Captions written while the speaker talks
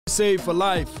Saved for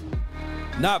life,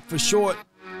 not for short.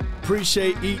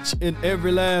 Appreciate each and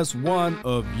every last one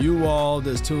of you all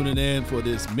that's tuning in for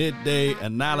this midday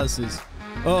analysis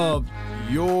of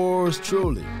yours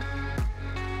truly,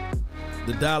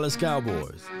 the Dallas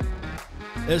Cowboys.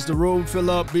 As the room fill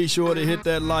up, be sure to hit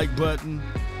that like button,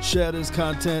 share this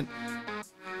content.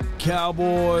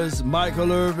 Cowboys,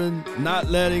 Michael Irvin not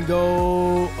letting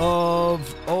go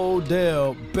of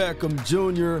Odell Beckham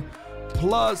Jr.,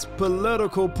 plus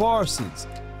political Parsons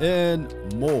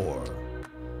and more.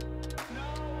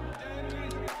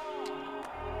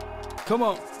 Come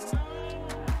on.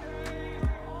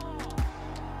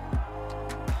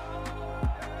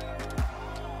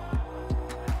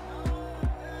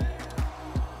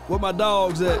 Where my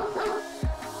dogs at?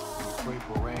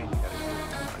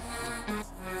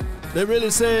 They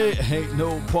really say ain't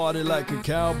no party like a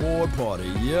cowboy party.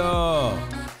 Yeah.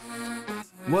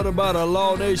 What about a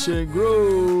Law Nation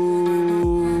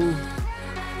groove?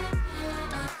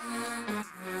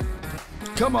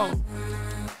 Come on.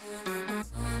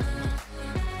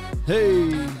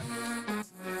 Hey.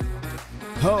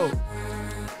 Ho.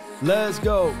 Let's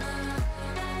go.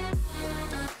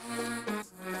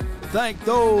 Thank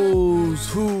those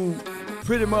who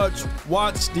pretty much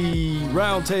watched the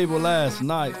roundtable last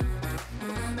night.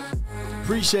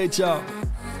 Appreciate y'all.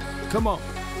 Come on.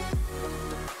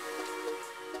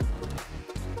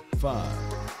 5,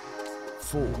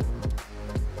 4,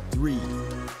 3,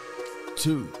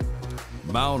 2,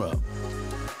 mount up.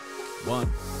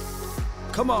 1.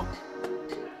 Come on.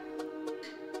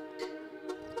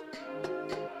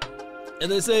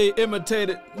 And they say imitate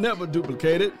it, never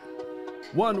duplicate it.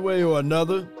 One way or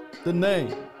another, the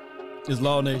name is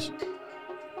Law Nation.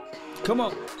 Come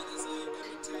on.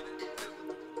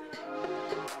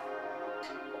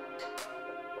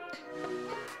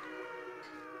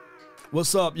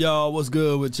 What's up, y'all? What's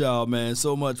good with y'all, man?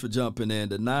 So much for jumping in.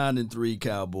 The 9-3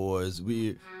 Cowboys.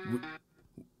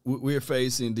 We're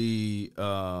facing the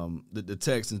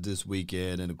Texans this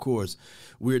weekend, and of course,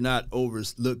 we're not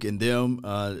overlooking them.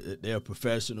 They're a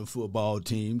professional football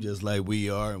team, just like we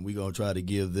are, and we're gonna try to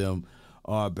give them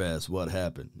our best. What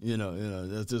happened? You know,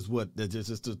 that's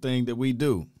just the thing that we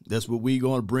do. That's what we're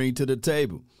gonna bring to the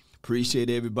table. Appreciate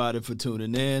everybody for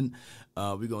tuning in.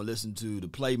 We're going to listen to the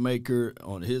playmaker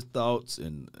on his thoughts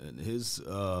and his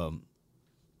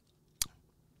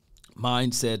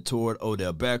mindset toward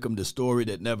Odell Beckham, the story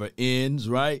that never ends,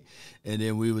 right? And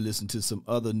then we will listen to some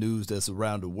other news that's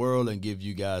around the world and give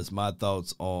you guys my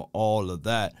thoughts on all of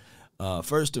that.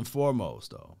 First and foremost,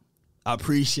 though, I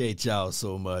appreciate y'all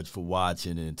so much for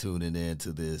watching and tuning in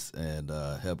to this and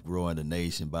help growing the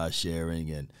nation by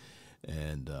sharing and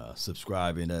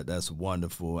subscribing. That's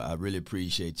wonderful. I really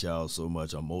appreciate y'all so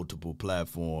much on multiple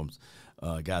platforms.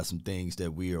 Got some things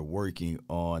that we are working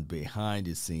on behind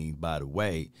the scenes, by the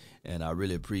way, and I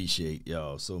really appreciate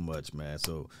y'all so much, man.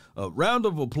 So a round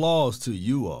of applause to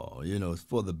you all,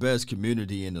 for the best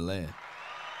community in the land.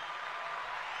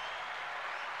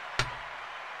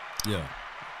 Yeah.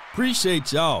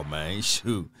 Appreciate y'all, man.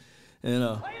 Shoot. And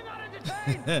Are you not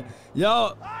entertained?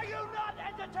 Y'all. Are you not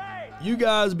entertained? You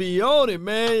guys be on it,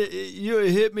 man. You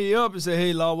hit me up and say,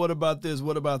 hey, Law, what about this?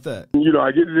 What about that?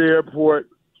 I get to the airport,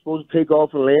 supposed to take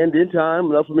off and land in time,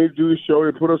 enough for me to do the show.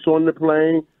 They put us on the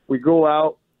plane. We go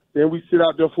out. Then we sit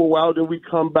out there for a while. Then we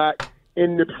come back.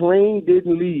 And the plane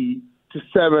didn't leave to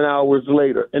 7 hours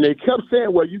later. And they kept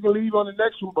saying, well, you can leave on the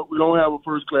next one, but we don't have a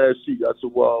first-class seat. I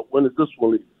said, well, when is this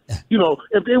one leaving?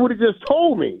 If they would have just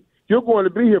told me, you're going to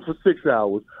be here for 6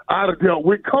 hours, I'd have dealt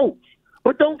with Coach.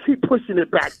 But don't keep pushing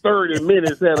it back 30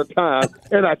 minutes at a time,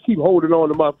 and I keep holding on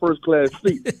to my first-class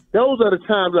seat. Those are the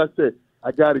times I said,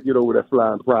 I got to get over that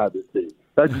flying private thing.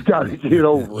 I just got to get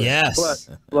over it. Yes.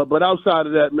 But outside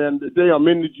of that, man, today I'm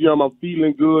in the gym. I'm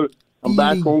feeling good. I'm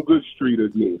back on good street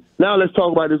again. Now let's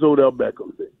talk about this Odell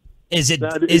Beckham thing. Is it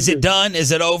done?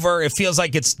 Is it over? It feels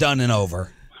like it's done and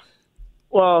over.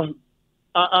 Well,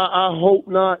 I hope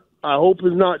not. I hope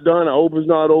it's not done. I hope it's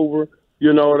not over.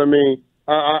 You know what I mean?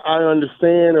 I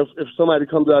understand if somebody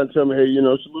comes out and tells me, hey,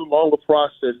 it's a little longer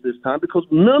process this time, because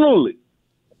mentally,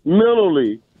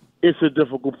 it's a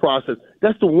difficult process.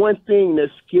 That's the one thing that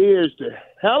scares the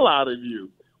hell out of you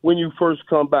when you first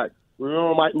come back.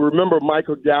 Remember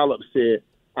Michael Gallup said,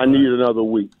 I need another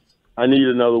week. I need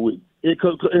another week. It's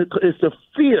the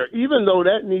fear. Even though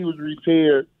that knee was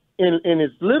repaired and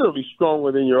it's literally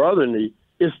stronger than your other knee,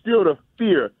 it's still the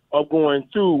fear of going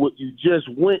through what you just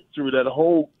went through, that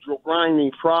whole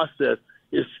grinding process.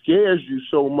 It scares you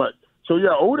so much. So,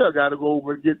 yeah, Odell got to go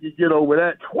over get over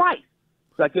that twice.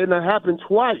 Like it happened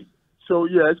twice. So,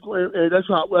 yeah, that's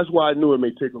why I knew it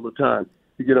may take a little time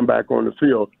to get him back on the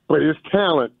field. But his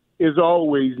talent is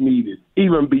always needed,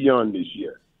 even beyond this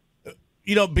year.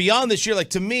 You know, beyond this year, like,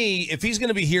 to me, if he's going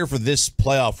to be here for this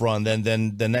playoff run, then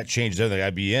that changes everything.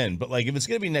 I'd be in. But, like, if it's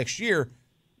going to be next year,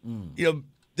 you know,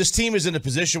 this team is in a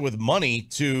position with money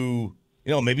to,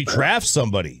 you know, maybe draft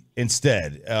somebody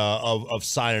instead of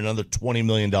signing another $20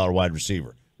 million wide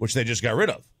receiver, which they just got rid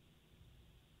of.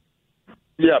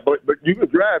 Yeah, but you can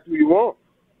draft who you want.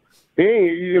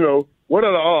 And, you know, what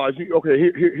are the odds? Okay,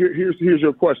 here's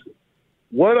your question.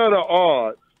 What are the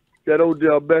odds that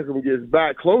Odell Beckham gets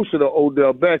back closer to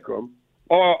Odell Beckham,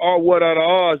 or what are the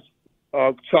odds,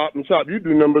 chop and chop, you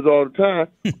do numbers all the time,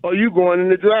 are you going in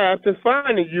the draft and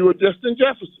finding you a Justin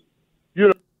Jefferson? You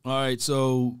know. All right,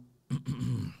 so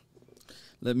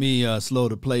let me slow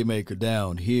the playmaker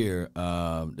down here.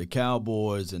 The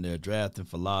Cowboys and their drafting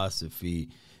philosophy,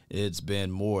 it's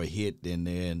been more hit than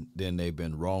they've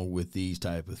been wrong with these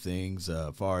type of things.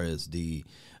 As far as the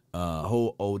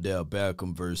whole Odell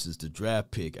Beckham versus the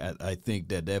draft pick, I think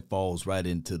that falls right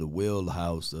into the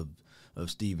wheelhouse of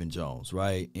Stephen Jones,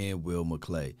 right, and Will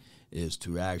McClay, is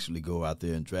to actually go out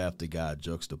there and draft a guy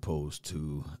juxtaposed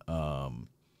to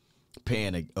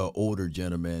paying an older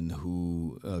gentleman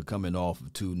who coming off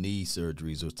of 2 knee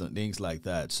surgeries or things like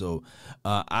that. So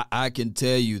I can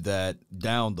tell you that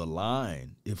down the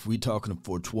line, if we're talking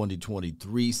for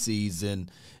 2023 season,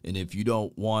 and if you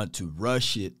don't want to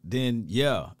rush it, then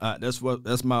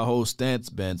that's my whole stance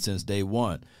been since day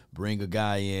one. Bring a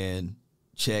guy in,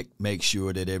 check, make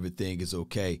sure that everything is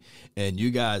okay. And you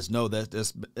guys know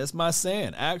that's my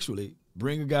saying. Actually,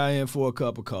 bring a guy in for a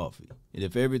cup of coffee, and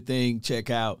if everything check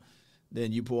out,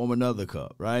 then you pour him another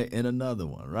cup, right, and another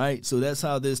one, right? So that's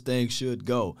how this thing should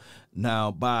go.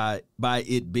 Now, by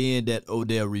it being that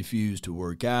Odell refused to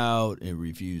work out and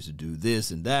refused to do this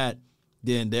and that,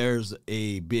 then there's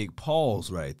a big pause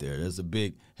right there. There's a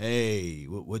big, hey,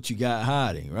 what you got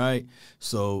hiding, right?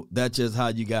 So that's just how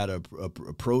you got to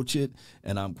approach it.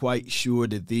 And I'm quite sure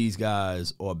that these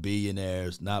guys are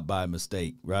billionaires, not by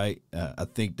mistake, right? I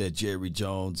think that Jerry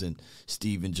Jones and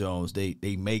Stephen Jones, they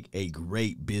make a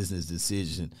great business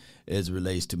decision as it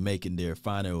relates to making their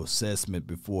final assessment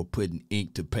before putting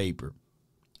ink to paper.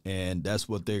 And that's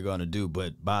what they're going to do.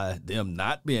 But by them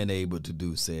not being able to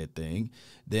do said thing,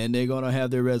 then they're going to have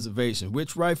their reservation,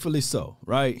 which rightfully so,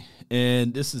 right?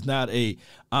 And this is not a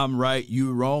I'm right,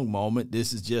 you wrong moment.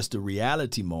 This is just a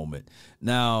reality moment.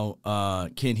 Now,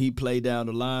 can he play down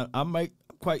the line? I'm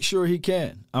quite sure he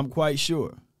can. I'm quite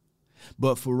sure.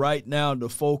 But for right now, the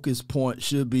focus point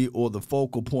should be, or the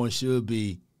focal point should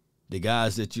be, the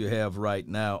guys that you have right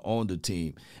now on the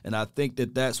team. And I think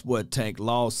that that's what Tank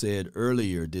Law said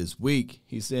earlier this week.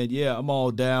 He said, yeah, I'm all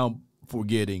down for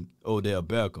getting Odell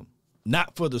Beckham.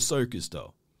 Not for the circus,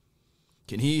 though.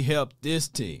 Can he help this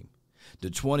team, the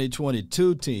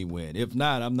 2022 team, win? If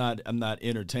not, I'm not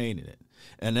entertaining it.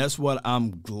 And that's what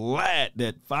I'm glad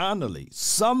that finally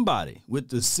somebody with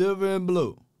the silver and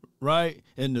blue, right,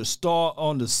 and the star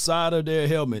on the side of their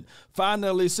helmet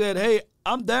finally said, hey,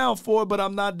 I'm down for it, but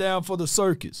I'm not down for the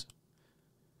circus.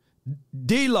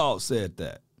 D-Law said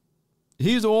that.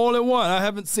 He's the only one. I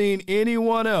haven't seen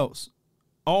anyone else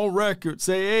on record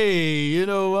say, hey, you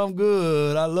know, I'm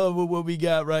good. I love what we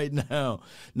got right now.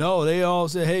 No, they all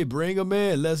said, hey, bring them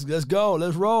in. Let's go.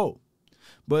 Let's roll.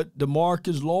 But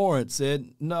DeMarcus Lawrence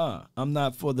said, nah, I'm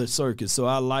not for the circus. So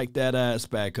I like that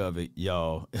aspect of it,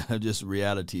 y'all. Just the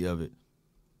reality of it.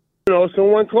 You know,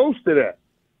 someone close to that.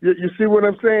 You see what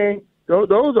I'm saying?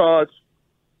 Those odds,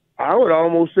 I would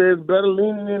almost say it's better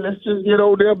leaning in, let's just get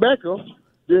Odell Beckham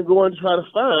than go and try to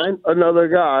find another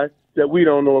guy that we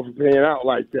don't know if he's paying out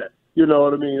like that. You know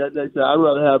what I mean? I'd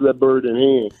rather have that bird in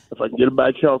hand. If I can get him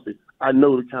back healthy, I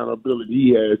know the kind of ability he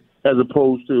has, as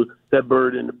opposed to that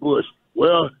bird in the bush.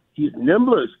 Well, his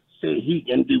numbers say he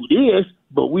can do this,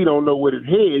 but we don't know what his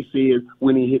head says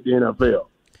when he hit the NFL.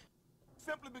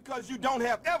 Simply because you don't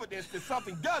have evidence that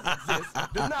something does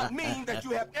exist does not mean that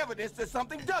you have evidence that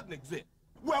something doesn't exist.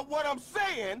 Well, what I'm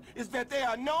saying is that there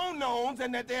are known knowns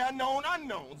and that there are known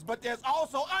unknowns, but there's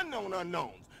also unknown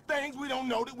unknowns. Things we don't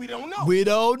know that we don't know. We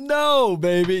don't know,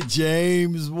 baby.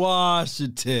 James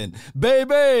Washington.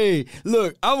 Baby,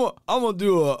 look, I'm gonna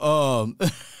do a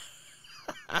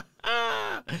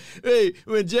hey,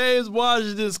 when James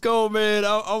Washington scored, man,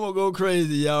 I'm gonna go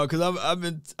crazy, y'all, because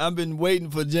I've been waiting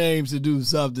for James to do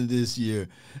something this year,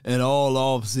 and all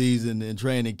off season and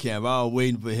training camp. I was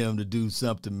waiting for him to do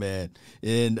something, man,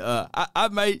 and I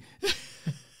might.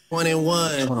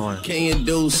 21. Can you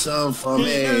do something for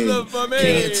me?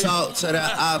 Can you talk to the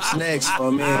ops next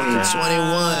for me?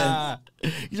 21.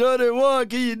 21.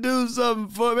 Can you do something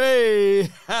for me?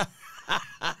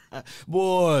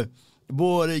 Boy.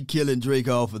 Boy, they killing Drake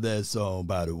off of that song,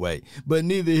 by the way. But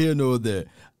neither here nor there.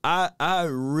 I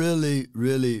really,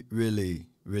 really, really,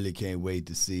 really can't wait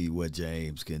to see what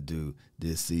James can do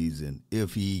this season,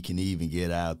 if he can even get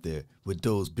out there with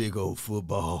those big old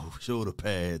football shoulder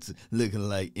pads looking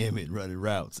like Emmett running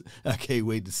routes. I can't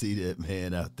wait to see that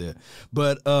man out there.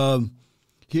 But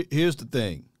here's the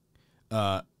thing.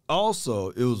 Also,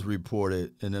 it was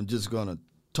reported, and I'm just going to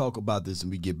talk about this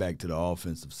and we get back to the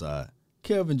offensive side.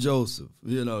 Kelvin Joseph,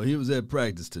 he was at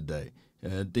practice today.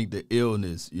 And I think the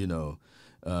illness,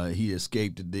 he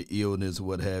escaped the illness,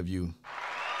 what have you.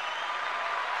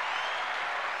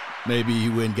 Maybe he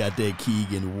went and got that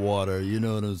Keegan water, you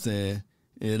know what I'm saying?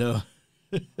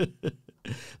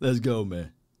 Let's go,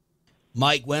 man.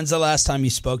 Mike, when's the last time you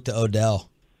spoke to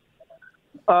Odell?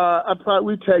 We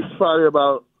texted probably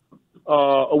about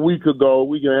a week and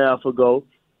a half ago.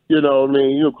 You know what I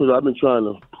mean? Because I've been trying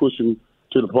to push him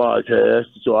to the podcast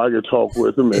so I can talk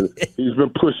with him, and he's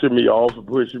been pushing me off.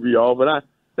 And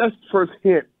that's the first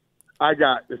hint I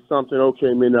got that something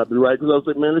may not be right. Because I was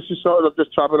like, man, let's just chop it up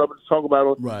and talk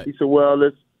about it. Right. He said,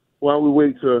 well, why don't we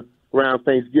wait till around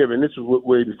Thanksgiving? This was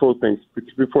way before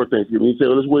Thanksgiving. He said,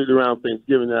 well, let's wait around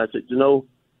Thanksgiving. And I said,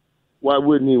 why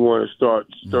wouldn't he want to start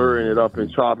stirring it up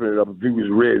and chopping it up if he was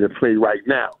ready to play right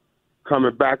now?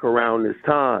 Coming back around this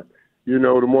time. The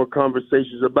more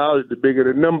conversations about it, the bigger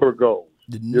the number goes.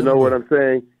 You know what I'm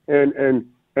saying? And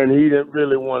he didn't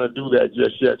really want to do that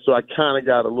just yet. So I kind of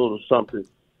got a little something,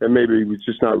 and maybe he was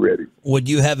just not ready. Would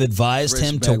you have advised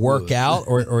him to work out,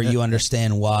 or you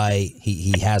understand why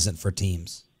he hasn't for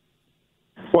teams?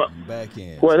 Well,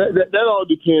 that all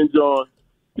depends on,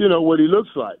 what he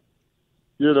looks like.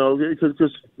 Because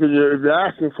if you're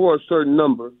asking for a certain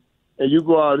number, and you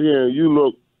go out here and you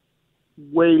look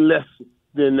way less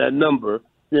than that number,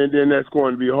 then that's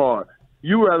going to be hard.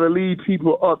 You rather lead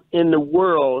people up in the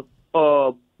world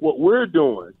of what we're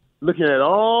doing, looking at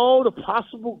all the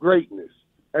possible greatness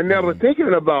and never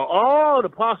thinking about all the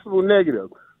possible negative.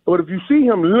 But if you see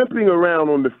him limping around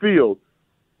on the field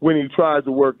when he tries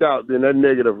to work out, then that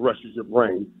negative rushes your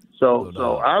brain.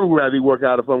 So I would rather work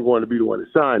out if I'm going to be the one to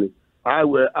sign him. I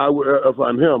would, if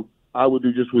I'm him, I would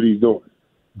do just what he's doing.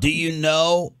 Do you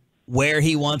know where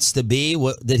he wants to be?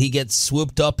 Did he get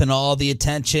swooped up in all the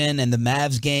attention and the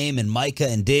Mavs game and Micah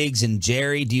and Diggs and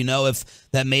Jerry? Do you know if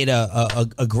that made a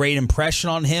great impression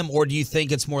on him, or do you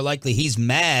think it's more likely he's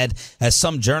mad as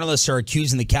some journalists are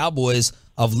accusing the Cowboys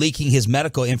of leaking his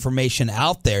medical information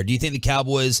out there? Do you think the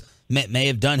Cowboys may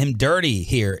have done him dirty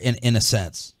here in a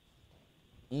sense?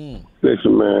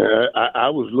 Listen, man, I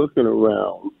was looking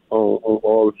around on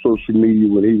all the social media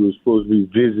when he was supposed to be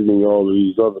visiting all of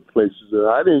these other places, and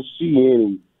I didn't see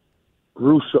any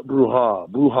brouhaha,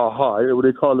 what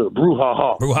they call it,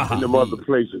 brouhaha in them other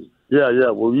places.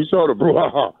 Yeah. Well, you saw the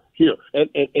brouhaha here, and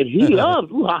he loves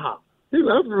brouhaha. He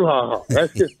loves brouhaha.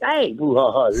 That's his thing.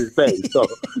 Brouhaha is his thing.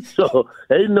 So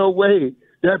ain't no way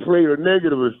that played a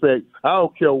negative effect. I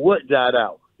don't care what got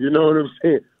out. You know what I'm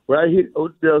saying? When I hit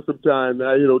Odell sometime,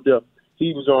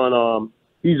 he was on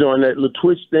he's on that little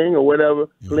Twitch thing or whatever,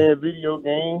 playing video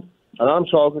games, and I'm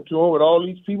talking to him with all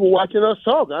these people watching us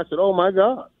talk. I said, oh, my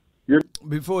God.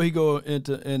 Before he go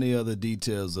into any other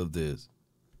details of this,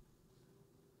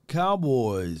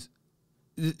 Cowboys,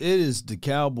 it is the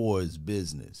Cowboys'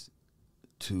 business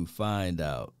to find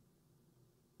out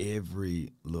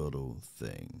every little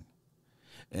thing.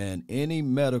 And any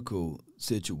medical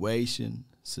situation,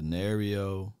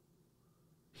 scenario,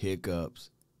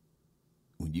 hiccups,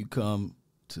 when you come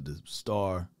to the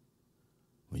Star,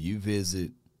 when you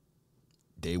visit,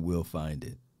 they will find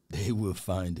it. They will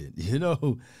find it.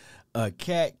 A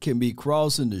cat can be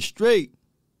crossing the street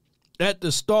at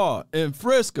the Star in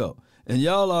Frisco, and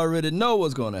y'all already know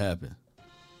what's going to happen.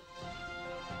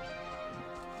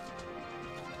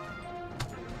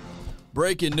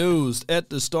 Breaking news, at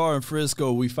the Star in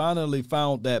Frisco, we finally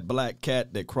found that black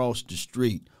cat that crossed the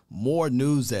street. More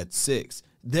news at 6.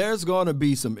 There's going to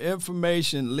be some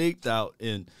information leaked out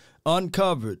and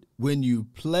uncovered when you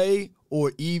play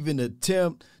or even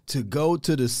attempt to go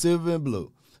to the Silver and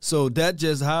Blue. So that's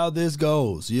just how this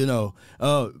goes,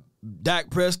 Dak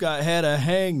Prescott had a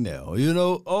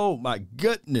hangnail, Oh, my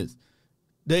goodness.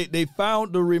 They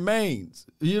found the remains,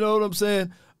 you know what I'm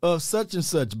saying, of such and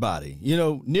such body,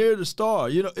 near the Star.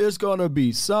 It's going to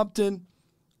be something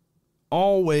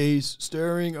always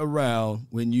stirring around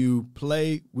when you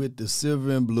play with the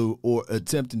Silver and Blue or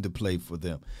attempting to play for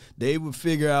them. They will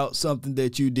figure out something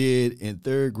that you did in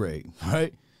 3rd grade,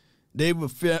 right? They will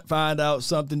find out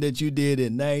something that you did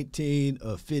in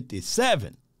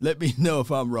 1957, Let me know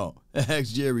if I'm wrong.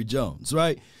 Ask Jerry Jones,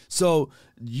 right? So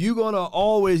you're going to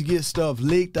always get stuff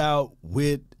leaked out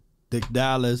with the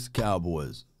Dallas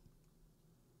Cowboys.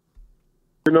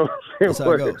 You know what I'm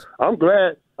saying? I'm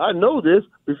glad I know this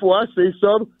before I say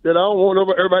something that I don't want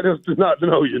everybody else to not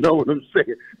know. You know what I'm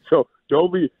saying? So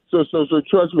don't be so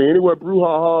trust me. Anywhere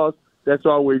brouhaha, that's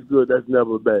always good. That's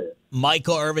never bad.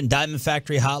 Michael Irvin, Diamond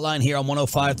Factory Hotline here on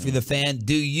 105 through the Fan.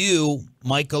 Do you,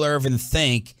 Michael Irvin,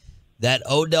 think that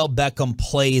Odell Beckham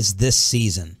plays this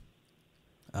season?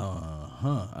 I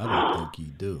don't think he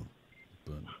do.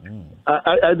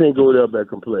 I think Odell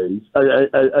Beckham plays.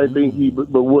 I think he,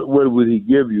 but what would he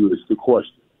give you is the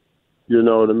question. You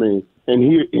know what I mean? And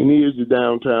here's the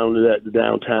downtown,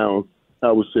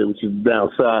 I would say, which is the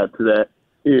downside to that,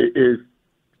 is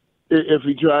if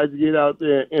he tries to get out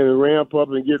there and ramp up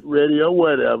and get ready or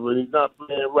whatever, and he's not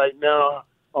playing right now,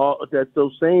 that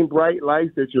those same bright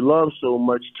lights that you love so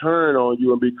much turn on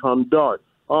you and become dark.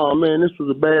 Oh, man, this was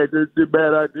a bad idea.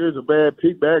 It's a bad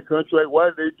pick, bad contract. Why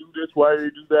did they do this? Why did they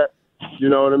do that? You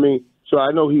know what I mean? So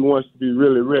I know he wants to be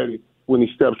really ready when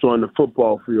he steps on the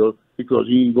football field because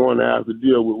he's going to have to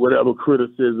deal with whatever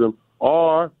criticism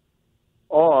or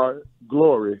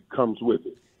glory comes with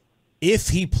it. If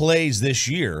he plays this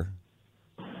year,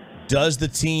 does the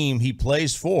team he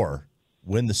plays for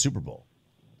win the Super Bowl?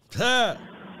 Say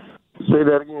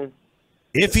that again.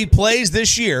 If he plays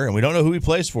this year, and we don't know who he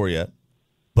plays for yet,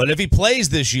 but if he plays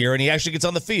this year and he actually gets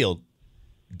on the field,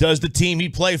 does the team he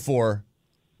play for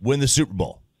win the Super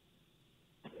Bowl?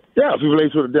 Yeah, if he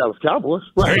plays for the Dallas Cowboys.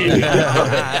 Right. There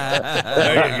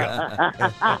you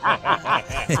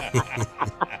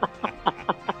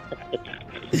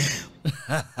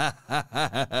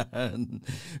go.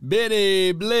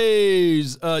 Benny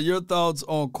Blaze, your thoughts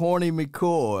on Corny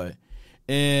McCoy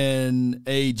and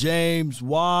a James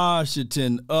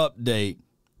Washington update,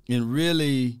 and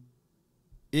really,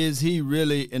 is he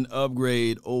really an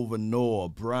upgrade over Noah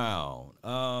Brown?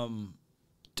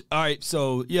 All right,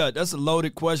 so, yeah, that's a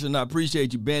loaded question. I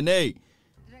appreciate you, Ben. Hey,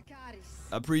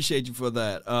 I appreciate you for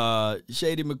that.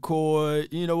 Shady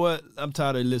McCoy, you know what? I'm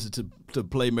tired of listening to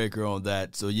Playmaker on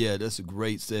that. So, yeah, that's a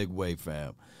great segue,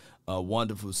 fam. A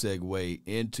wonderful segue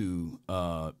into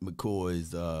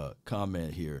McCoy's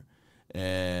comment here.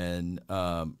 And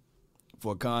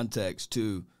for context,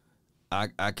 too,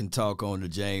 I can talk on the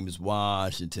James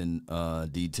Washington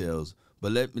details,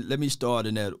 but let me start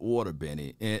in that order,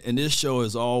 Benny. And this show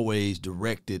is always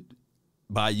directed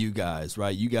by you guys,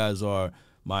 right? You guys are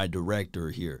my director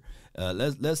here.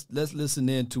 Let's listen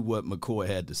in to what McCoy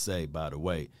had to say. By the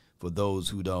way, for those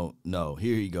who don't know,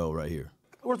 here you go, right here.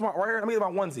 Where's my right here? Let me get my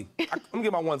onesie. Let me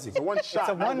get my onesie. It's a one shot. It's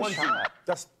a one shot.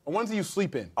 That's a onesie you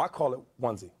sleep in. I call it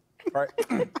onesie. Right.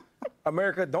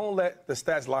 America, don't let the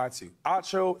stats lie to you.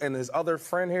 Acho and his other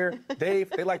friend here,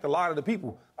 Dave, they like to lie to the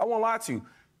people. I won't lie to you.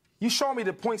 You show me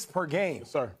the points per game.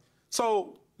 Yes, sir.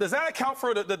 So does that account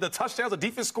for the touchdowns, the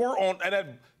defense score on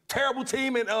that terrible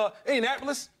team in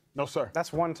Indianapolis? No, sir.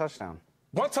 That's one touchdown.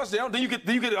 One touchdown. Then you get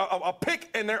a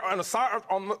pick in there on the side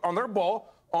on their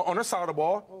ball. On their side of the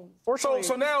ball. Well, so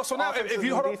now, if you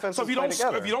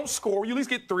don't score, you at least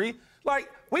get 3. Like,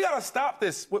 we gotta stop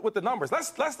this with the numbers.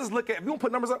 Let's just look at, if you want to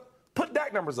put numbers up, put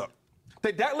Dak numbers up.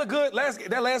 Did Dak look good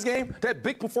that last game? That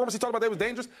big performance he talked about that was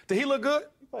dangerous. Did he look good?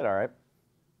 He played all right.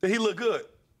 Did he look good?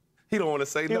 He don't want to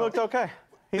say no. He looked okay.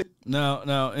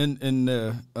 Now, in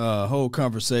the whole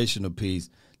conversational piece,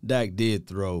 Dak did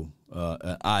throw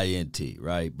an INT,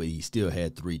 right? But he still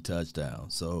had 3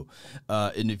 touchdowns. So,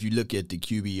 and if you look at the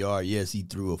QBR, yes, he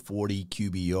threw a 40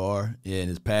 QBR, and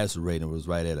his passer rating was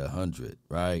right at 100,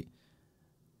 right?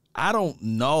 I don't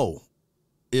know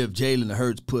if Jalen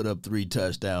Hurts put up 3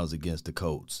 touchdowns against the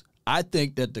Colts. I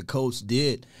think that the Colts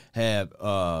did have,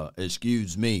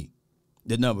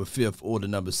 the number 5th or the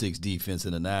number 6 defense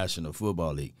in the National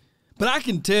Football League. But I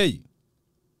can tell you,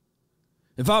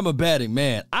 if I'm a betting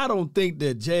man, I don't think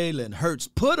that Jalen Hurts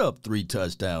put up 3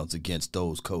 touchdowns against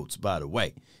those Colts, by the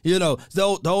way. You know,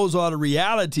 those are the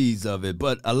realities of it.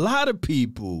 But a lot of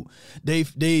people, they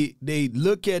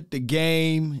look at the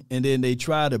game and then they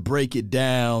try to break it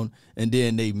down and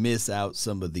then they miss out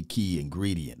some of the key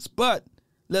ingredients. But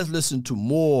let's listen to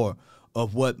more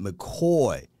of what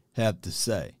McCoy had to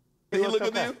say. Did he look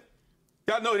good to you?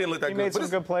 Y'all know he didn't look that good. He made some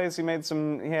good plays. He had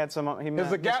some. Is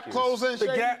the gap closing?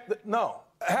 No,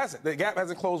 it hasn't. The gap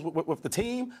hasn't closed with the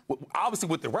team. Obviously,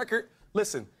 with the record.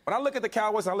 Listen, when I look at the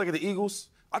Cowboys and I look at the Eagles,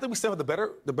 I think we still have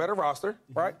the better roster,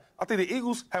 right? I think the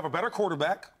Eagles have a better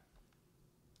quarterback,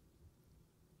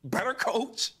 better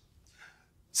coach.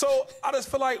 So I just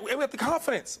feel like we have the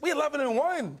confidence. We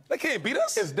 11-1. They can't beat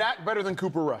us. Is Dak better than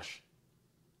Cooper Rush?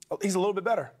 Oh, he's a little bit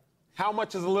better. How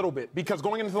much is a little bit? Because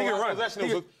going into the last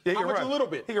possession, how much is a little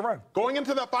bit? He can run. Going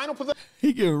into that final possession.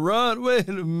 He can run. Wait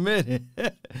a minute.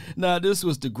 Now, this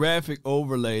was the graphic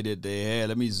overlay that they had.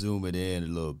 Let me zoom it in a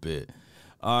little bit.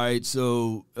 All right,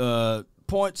 so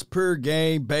points per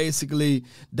game, basically,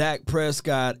 Dak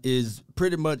Prescott is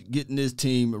pretty much getting his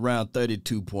team around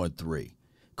 32.3.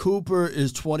 Cooper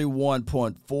is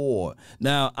 21.4.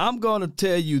 Now, I'm going to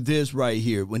tell you this right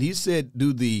here. When he said,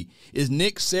 is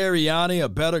Nick Sirianni a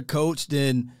better coach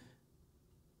than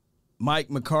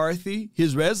Mike McCarthy?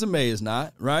 His resume is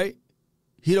not, right?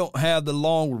 He don't have the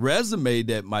long resume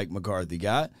that Mike McCarthy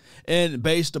got. And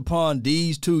based upon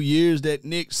these 2 years that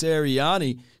Nick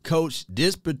Sirianni coached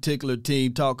this particular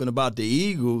team, talking about the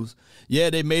Eagles, yeah,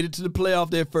 they made it to the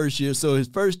playoff their first year. So his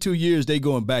first 2 years, they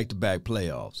going back-to-back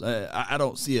playoffs. I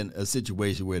don't see a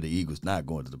situation where the Eagles not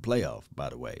going to the playoff, by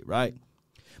the way, right?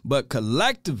 But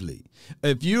collectively,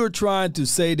 if you're trying to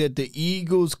say that the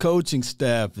Eagles coaching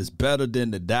staff is better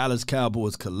than the Dallas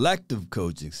Cowboys collective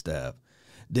coaching staff,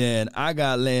 then I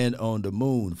got land on the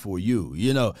moon for you.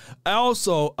 You know,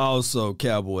 also,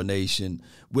 Cowboy Nation,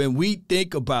 when we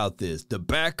think about this, the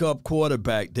backup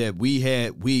quarterback that we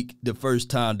had the first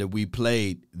time that we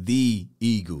played the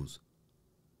Eagles,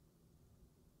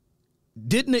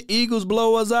 didn't the Eagles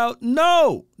blow us out?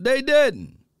 No, they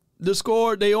didn't.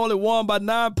 They only won by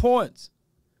 9 points.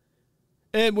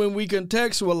 And when we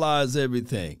contextualize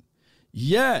everything,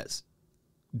 yes,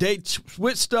 they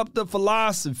switched up the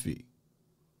philosophy.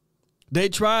 They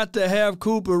tried to have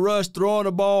Cooper Rush throwing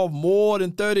the ball more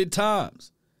than 30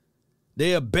 times.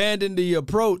 They abandoned the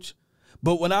approach.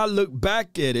 But when I look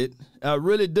back at it, I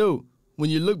really do. When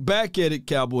you look back at it,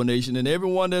 Cowboy Nation, and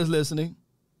everyone that's listening,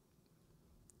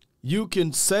 you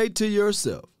can say to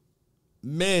yourself,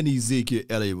 man, Ezekiel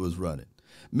Elliott was running.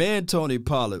 Man, Tony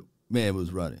Pollard,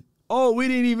 was running. Oh, we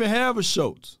didn't even have a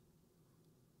Schultz.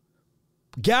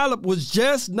 Gallup was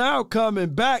just now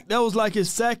coming back. That was like his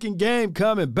second game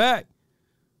coming back.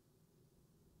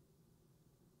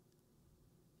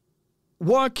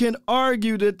 One can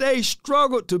argue that they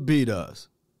struggled to beat us.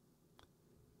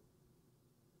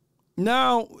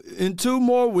 Now, in 2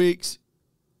 more weeks,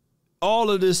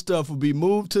 all of this stuff will be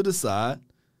moved to the side.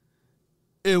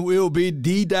 It will be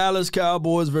the Dallas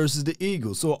Cowboys versus the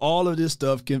Eagles. So all of this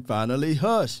stuff can finally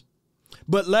hush.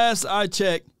 But last I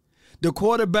checked, the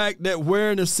quarterback that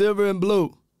wearing the silver and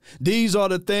blue, these are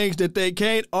the things that they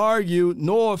can't argue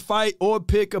nor fight or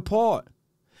pick apart.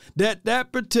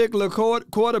 That particular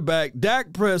quarterback,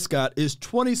 Dak Prescott, is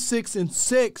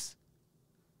 26-6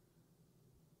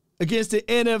 against the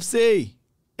NFC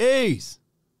East.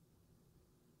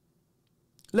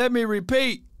 Let me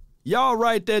repeat. Y'all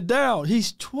write that down.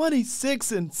 He's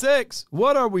 26-6.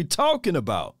 What are we talking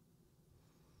about?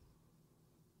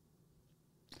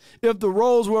 If the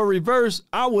roles were reversed,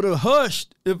 I would have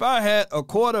hushed if I had a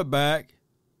quarterback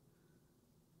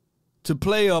to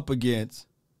play up against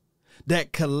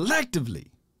that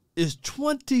collectively is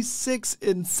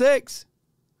 26-6.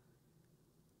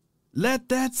 Let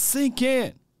that sink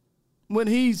in when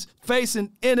he's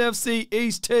facing NFC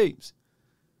East teams.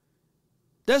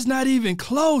 That's not even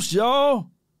close,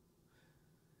 y'all.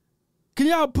 Can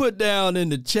y'all put down in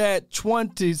the chat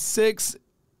 26-6?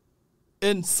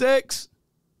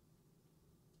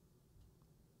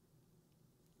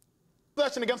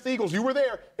 Possession against the Eagles, you were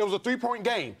there. It was a 3-point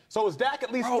game. So is Dak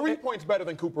at least 3 points better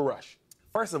than Cooper Rush?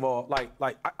 First of all,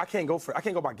 I can't go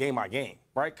by game,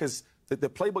 right? Because the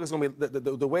playbook is going to be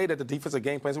the way that the defensive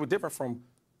game plans will be different from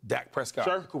Dak Prescott,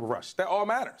 sure. Cooper Rush. That all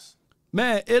matters.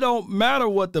 Man, it don't matter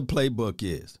what the playbook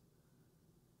is.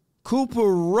 Cooper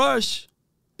Rush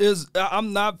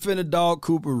I'm not finna dog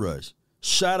Cooper Rush.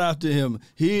 Shout out to him.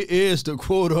 He is the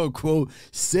quote-unquote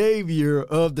savior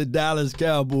of the Dallas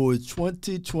Cowboys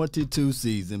 2022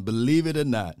 season, believe it or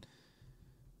not.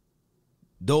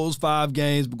 Those 5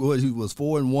 games, because he was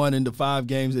 4-1 in the 5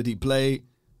 games that he played,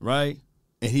 right?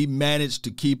 And he managed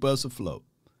to keep us afloat.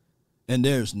 And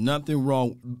there's nothing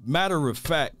wrong. Matter of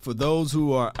fact, for those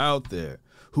who are out there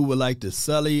who would like to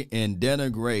sully and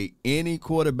denigrate any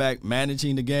quarterback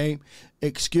managing the game,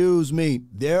 excuse me,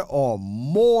 there are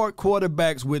more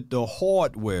quarterbacks with the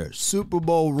hardware, Super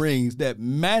Bowl rings, that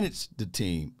manage the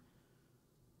team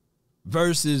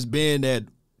versus being that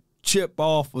chip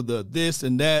off of the this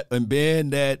and that and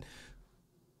being that,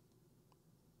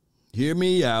 hear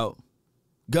me out,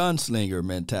 gunslinger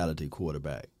mentality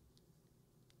quarterback.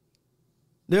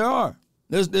 There are.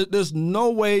 There's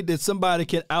no way that somebody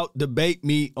can out-debate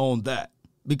me on that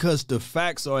because the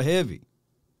facts are heavy.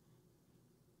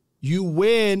 You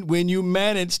win when you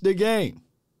manage the game.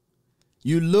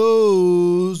 You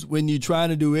lose when you're trying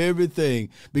to do everything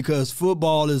because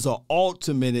football is an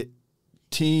ultimate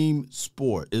team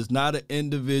sport. It's not an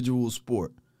individual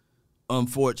sport,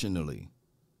 unfortunately.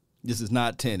 This is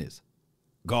not tennis,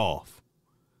 golf.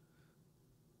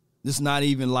 This is not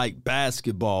even like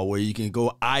basketball where you can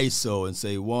go ISO and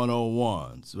say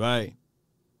one-on-ones, right?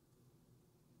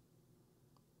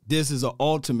 This is an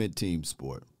ultimate team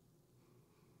sport.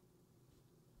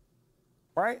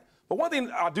 Right? But one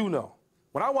thing I do know,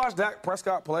 when I watch Dak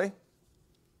Prescott play,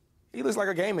 he looks like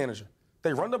a game manager.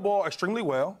 They run the ball extremely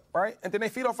well, right? And then they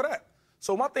feed off of that.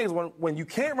 So my thing is when you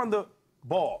can't run the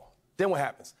ball, then what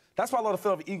happens? That's why I love the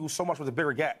Philadelphia Eagles so much with a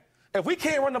bigger gap. If we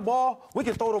can't run the ball, we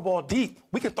can throw the ball deep.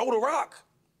 We can throw the rock.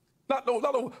 Not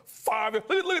no 5.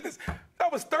 Look at this.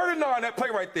 That was 3rd and 9, that play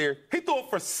right there. He threw it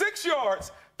for 6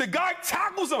 yards. The guy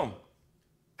tackles him.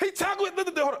 He tackled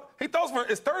it. Hold on. He throws for,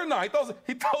 it's 3rd and 9.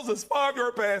 He throws his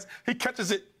 5-yard pass. He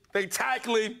catches it. They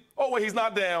tackle him. Oh, wait, he's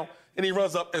not down. And he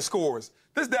runs up and scores.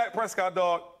 This Dak Prescott,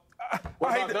 dog,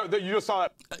 I hate that. You just saw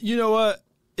it. You know what?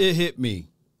 It hit me.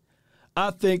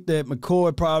 I think that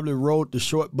McCoy probably rode the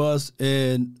short bus,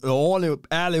 and the only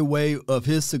alleyway of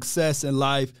his success in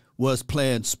life was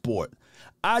playing sport.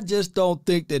 I just don't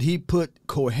think that he put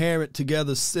coherent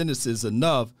together sentences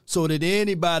enough so that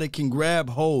anybody can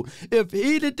grab hold. If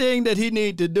the thing that he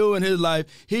need to do in his life,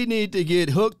 he need to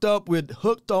get hooked up with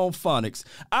Hooked on Phonics.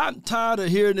 I'm tired of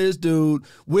hearing this dude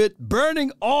with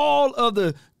burning all of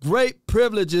the great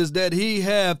privileges that he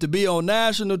have to be on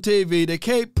national TV. They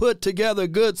can't put together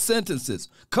good sentences.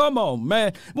 Come on,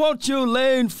 man. Won't you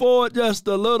lean forward just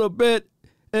a little bit?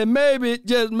 And maybe,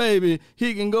 just maybe,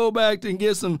 he can go back and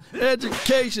get some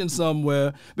education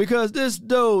somewhere, because this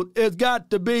dude has got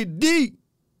to be the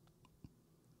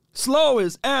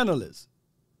slowest analyst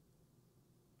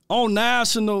on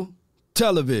national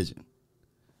television.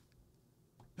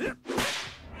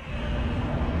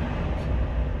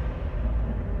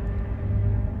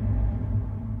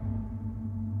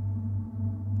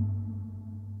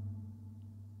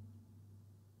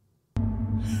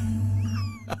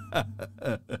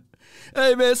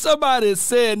 Hey, man, somebody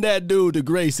send that dude to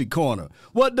Gracie Corner.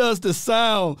 What does the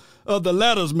sound of the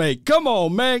letters make? Come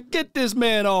on, man. Get this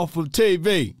man off of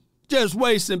TV. Just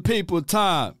wasting people's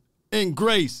time in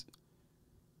Grace.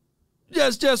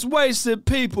 Just wasting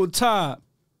people's time.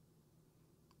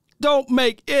 Don't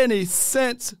make any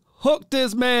sense. Hook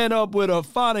this man up with a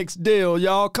phonics deal,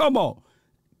 y'all. Come on.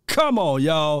 Come on,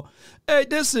 y'all. Hey,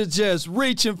 this is just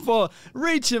reaching for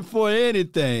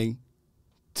anything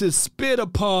to spit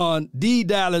upon the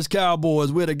Dallas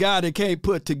Cowboys with a guy that can't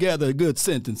put together good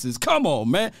sentences. Come on,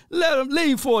 man. Let him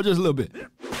lean forward just a little bit.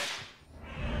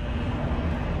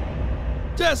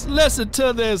 Just listen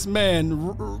to this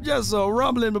man just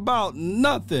rumbling about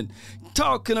nothing.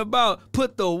 Talking about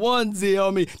put the onesie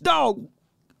on me. Dog,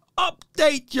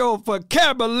 update your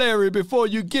vocabulary before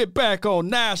you get back on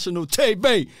national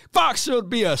TV. Fox should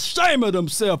be ashamed of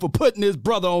himself for putting his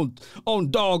brother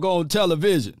on doggone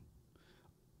television.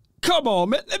 Come on,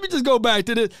 man. Let me just go back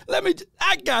to this.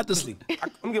 I got this. Let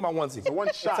me get my onesie. It's a one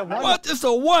shot. It's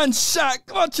a one shot.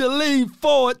 Why don't you lean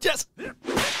forward? Just.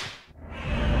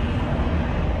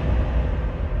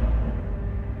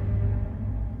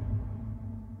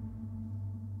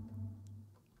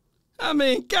 I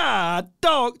mean, God,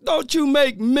 dog, don't you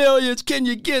make millions? Can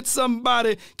you get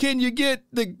somebody? Can you get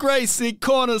the Gracie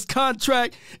Corners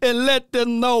contract and let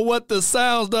them know what the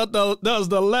sounds does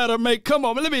the letter make? Come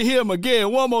on, let me hear him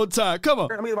again one more time. Come on.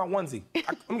 Let me get my onesie.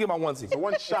 Let me get my onesie. It's a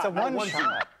one shot. It's a one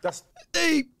shot. That's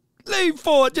lean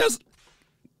forward. Just.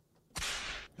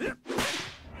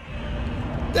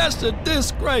 That's a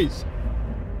disgrace.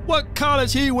 What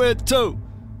college he went to?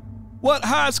 What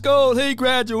high school he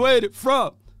graduated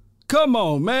from? Come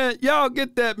on, man. Y'all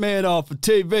get that man off of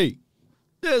TV.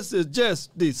 This is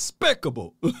just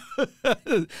despicable.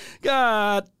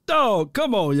 God, dog,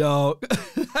 come on, y'all.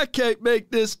 I can't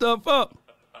make this stuff up.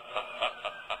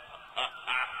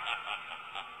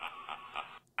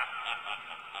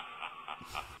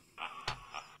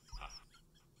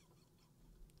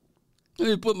 Let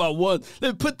me put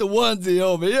the onesie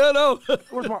over, you know?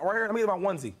 Where's my, right here? Let me get my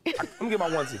onesie. Let me get my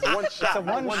onesie. It's a one shot. It's a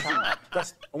one shot.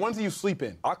 That's a onesie you sleep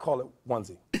in. I call it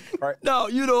onesie. Right? No,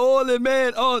 you're the only man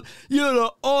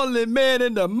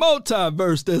in the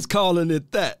multiverse that's calling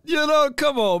it that. You know,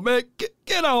 come on, man.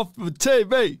 Get off of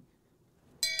TV.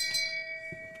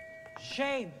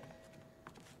 Shame.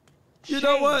 You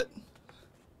know what?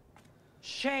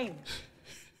 Shame.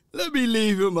 Let me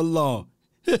leave him alone.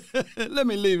 Let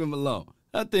me leave him alone.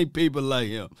 I think people like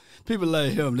him. People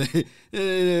like him.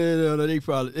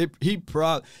 He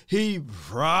probably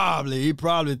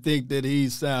think that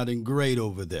he's sounding great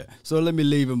over there. So let me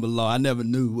leave him alone. I never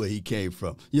knew where he came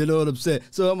from. You know what I'm saying?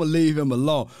 So I'm gonna leave him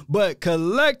alone. But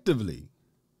collectively,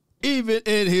 even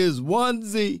in his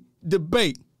onesie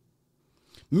debate,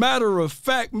 matter of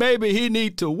fact, maybe he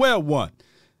need to wear one.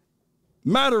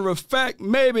 Matter of fact,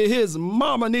 maybe his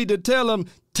mama need to tell him,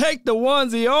 take the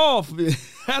onesie off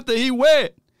after he wear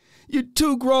it. You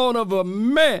too grown of a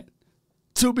man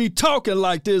to be talking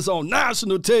like this on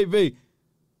national TV.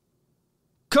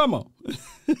 Come on.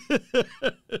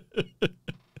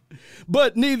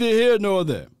 But neither here nor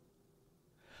there.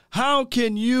 How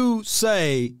can you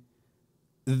say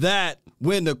that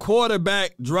when the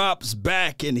quarterback drops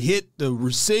back and hit the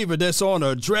receiver that's on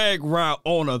a drag route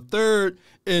on a third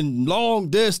and long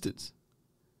distance,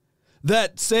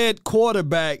 that said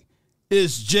quarterback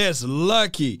is just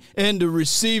lucky and the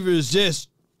receiver is just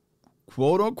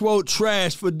quote-unquote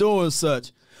trash for doing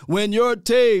such, when your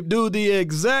team do the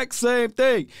exact same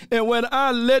thing? And when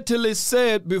I literally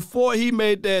said before he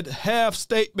made that half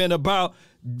statement about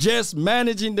just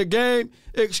managing the game,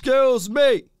 excuse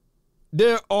me,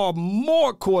 there are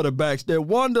more quarterbacks that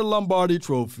won the Lombardi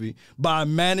Trophy by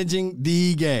managing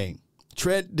the game.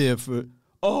 Trent Dilfer.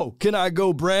 Oh, can I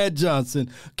go Brad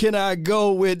Johnson? Can I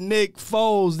go with Nick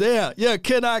Foles there? Yeah,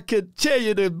 can I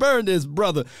continue to burn this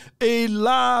brother?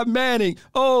 Eli Manning.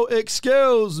 Oh,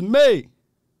 excuse me.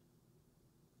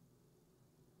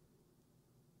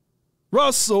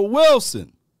 Russell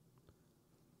Wilson.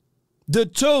 The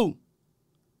two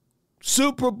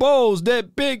Super Bowls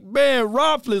that Big Ben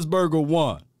Roethlisberger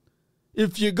won.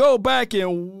 If you go back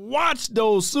and watch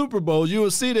those Super Bowls, you will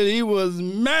see that he was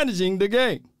managing the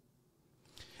game.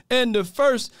 And the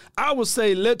first, I would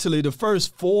say literally the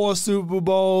first 4 Super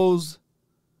Bowls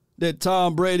that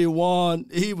Tom Brady won,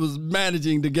 he was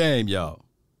managing the game, y'all.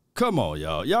 Come on,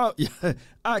 y'all. Y'all,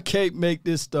 I can't make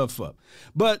this stuff up.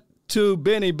 But to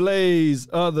Benny Blaze's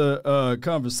other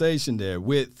conversation there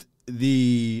with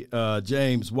the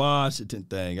James Washington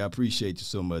thing, I appreciate you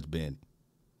so much, Benny.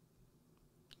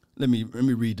 Let me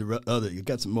read the other. You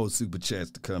got some more super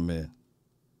chats to come in.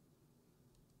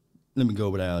 Let me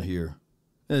go down here.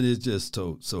 It is just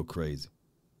so crazy.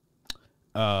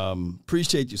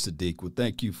 Appreciate you, Sadiq. Well,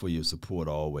 thank you for your support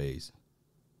always.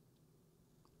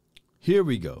 Here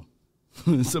we go.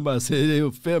 Somebody said they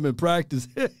were filming practice.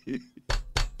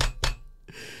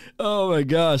 Oh, my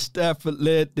gosh. Stafford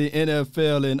led the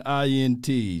NFL in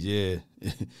INTs. Yeah,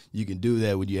 you can do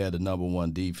that when you had the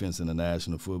 #1 defense in the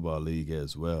National Football League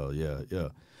as well. Yeah.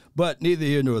 But neither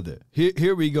here nor there.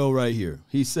 Here we go right here.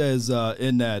 He says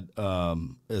in that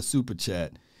super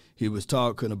chat, he was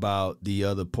talking about the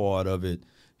other part of it.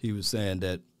 He was saying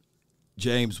that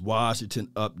James Washington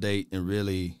update, and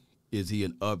really, is he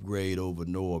an upgrade over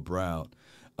Noah Brown?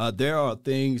 There are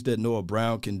things that Noah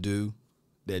Brown can do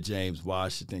that James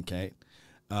Washington can't.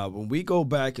 When we go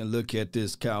back and look at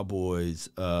this Cowboys,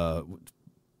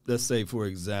 let's say, for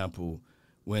example,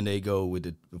 when they go with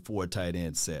the 4 tight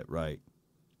end set, right?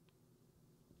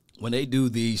 When they do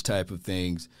these type of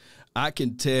things, I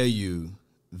can tell you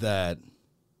that,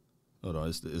 hold on,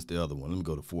 it's the other one. Let me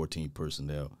go to 14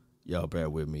 personnel. Y'all bear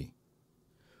with me.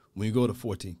 When you go to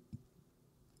 14,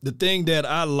 the thing that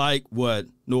I like what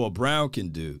Noah Brown can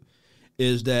do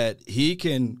is that he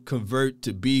can convert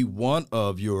to be one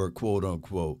of your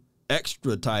quote-unquote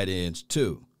extra tight ends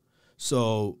too.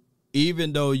 So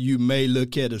even though you may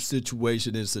look at a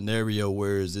situation and scenario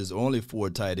where there's only 4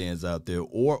 tight ends out there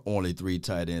or only 3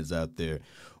 tight ends out there,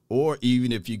 or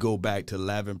even if you go back to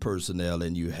 11 personnel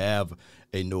and you have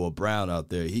a Noah Brown out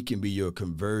there, he can be your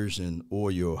conversion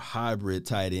or your hybrid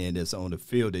tight end that's on the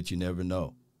field that you never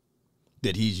know,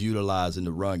 that he's utilizing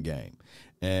the run game.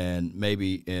 And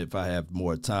maybe if I have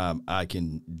more time, I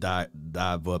can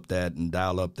dive up that and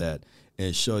dial up that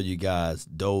and show you guys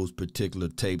those particular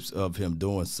tapes of him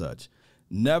doing such.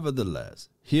 Nevertheless,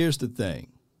 here's the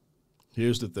thing.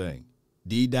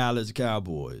 The Dallas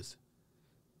Cowboys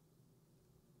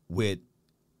with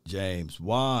James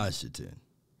Washington,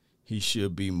 he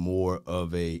should be more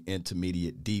of a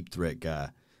intermediate deep threat guy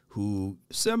who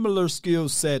similar skill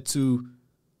set to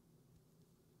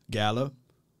Gallup,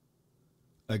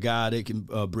 a guy that can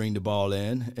bring the ball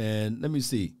in. And let me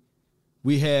see.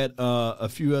 We had a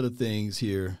few other things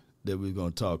here that we're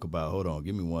going to talk about. Hold on.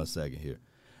 Give me 1 second here.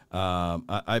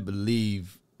 I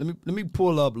believe – let me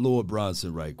pull up Lord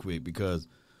Bronson right quick, because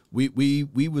we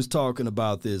was talking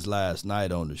about this last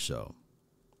night on the show,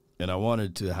 and I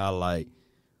wanted to highlight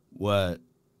what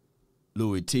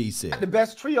Louis T said. The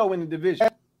best trio in the division.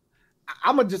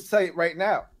 I'm going to just say it right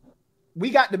now. we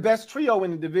got the best trio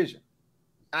in the division.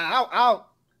 I'll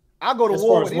go to As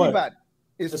war far with as what? anybody.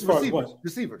 It's As far as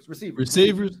receivers. what?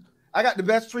 Receivers? I got the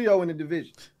best trio in the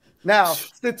division. Now,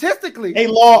 statistically, Hey,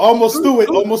 Law almost threw it.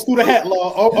 Almost threw the hat.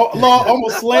 Law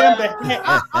almost slammed the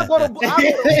hat. I go to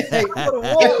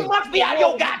war. You must be out of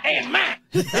your goddamn mind.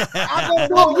 I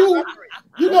go to war.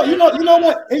 You know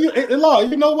what? Law,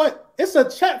 you know what? It's a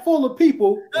chat full of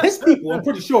people. His people, I'm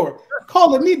pretty sure,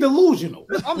 calling me delusional.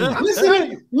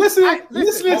 Listening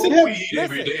to him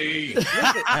Every day.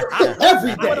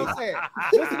 every day.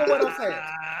 Listen to what I'm saying.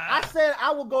 I said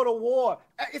I will go to war.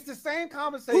 It's the same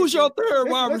conversation. Who's your third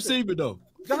wide receiver, though?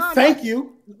 Thank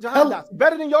you. Jahan Dotson.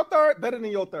 Better than your third? Better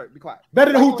than your third. Be quiet.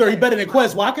 Better than who third? He better than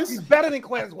Quez Watkins? He's better than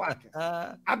Quez Watkins.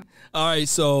 All right,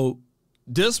 so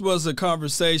this was a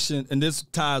conversation, and this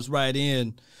ties right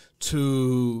in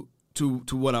to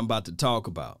what I'm about to talk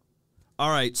about. All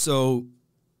right, so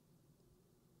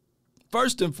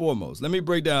first and foremost, let me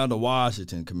break down the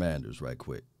Washington Commanders right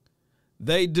quick.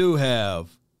 They do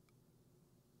have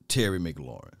Terry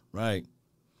McLaurin, right?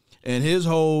 And his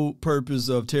whole purpose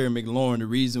of Terry McLaurin, the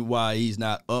reason why he's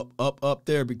not up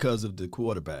there because of the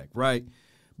quarterback, right?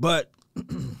 But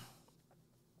if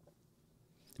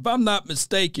I'm not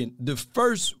mistaken, the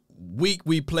first week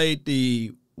we played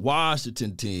the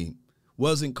Washington team,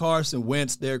 wasn't Carson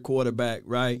Wentz their quarterback,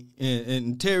 right?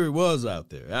 And Terry was out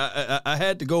there. I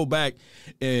had to go back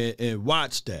and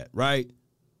watch that, right?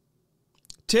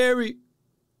 Terry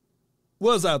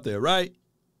was out there, right?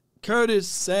 Curtis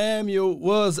Samuel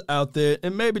was out there,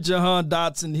 and maybe Jahan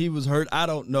Dotson, he was hurt. I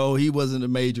don't know. He wasn't a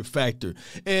major factor.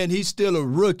 And he's still a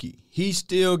rookie. He's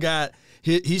still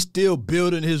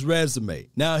building his resume.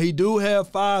 Now, he do have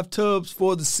 5 tubs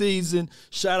for the season.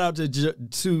 Shout out to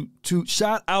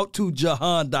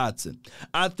Jahan Dotson.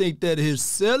 I think that his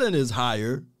ceiling is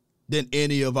higher than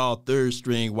any of our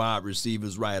third-string wide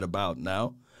receivers right about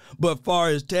now. But far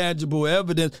as tangible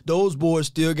evidence, those boys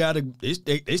still got to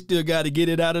they still got to get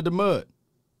it out of the mud.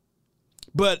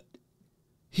 But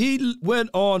he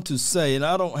went on to say, and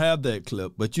I don't have that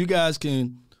clip, but you guys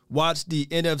can watch the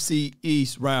NFC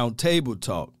East round table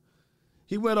talk.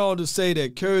 He went on to say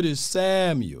that Curtis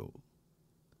Samuel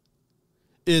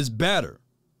is better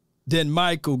than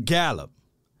Michael Gallup.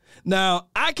 Now,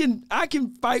 I can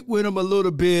fight with him a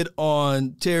little bit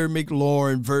on Terry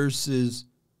McLaurin versus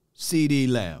CeeDee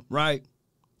Lamb, right?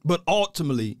 But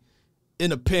ultimately,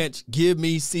 in a pinch, give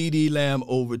me CeeDee Lamb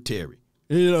over Terry.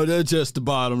 You know, that's just the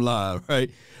bottom line, right?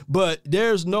 But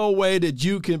there's no way that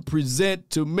you can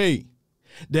present to me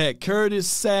that Curtis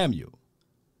Samuel,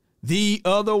 the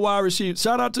other wide receiver,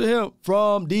 shout out to him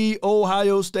from the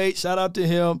Ohio State, shout out to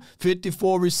him,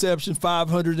 54 receptions,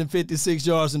 556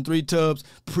 yards and 3 tubs.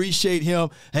 Appreciate him.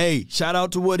 Hey, shout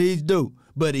out to what he's do.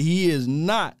 But he is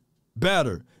not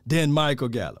better than Michael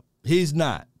Gallup. He's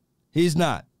not. He's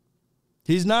not.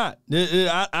 He's not.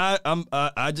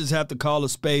 I just have to call a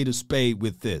spade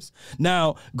with this.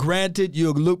 Now, granted,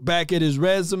 you'll look back at his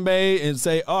resume and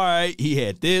say, all right, he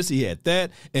had this, he had that,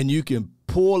 and you can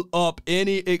pull up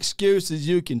any excuses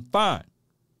you can find.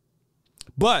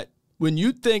 But when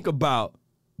you think about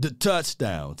the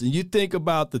touchdowns and you think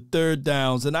about the third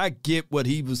downs, and I get what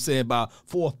he was saying about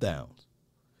fourth downs.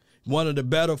 One of the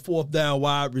better fourth down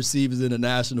wide receivers in the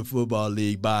National Football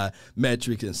League by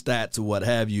metrics and stats or what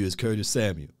have you is Curtis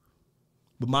Samuel.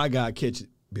 But my guy catch it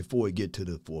before he get to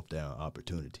the fourth down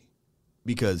opportunity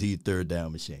because he's third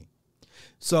down machine.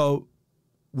 So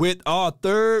with our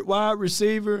third wide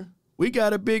receiver, we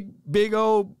got a big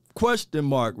old question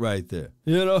mark right there.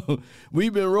 You know,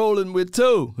 we've been rolling with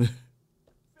 2.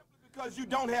 Because you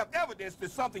don't have evidence that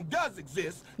something does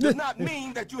exist does not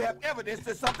mean that you have evidence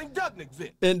that something doesn't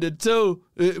exist. And the 2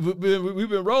 we've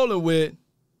been rolling with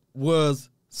was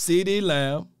CeeDee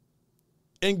Lamb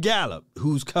and Gallup,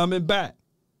 who's coming back.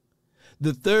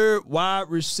 The third wide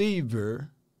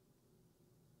receiver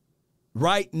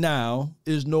right now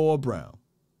is Noah Brown.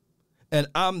 And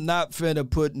I'm not finna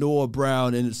put Noah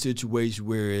Brown in a situation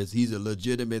where he's a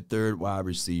legitimate third wide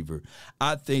receiver.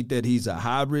 I think that he's a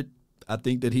hybrid. I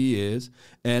think that he is.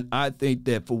 And I think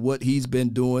that for what he's been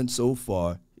doing so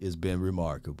far, it's been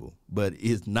remarkable. But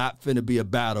it's not finna be a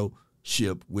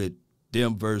battleship with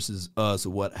them versus us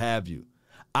or what have you.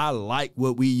 I like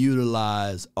what we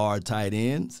utilize our tight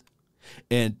ends.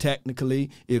 And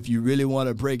technically, if you really want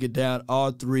to break it down,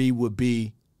 all 3 would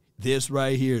be this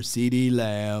right here, CeeDee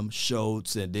Lamb,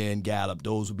 Schultz, and then Gallup.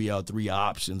 Those would be our 3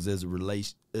 options as it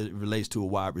relates to a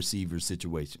wide receiver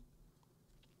situation.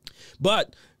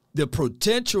 But the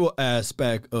potential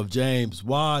aspect of James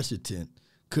Washington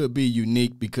could be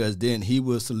unique because then he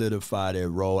will solidify that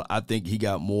role. I think he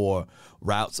got more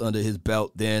routes under his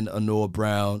belt than a Noah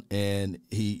Brown, and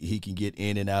he can get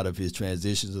in and out of his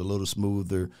transitions a little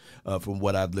smoother from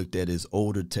what I've looked at his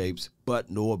older tapes. But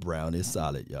Noah Brown is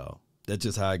solid, y'all. That's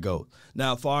just how it goes.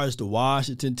 Now, as far as the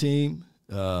Washington team,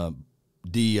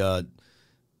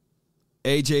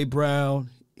 A.J. Brown,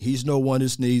 he's no one to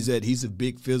sneeze at. He's a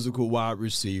big physical wide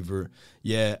receiver.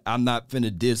 Yeah, I'm not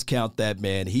finna discount that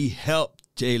man. He helped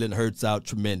Jalen Hurts out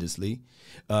tremendously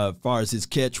as far as his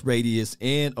catch radius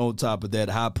and on top of that,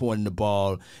 high pointing the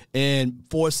ball and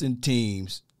forcing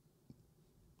teams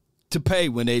to pay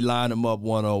when they line them up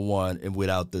one-on-one and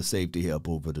without the safety help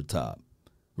over the top,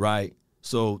 right?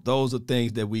 So those are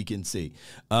things that we can see.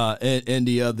 And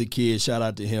the other kid, shout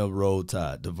out to him, Roll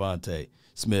Tide, Devontae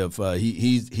Smith.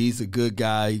 He's a good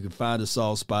guy. He can find a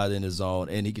soft spot in his zone,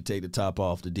 and he can take the top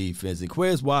off the defense. And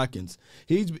Quez Watkins,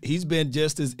 he's been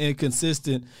just as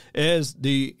inconsistent as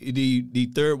the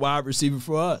third wide receiver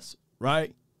for us,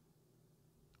 right?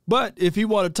 But if you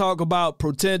want to talk about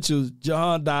potential,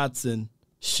 Jahan Dotson,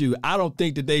 shoot, I don't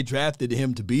think that they drafted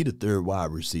him to be the third wide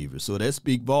receiver. So that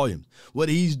speaks volumes. What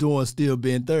he's doing still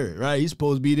being third, right? He's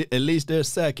supposed to be at least their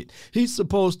second. He's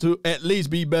supposed to at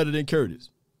least be better than Curtis.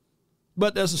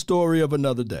 But that's a story of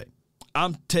another day.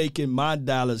 I'm taking my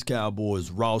Dallas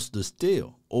Cowboys roster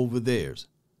still over theirs.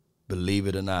 Believe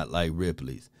it or not, like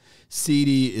Ripley's.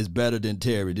 CD is better than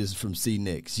Terry. This is from C.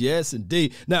 Nix. Yes,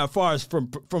 indeed. Now, as far as from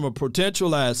a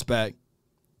potential aspect,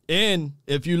 and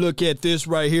if you look at this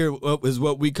right here, is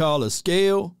what we call a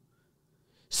scale,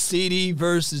 CD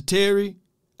versus Terry,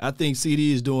 I think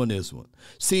CD is doing this one.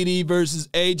 CD versus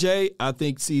AJ, I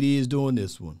think CD is doing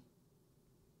this one.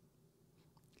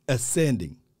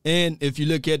 Ascending. And if you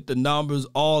look at the numbers,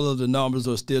 all of the numbers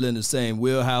are still in the same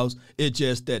wheelhouse. It's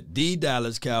just that the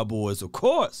Dallas Cowboys, of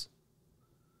course,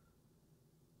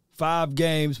 5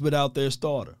 games without their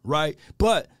starter, right?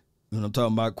 But, when I'm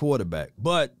talking about quarterback,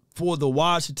 but for the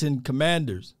Washington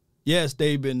Commanders, yes,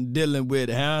 they've been dealing with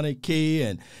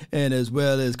Heineke and as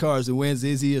well as Carson Wentz.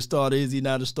 Is he a starter? Is he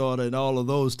not a starter? And all of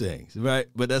those things, right?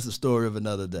 But that's a story of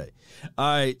another day. All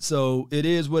right, so it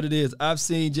is what it is. I've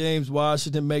seen James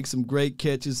Washington make some great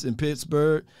catches in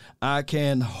Pittsburgh. I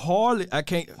can hardly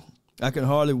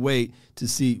wait to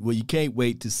see. Well, you can't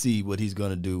wait to see what he's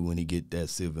going to do when he get that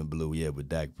silver and blue. Yeah, with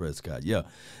Dak Prescott. Yeah.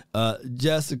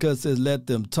 Jessica says, let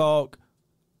them talk.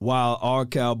 While our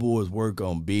Cowboys work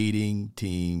on beating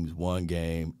teams one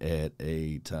game at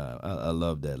a time. I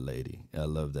love that lady. I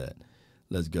love that.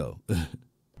 Let's go.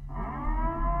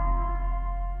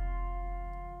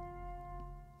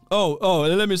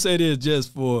 And let me say this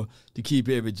just to keep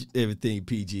everything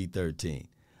PG-13.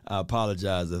 I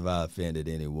apologize if I offended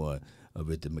anyone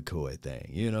with the McCoy thing.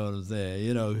 You know what I'm saying?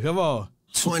 You know, come on.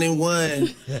 21,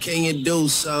 can you do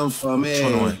something for me?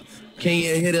 21. Can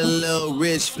you hit a little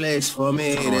rich flex for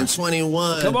me? Then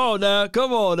 21. Come on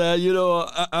now. You know,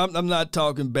 I'm not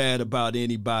talking bad about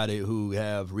anybody who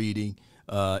have reading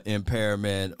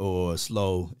impairment or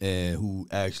slow and who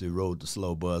actually rode the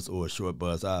slow bus or a short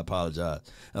bus. I apologize.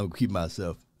 I'm going to keep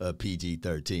myself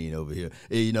PG-13 over here.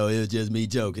 And, you know, it was just me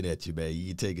joking at you, man. You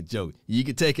can take a joke. You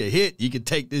can take a hit. You can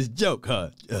take this joke,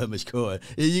 McCoy.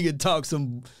 And you can talk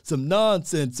some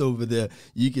nonsense over there.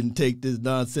 You can take this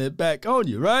nonsense back on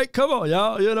you, right? Come on,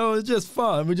 y'all. You know, it's just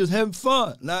fun. We're just having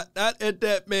fun. Not at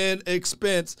that man's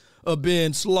expense of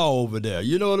being slow over there.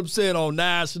 You know what I'm saying? On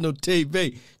national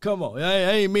TV. Come on. I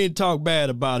ain't mean to talk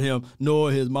bad about him, nor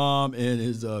his mom and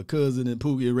his cousin and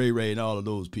Pookie and Ray and all of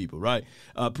those people, right?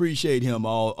 I appreciate him,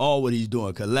 all what he's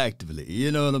doing collectively.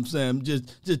 You know what I'm saying? I'm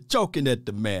just joking at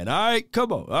the man. All right?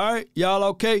 Come on. All right? Y'all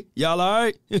okay? Y'all all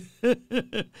right?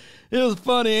 It was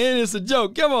funny and it's a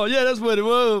joke. Come on. Yeah, that's what it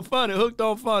was. Funny. Hooked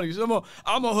on Phonics.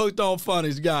 I'm a Hooked on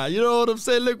Phonics guy. You know what I'm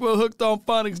saying? Look what Hooked on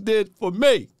Phonics did for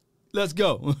me. Let's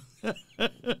go. All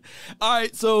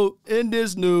right, so in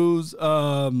this news, we're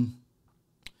going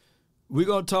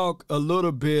to talk a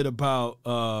little bit about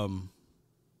Will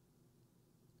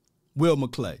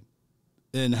McClay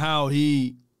and how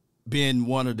he been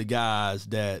one of the guys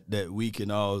that we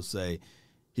can all say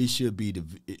he should be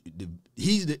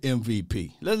he's the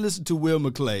MVP. Let's listen to Will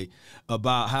McClay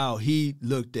about how he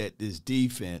looked at this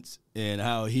defense and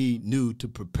how he knew to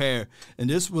prepare. And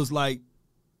this was like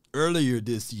earlier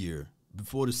this year,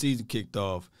 before the season kicked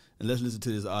off, and let's listen to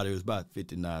this audio. It's about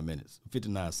 59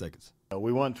 seconds.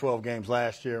 We won 12 games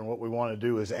last year, and what we want to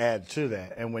do is add to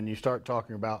that. And when you start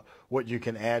talking about what you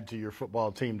can add to your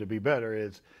football team to be better,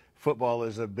 football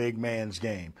is a big man's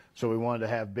game. So we wanted to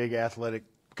have big athletic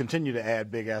continue to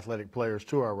add big athletic players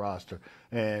to our roster.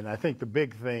 And I think the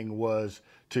big thing was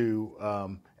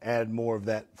to add more of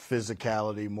that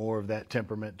physicality, more of that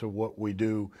temperament to what we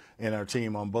do in our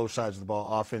team on both sides of the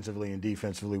ball, offensively and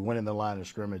defensively, winning the line of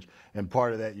scrimmage. And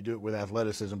part of that, you do it with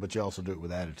athleticism, but you also do it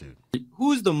with attitude.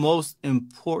 Who's the most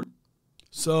important?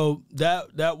 So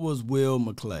that was Will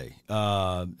McClay.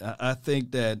 I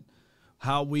think that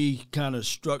how we kind of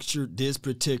structured this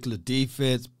particular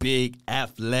defense, big,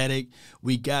 athletic,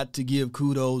 we got to give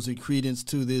kudos and credence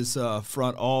to this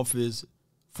front office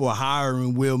for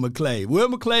hiring Will McClay. Will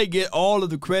McClay get all of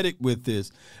the credit with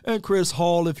this, and Chris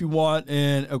Hall if you want,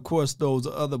 and of course those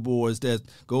other boys that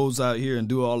goes out here and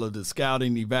do all of the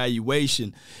scouting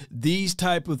evaluation. These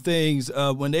type of things,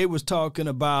 when they was talking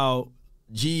about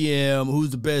GM,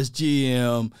 who's the best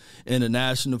GM in the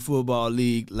National Football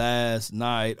League last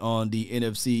night on the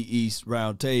NFC East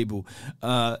roundtable,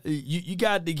 you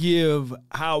got to give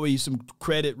Howie some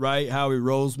credit, right? Howie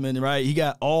Roseman, right? He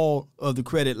got all of the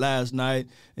credit last night,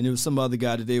 and there was some other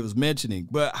guy that they was mentioning.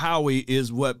 But Howie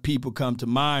is what people come to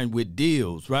mind with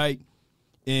deals, right?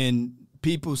 And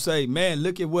people say, man,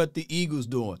 look at what the Eagles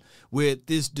doing with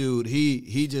this dude.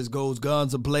 He just goes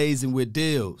guns a-blazing with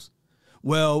deals.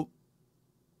 Well,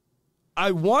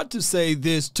 I want to say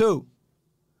this too.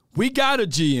 We got a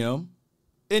GM,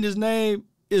 and his name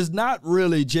is not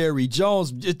really Jerry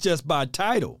Jones, it's just by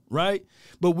title, right?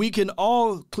 But we can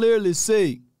all clearly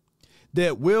see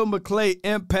that Will McClay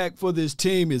impact for this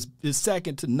team is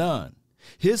second to none.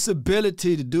 His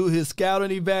ability to do his scouting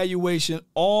evaluation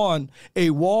on a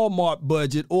Walmart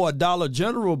budget or a Dollar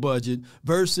General budget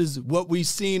versus what we've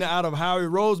seen out of Howie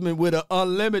Roseman with an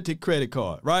unlimited credit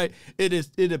card, right?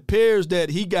 It appears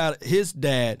that he got his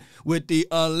dad with the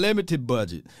unlimited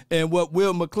budget. And what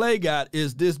Will McClay got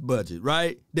is this budget,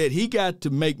 right? That he got to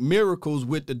make miracles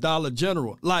with the Dollar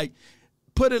General. Like,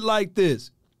 put it like this.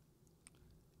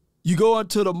 You go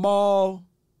into the mall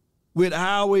with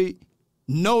Howie,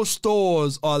 no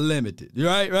stores are limited,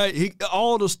 right?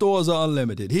 All the stores are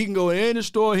unlimited. He can go in any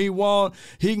store he want.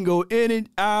 He can go any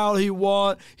aisle he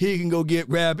want. He can go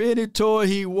grab any toy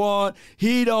he want.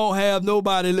 He don't have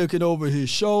nobody looking over his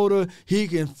shoulder. He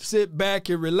can sit back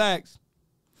and relax.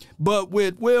 But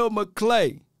with Will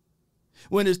McClay,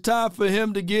 when it's time for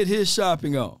him to get his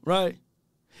shopping on, right?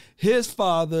 His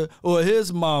father or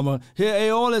his mama, they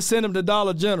only send him to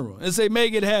Dollar General and say,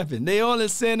 make it happen. They only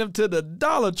send him to the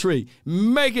Dollar Tree.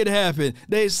 Make it happen.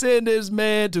 They send this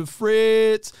man to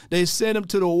Fred's. They send him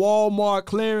to the Walmart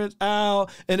clearance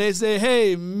aisle, and they say,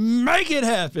 hey, make it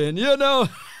happen, you know?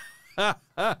 That's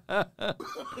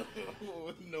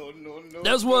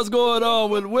what's going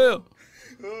on with Will.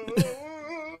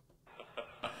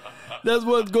 That's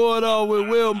what's going on with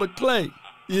Will McClay.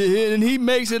 Yeah, and he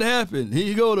makes it happen.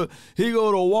 He go to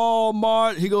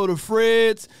Walmart, he go to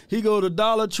Fred's, he go to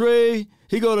Dollar Tree,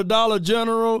 he go to Dollar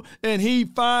General, and he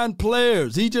find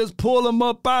players. He just pull them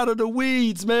up out of the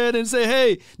weeds, man, and say,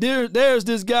 hey, there's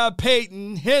this guy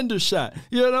Peyton Hendershot.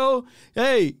 You know,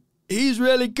 hey, he's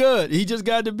really good. He just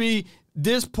got to be.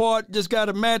 This part just got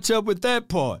to match up with that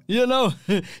part, you know.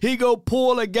 He go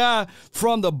pull a guy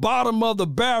from the bottom of the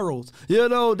barrels, you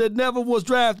know, that never was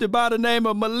drafted by the name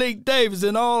of Malik Davis,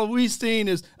 and all we seen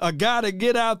is a guy to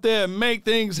get out there and make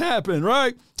things happen,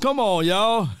 right? Come on,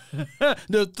 y'all.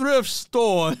 The thrift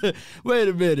store. Wait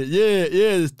a minute. Yeah,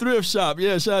 the thrift shop.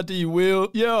 Yeah, shout out to you, Will.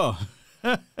 Yeah.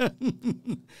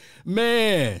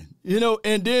 Man, you know,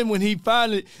 and then when he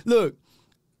finally, look,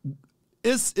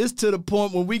 It's to the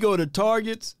point when we go to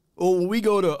Targets or when we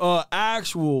go to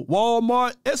actual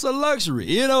Walmart, it's a luxury.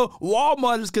 You know,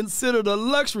 Walmart is considered a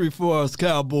luxury for us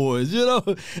Cowboys, you know.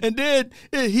 And then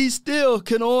he still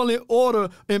can only order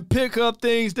and pick up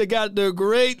things that got the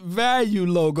Great Value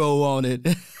logo on it.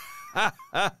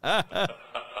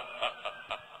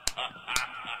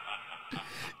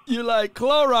 You like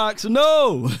Clorox?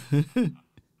 No.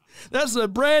 That's a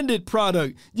branded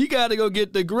product. You got to go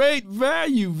get the Great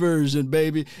Value version,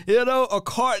 baby. You know, a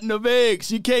carton of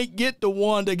eggs. You can't get the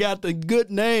one that got the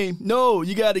good name. No,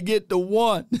 you got to get the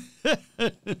one.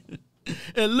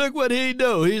 And look what he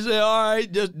do. He said, all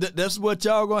right, that's what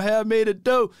y'all going to have me to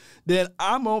do. Then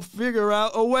I'm going to figure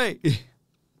out a way.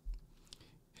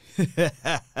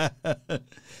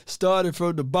 Started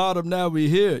from the bottom, now we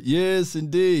here. Yes,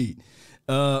 indeed.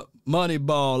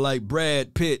 Moneyball, like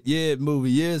Brad Pitt, yeah, movie,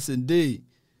 yes, indeed.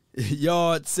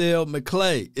 Yard sale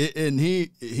McClay, and he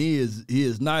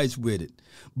is nice with it.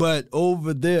 But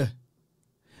over there,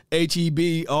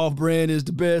 HEB off-brand is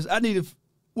the best.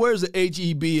 Where's the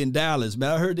HEB in Dallas,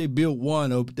 man? I heard they built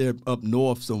one up there up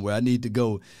north somewhere. I need to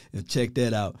go and check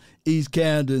that out. East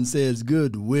Camden says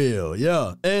goodwill,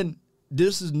 yeah. And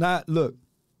this is not, look,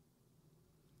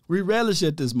 We relish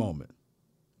at this moment.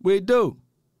 We do.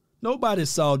 Nobody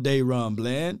saw Dayron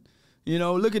Bland. You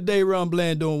know, look at Dayron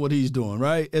Bland doing what he's doing,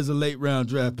 right, as a late-round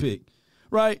draft pick,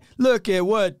 right? Look at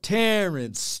what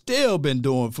Terrence Steele been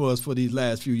doing for us for these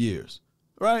last few years,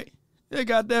 right? They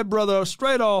got that brother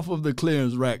straight off of the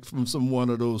clearance rack from one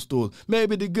of those stores,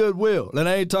 maybe the Goodwill, and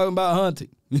I ain't talking about hunting.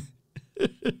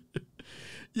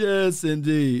 Yes,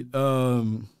 indeed.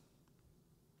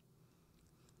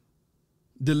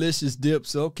 Delicious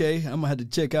dips. Okay, I'm going to have to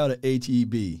check out at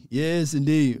HEB. Yes,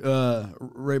 indeed.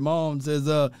 Raymond says,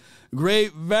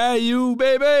 great value,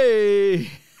 baby.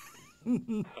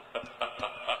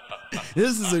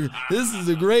 This is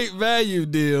a great value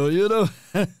deal, you know.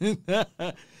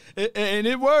 And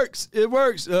it works. It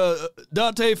works.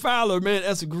 Dante Fowler, man,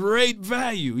 that's a great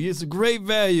value. It's a great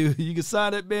value. You can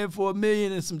sign that man for $1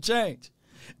 million and some change.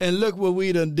 And look what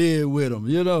we done did with him,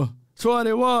 you know.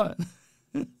 21.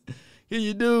 Can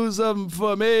you do something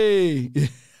for me?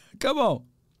 Come on.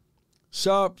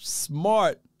 Sharp,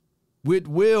 smart with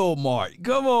Wilmart.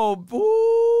 Come on.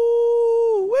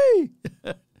 Ooh-wee.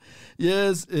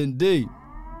 Yes, indeed.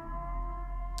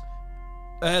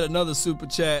 I had another super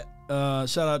chat.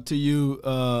 Shout out to you,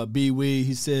 B. Wee.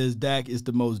 He says Dak is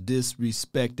the most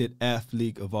disrespected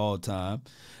athlete of all time.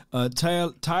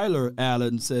 Tyler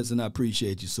Allen says, and I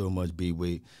appreciate you so much, B.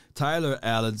 Wee. Tyler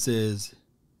Allen says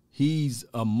he's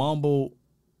a mumble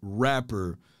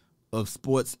rapper of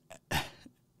sports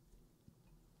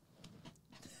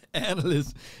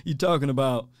analyst. You're talking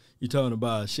about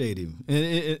Shady.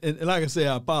 And like I say,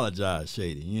 I apologize,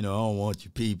 Shady. You know, I don't want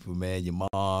your people, man, your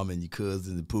mom and your cousins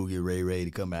and Poogie Ray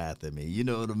to come after me. You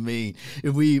know what I mean?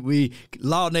 If we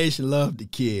Law Nation love the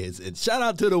kids. And shout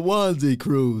out to the onesie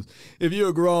crews. If you're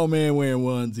a grown man wearing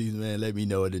onesies, man, let me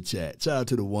know in the chat. Shout out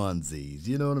to the onesies.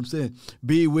 You know what I'm saying?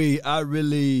 B-Wee, I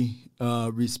really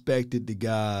respected the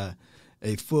guy,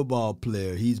 a football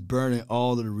player. He's burning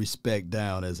all of the respect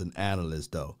down as an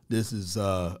analyst, though. This is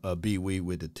a B-Wee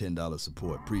with the $10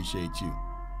 support. Appreciate you.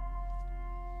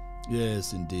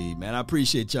 Yes, indeed, man. I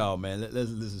appreciate y'all, man. Let's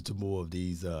listen to more of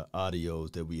these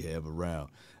audios that we have around.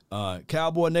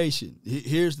 Cowboy Nation,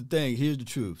 here's the thing. Here's the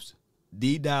truths.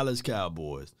 The Dallas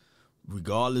Cowboys,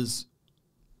 regardless,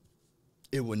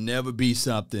 it would never be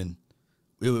something.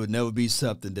 It would never be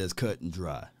something that's cut and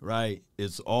dry, right?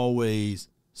 It's always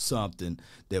something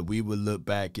that we would look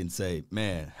back and say,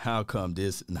 man, how come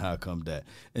this and how come that?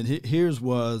 And this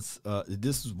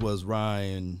was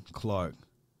Ryan Clark.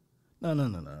 No.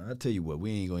 I tell you what,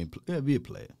 we ain't going to be a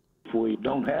player. If we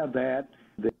don't have that,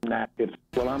 then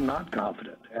I'm not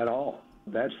confident at all.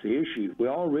 That's the issue. We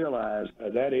all realize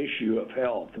that issue of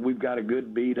health. We've got a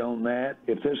good beat on that.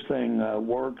 If this thing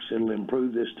works, it'll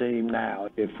improve this team now.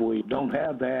 If we don't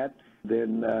have that,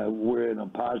 then we're in a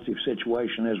positive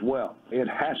situation as well. It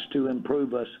has to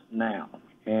improve us now.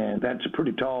 And that's a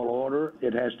pretty tall order.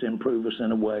 It has to improve us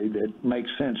in a way that makes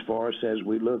sense for us as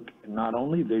we look not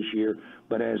only this year,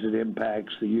 but as it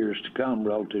impacts the years to come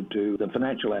relative to the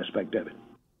financial aspect of it.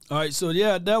 All right, so,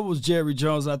 yeah, that was Jerry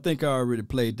Jones. I think I already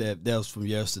played that. That was from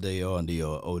yesterday on the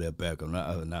Odell Beckham.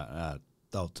 I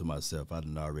thought to myself, I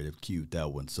didn't already queued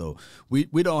that one. So we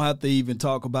don't have to even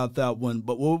talk about that one.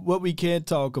 But what we can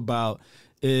talk about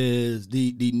is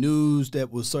the news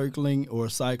that was cycling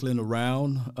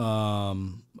around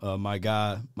my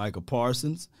guy, Michael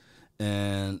Parsons.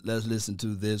 And let's listen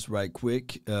to this right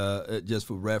quick, just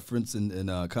for reference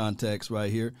and context right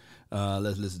here.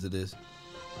 Let's listen to this.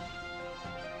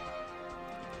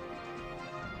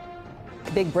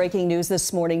 Big breaking news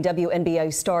this morning.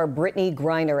 WNBA star Brittany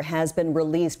Griner has been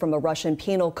released from a Russian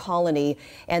penal colony.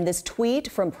 And this tweet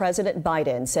from President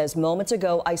Biden says, moments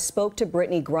ago, I spoke to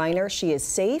Brittany Griner. She is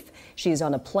safe. She is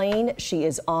on a plane. She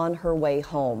is on her way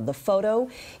home. The photo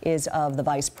is of the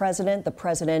vice president, the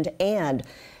president, and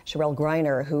Cherelle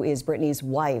Griner, who is Brittany's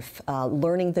wife,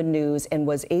 learning the news and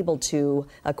was able to,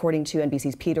 according to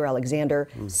NBC's Peter Alexander,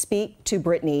 speak to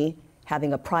Brittany,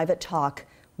 having a private talk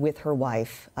with her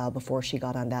wife before she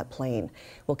got on that plane.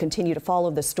 We'll continue to follow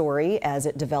the story as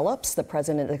it develops. The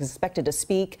president is expected to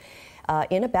speak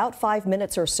in about 5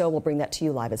 minutes or so. We'll bring that to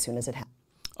you live as soon as it happens.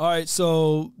 All right,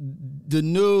 so the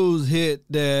news hit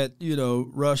that,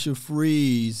 Russia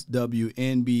frees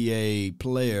WNBA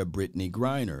player Brittany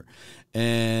Griner.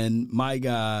 And my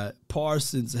guy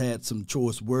Parsons had some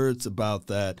choice words about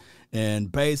that.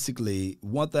 And basically,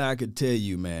 one thing I could tell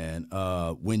you, man,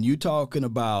 when you're talking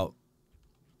about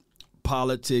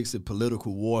politics and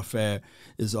political warfare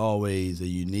is always a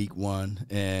unique one,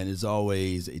 and it's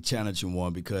always a challenging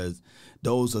one because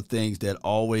those are things that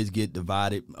always get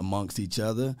divided amongst each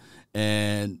other.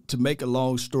 And to make a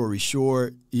long story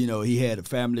short, he had a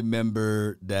family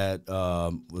member that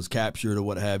was captured or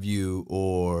what have you,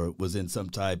 or was in some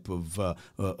type of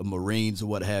Marines or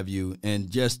what have you. And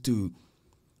just to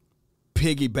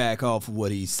piggyback off of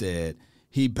what he said,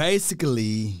 he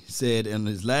basically said in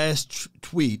his last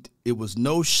tweet, it was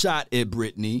no shot at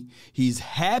Brittney. He's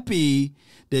happy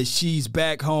that she's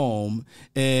back home,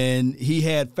 and he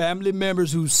had family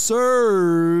members who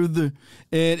served, and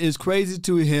it's crazy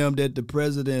to him that the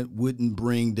president wouldn't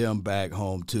bring them back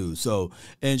home too. So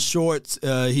in short,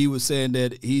 he was saying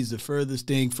that he's the furthest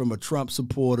thing from a Trump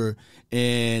supporter,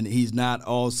 and he's not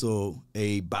also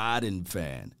a Biden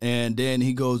fan. And then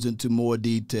he goes into more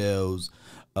details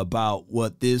about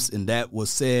what this and that was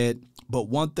said. But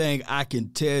one thing I can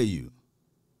tell you,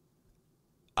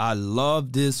 I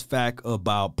love this fact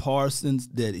about Parsons,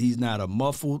 that he's not a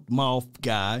muffled mouth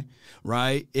guy,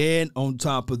 right? And on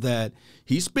top of that,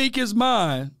 he speaks his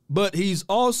mind, but he's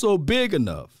also big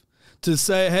enough to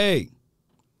say, hey,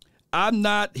 I'm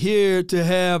not here to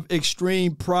have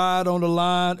extreme pride on the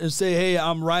line and say, hey,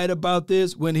 I'm right about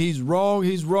this. When he's wrong,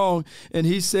 he's wrong. And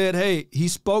he said, hey, he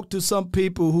spoke to some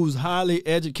people who's highly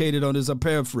educated on this. I'm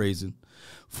paraphrasing.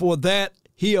 For that,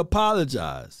 he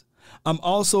apologized. I'm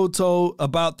also told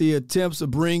about the attempts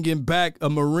of bringing back a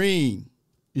Marine,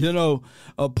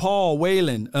 Paul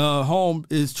Whelan home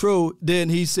is true. Then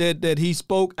he said that he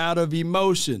spoke out of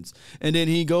emotions. And then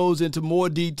he goes into more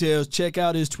details. Check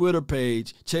out his Twitter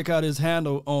page. Check out his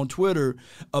handle on Twitter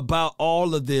about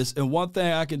all of this. And one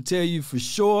thing I can tell you for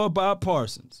sure about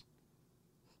Parsons,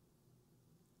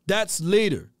 that's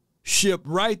leadership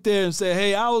right there, and say,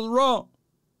 hey, I was wrong.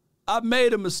 I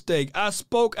made a mistake. I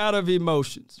spoke out of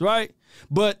emotions, right?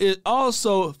 But it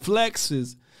also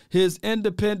flexes his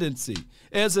independency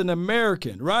as an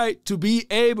American, right? To be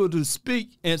able to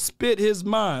speak and spit his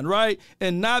mind, right?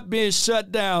 And not being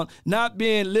shut down, not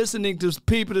being listening to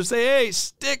people to say, hey,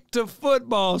 stick to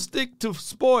football, stick to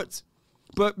sports.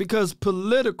 But because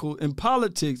political and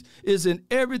politics is in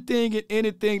everything and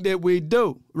anything that we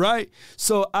do, right?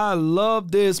 So I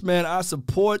love this, man. I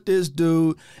support this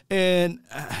dude. And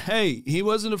hey, he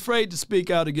wasn't afraid to speak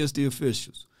out against the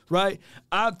officials, right?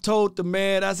 I told the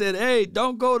man, I said, hey,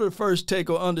 don't go to First Take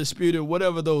or Undisputed,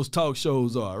 whatever those talk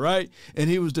shows are, right? And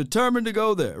he was determined to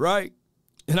go there, right?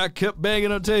 And I kept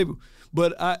banging on the table.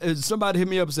 But somebody hit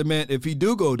me up and said, man, if he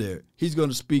do go there, he's going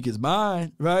to speak his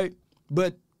mind, right?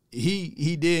 But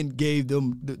he then gave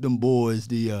them boys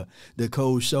the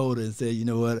cold shoulder and said, you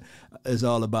know what, it's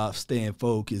all about staying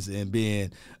focused and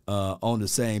being on the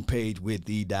same page with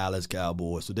the Dallas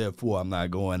Cowboys. So therefore, I'm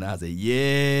not going. I say,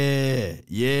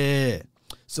 yeah.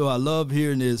 So I love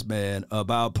hearing this, man,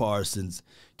 about Parsons.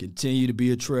 Continue to be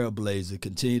a trailblazer,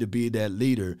 continue to be that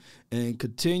leader, and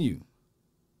continue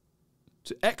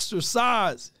to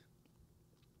exercise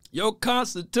your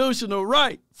constitutional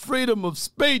right, freedom of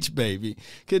speech, baby.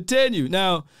 Continue.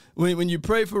 Now, when you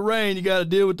pray for rain, you got to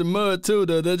deal with the mud, too,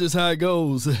 though. That's just how it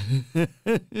goes.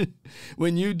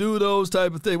 When you do those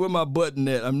type of things, where my button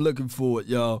at? I'm looking for it,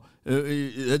 y'all.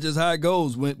 That's just how it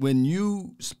goes. When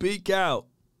you speak out.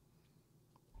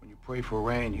 When you pray for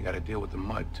rain, you got to deal with the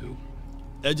mud, too.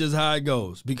 That's just how it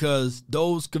goes. Because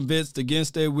those convinced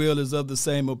against their will is of the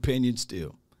same opinion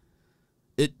still.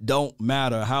 It don't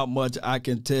matter how much I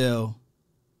can tell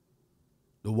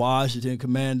the Washington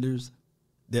Commanders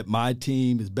that my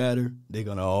team is better. They're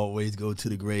going to always go to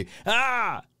the grave.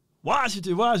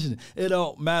 Washington. It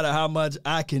don't matter how much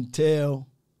I can tell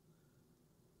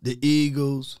the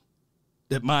Eagles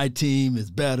that my team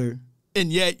is better and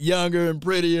yet younger and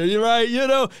prettier. You're right.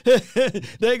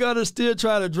 They're going to still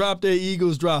try to drop their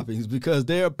Eagles droppings because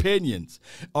their opinions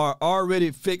are already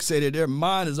fixated. Their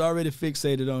mind is already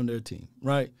fixated on their team,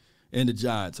 right? And the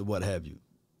Giants or what have you.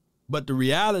 But the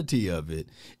reality of it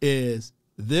is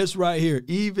this right here,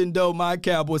 even though my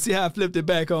Cowboys, see how I flipped it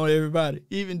back on everybody?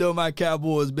 Even though my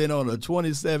Cowboys been on a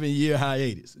 27-year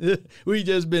hiatus, we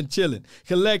just been chilling,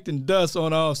 collecting dust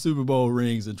on all Super Bowl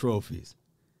rings and trophies.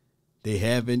 They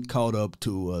haven't caught up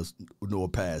to us nor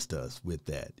past us with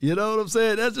that. You know what I'm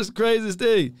saying? That's just the craziest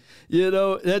thing.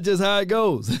 That's just how it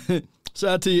goes. Shout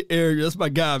out to you, Eric. That's my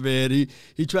guy, man.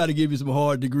 He tried to give you some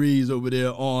hard degrees over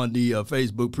there on the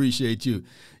Facebook. Appreciate you.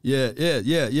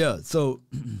 Yeah. So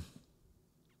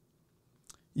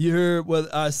you heard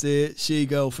what I said,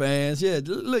 Chico fans. Yeah,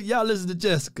 look, y'all listen to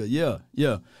Jessica.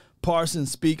 Yeah.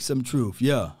 Parsons speaks some truth.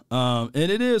 Yeah. And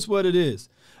it is what it is.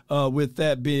 With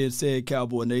that being said,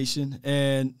 Cowboy Nation,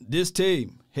 and this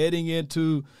team heading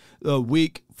into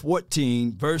week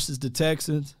 14 versus the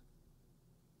Texans.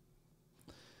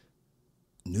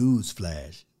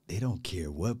 Newsflash, they don't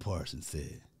care what Parsons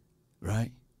said,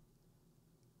 right?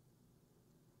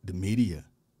 The media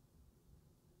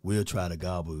will try to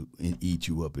gobble and eat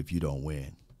you up if you don't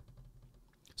win.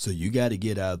 So you got to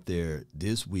get out there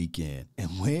this weekend and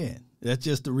win. That's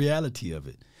just the reality of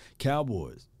it.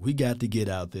 Cowboys, we got to get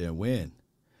out there and win.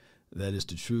 That is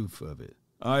the truth of it.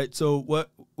 All right, so what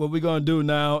we're going to do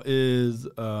now is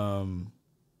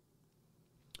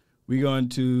we're going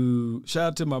to shout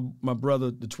out to my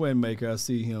brother, the Twin Maker. I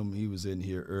see him. He was in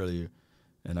here earlier.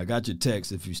 And I got your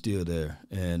text if you're still there.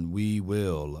 And we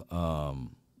will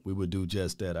do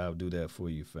just that. I'll do that for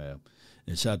you, fam.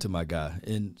 And shout out to my guy.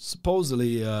 And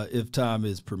supposedly, if time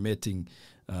is permitting,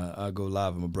 I'll go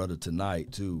live with my brother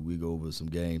tonight, too. We go over some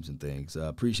games and things. I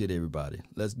appreciate everybody.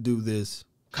 Let's do this.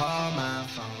 Call my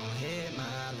phone, hit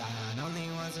my line.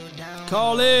 Only ones who down.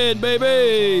 Call in,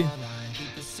 baby.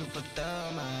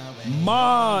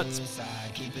 Mods,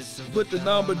 put the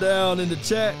number down in the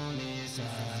chat.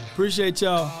 Appreciate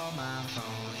y'all.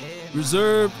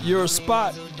 Reserve your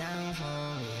spot.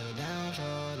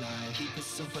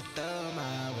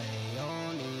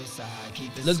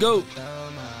 Let's go.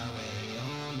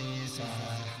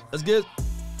 Let's get.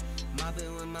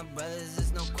 Mobbing with my brothers,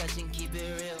 there's no question, keep it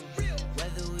real.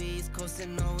 Whether we East Coast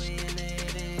and or we in the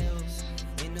hidden hills.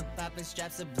 In the popping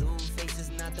straps of blue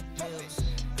faces, not the pills.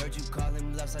 Heard you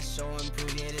calling bluffs, I show and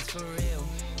prove it, it's for real.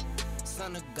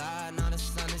 Son of God, not a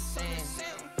son of Sam.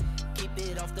 Keep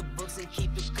it off the books and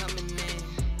keep it coming in.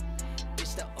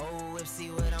 Bitch, the old whip, see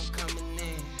what I'm coming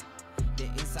in. The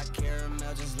inside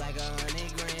caramel just like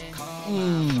 100 grand. Call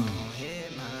my phone,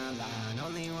 hit my line.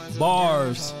 Only ones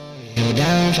Bars.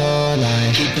 Down for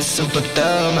life. Keep it super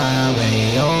thug my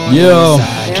way on Yo. this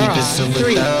side. Keep it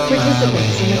super thug my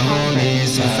way on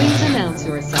this side. Please announce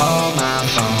yourself. Call my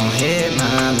phone, hit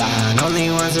my line. Only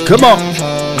ones who Come on. down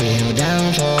for real,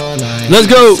 down for life. Let's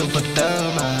go. Super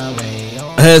thug my way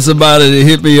on. I had somebody that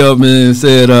hit me up and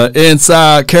said,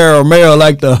 inside caramel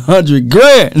like the 100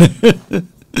 grand.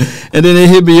 And then they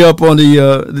hit me up on the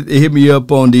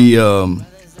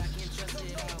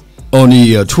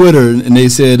Twitter, and they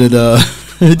said that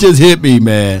it just hit me,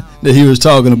 man, that he was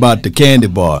talking about the candy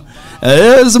bar.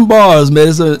 There's some bars, man.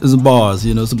 There's some bars,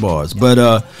 some bars. But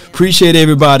appreciate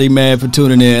everybody, man, for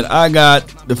tuning in. I got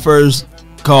the first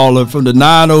caller from the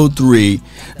 903.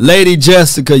 Lady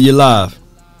Jessica, you live.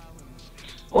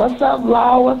 What's up,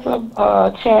 Law? What's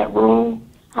up, chat room?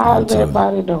 How's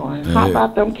everybody doing? Hey. How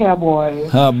about them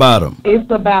Cowboys? How about them? It's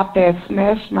about that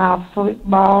smash mouth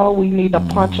football. We need to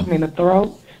punch them in the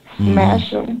throat,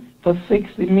 smash them for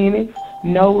 60 minutes,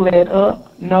 no let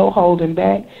up, no holding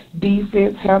back.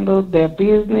 Defense handle their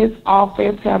business,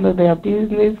 offense handle their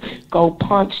business. Go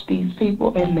punch these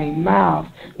people in their mouth.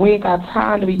 We ain't got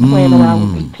time to be playing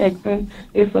around with the Texans.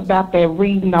 It's about that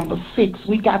ring number 6.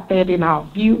 We got that in our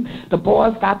view. The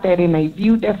boys got that in their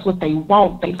view. That's what they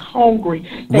want. They hungry.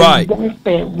 They want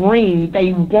that ring.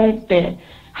 They want that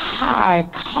high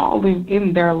calling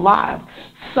in their life.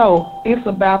 So it's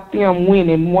about them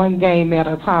winning one game at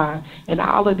a time. And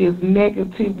all of this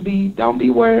negativity, don't be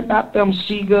worried about them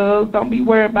she-girls. Don't be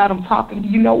worried about them talking.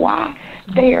 You know why?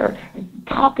 They're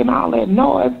talking all that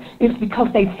noise. It's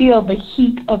because they feel the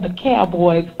heat of the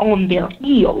Cowboys on their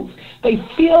heels. They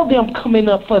feel them coming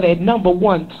up for that number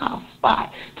 1 top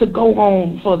spot to go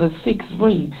on for the 6th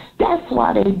ring. That's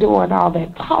why they're doing all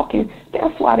that talking.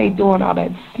 That's why they're doing all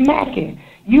that smacking.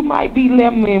 You might be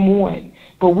 11-1.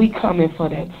 But we coming for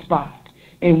that spot,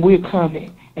 and we're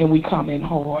coming, and we coming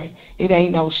hard. It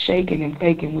ain't no shaking and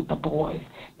faking with the boys.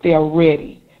 They're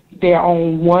ready. They're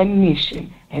on one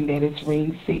mission, and that is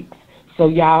ring 6. So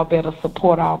y'all better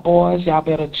support our boys. Y'all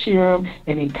better cheer them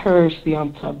and encourage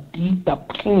them to beat the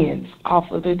pants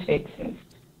off of the Texans.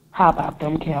 How about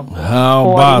them Cowboys?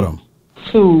 How about them?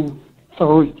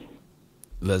 2-3.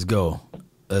 Let's go.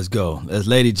 Let's go. That's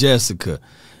Lady Jessica.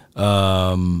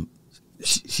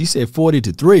 She said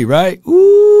 40-3, right?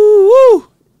 Ooh,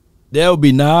 that would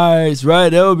be nice, right?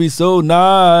 That would be so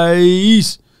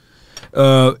nice.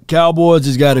 Cowboys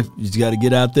just gotta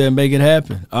get out there and make it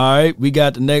happen. All right, we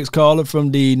got the next caller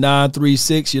from the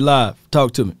 936. You live.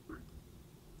 Talk to me.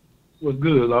 What's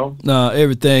good, Law? Nah,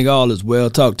 everything all is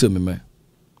well. Talk to me, man.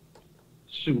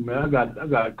 Shoot, man, I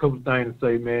got a couple things to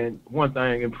say, man. One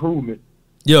thing, improvement.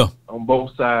 Yeah. On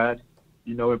both sides,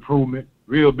 improvement,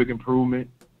 real big improvement.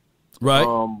 Right.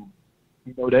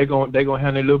 They're gonna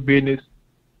handle their little business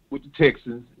with the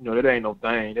Texans. That ain't no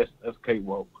thing. That's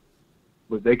cakewalk.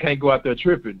 But they can't go out there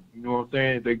tripping. You know what I'm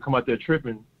saying? If they come out there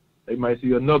tripping, they might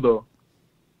see another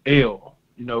L.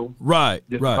 You know, right,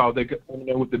 just right. because they go in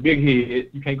there with the big head,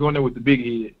 you can't go in there with the big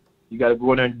head. You got to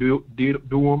go in there and do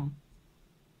them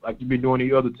like you've been doing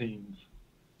the other teams.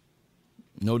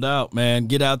 No doubt, man.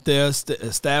 Get out there,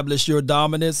 establish your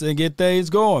dominance, and get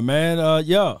things going, man.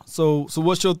 Yeah. So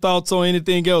what's your thoughts on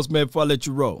anything else, man, before I let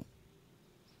you roll?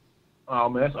 Oh,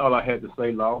 man, that's all I had to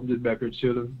say, Law. I'm just back here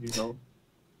chilling, you know.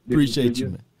 Appreciate you,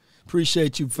 man.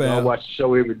 Appreciate you, fam. I watch the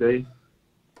show every day.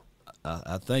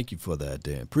 I thank you for that,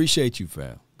 Dan. Appreciate you,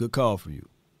 fam. Good call for you.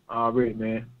 Already,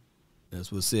 man.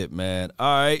 That's what's it, man.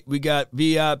 All right, we got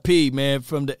VIP, man,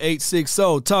 from the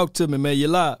 860. Talk to me, man. You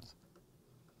live.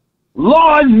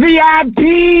 Lord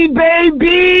VIP,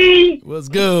 baby. What's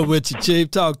good with you,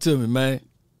 Chief? Talk to me, man.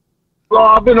 Well,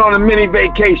 I've been on a mini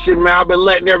vacation, man. I've been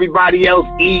letting everybody else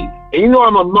eat. And you know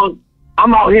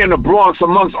I'm out here in the Bronx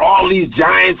amongst all these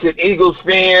Giants and Eagles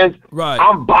fans. Right.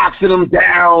 I'm boxing them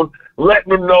down, letting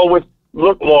them know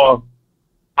look, Law,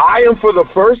 I am for the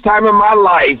first time in my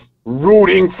life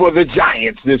rooting for the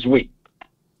Giants this week.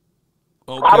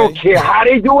 Okay. I don't care how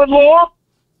they do it, Law.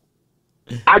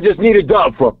 I just need a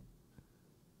dub from them.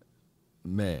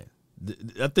 Man,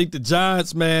 I think the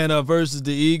Giants, man, versus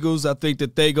the Eagles, I think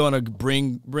that they're going to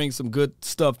bring some good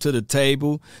stuff to the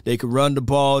table. They can run the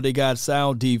ball. They got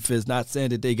sound defense. Not saying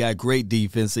that they got great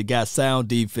defense. They got sound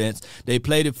defense. They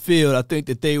play the field. I think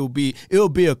that it'll be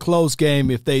a close game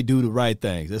if they do the right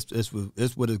things. That's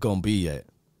what it's going to be at.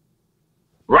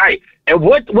 Right. And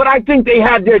what I think they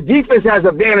have their defense has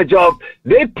advantage of,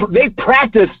 they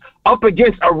practice up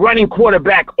against a running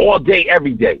quarterback all day,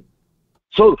 every day.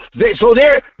 So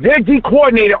their D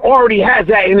coordinator already has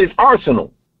that in his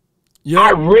arsenal. Yep.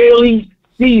 I rarely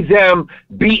see them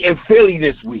beating Philly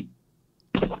this week.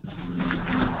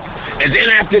 And then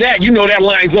after that, you know that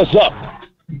lines us up.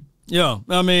 Yeah,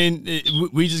 I mean,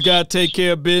 we just got to take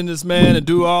care of business, man, and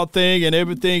do our thing, and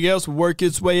everything else will work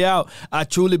its way out. I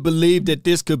truly believe that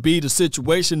this could be the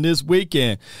situation this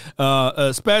weekend,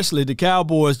 especially the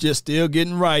Cowboys just still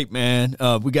getting right, man.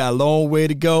 We got a long way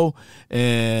to go,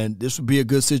 and this would be a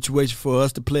good situation for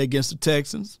us to play against the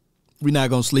Texans. We're not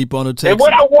going to sleep on the Texans. And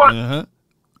what I want,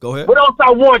 Go ahead. What else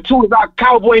I want, too, is our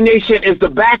Cowboy Nation is to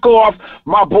back off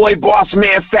my boy Boss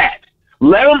Man Fat.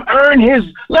 Let him earn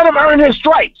his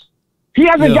stripes. He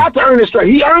hasn't got to earn his stripes.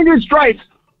 He earned his stripes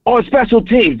on special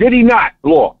teams, did he not,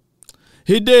 Law?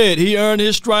 He did. He earned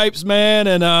his stripes, man,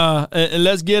 and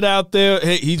let's get out there.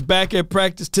 Hey, he's back at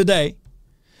practice today,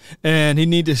 and he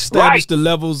needs to establish the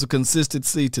levels of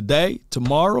consistency today,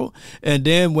 tomorrow, and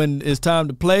then when it's time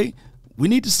to play, we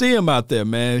need to see him out there,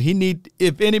 man.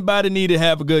 If anybody need to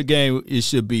have a good game, it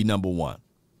should be number one.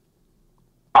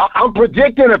 I'm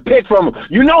predicting a pick from him.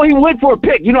 You know he went for a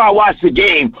pick. You know I watched the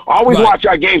game. I always watch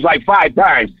our games like 5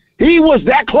 times. He was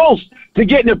that close to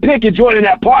getting a pick and joining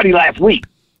that party last week.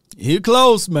 He was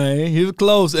close, man. He was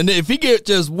close. And if he get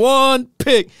just one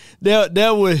pick,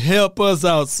 that would help us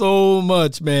out so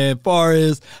much, man, as far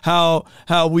as how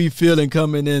we feeling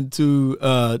coming into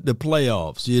the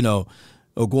playoffs, you know,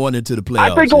 or going into the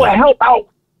playoffs. I think it will help out.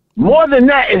 More than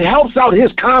that, it helps out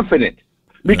his confidence.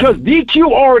 Because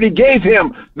DQ already gave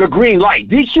him the green light.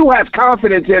 DQ has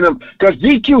confidence in him because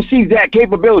DQ sees that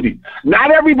capability. Not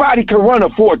everybody can run a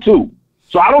 4-2.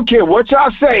 So I don't care what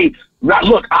y'all say. Now,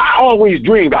 look, I always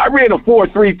dreamed. I ran a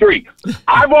 4-3-3.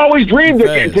 I've always dreamed of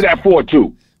getting to that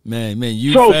 4-2. Man,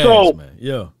 you fast, man.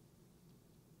 Yeah.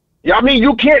 Yeah, I mean,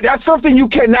 you can't. That's something you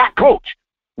cannot coach.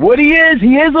 What he is a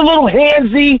little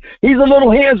handsy. He's a little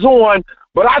hands-on.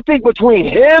 But I think between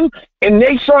him and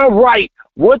Nahshon Wright,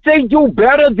 what they do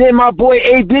better than my boy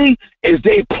AB is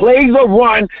they play the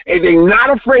run, and they're not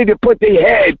afraid to put their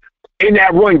head in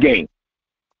that run game.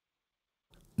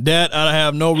 That I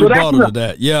have no rebuttal to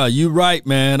that. Yeah, you right,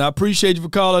 man. I appreciate you for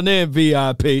calling in,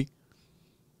 VIP.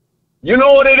 You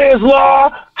know what it is, Law?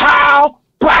 How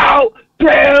about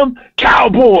them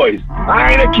Cowboys?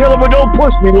 I ain't a killer, but don't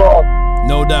push me, Law.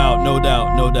 No doubt.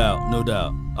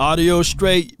 Audio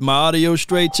straight. My audio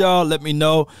straight, y'all. Let me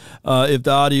know if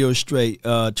the audio is straight.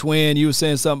 Twin, you were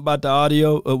saying something about the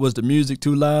audio. Was the music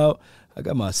too loud? I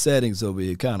got my settings over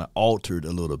here kind of altered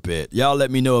a little bit. Y'all let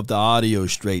me know if the audio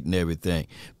is straight and everything.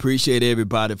 Appreciate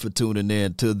everybody for tuning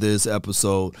in to this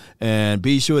episode. And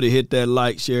be sure to hit that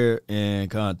like, share, and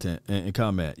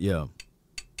comment. Yeah.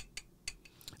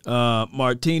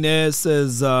 Martinez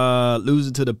says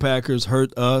losing to the Packers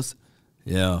hurt us.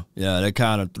 Yeah, that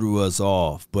kind of threw us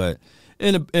off. But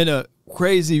in a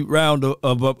crazy round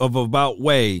of about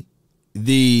way,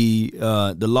 the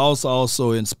loss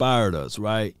also inspired us,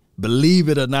 right? Believe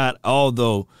it or not,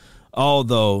 although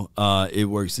it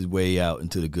works its way out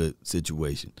into the good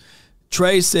situation.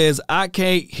 Trey says, I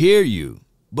can't hear you,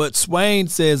 but Swain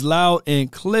says loud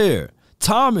and clear.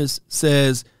 Thomas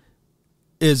says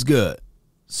it's good.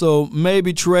 So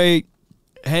maybe Trey,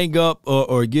 hang up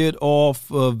or get off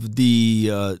of the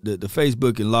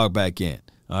Facebook and log back in.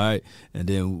 All right, and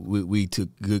then we took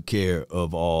good care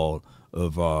of all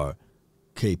of our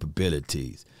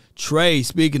capabilities. Trey,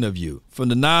 speaking of you, from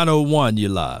the 901, you're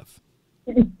live.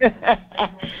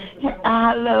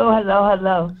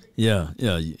 Hello. Yeah.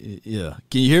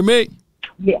 Can you hear me?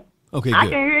 Yeah. Okay, I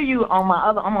good. can hear you on my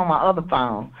other. I'm on my other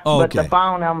phone. Oh, but okay. the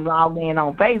phone I'm logged in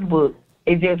on Facebook,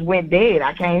 it just went dead.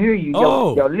 I can't hear you.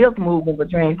 Oh. Your lips moving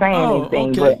between saying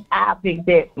anything. okay. But I'll fix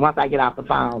that once I get off the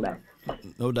phone. Though.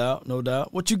 No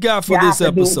doubt. What you got for Yeah, this I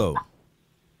can do- episode?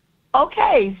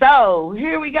 Okay, so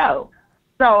here we go.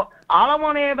 So all I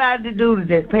want everybody to do is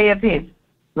just pay attention.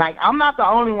 Like, I'm not the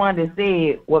only one that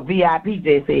said what VIP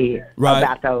just said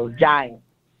about those Giants.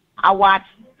 I watch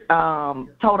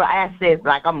Total Access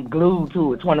like I'm glued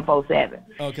to it 24/7.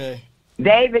 Okay.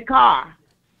 David Carr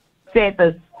said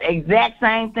the exact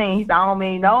same thing. He said, I don't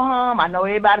mean no harm. I know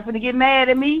everybody finna get mad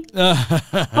at me.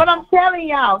 But I'm telling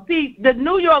y'all, see, the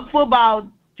New York football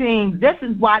team, this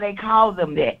is why they call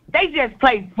them that. They just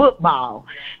play football.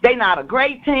 They not a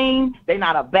great team. They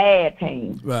not a bad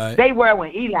team. Right. They were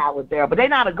when Eli was there, but they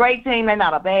not a great team. They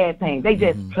not a bad team. They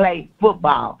just play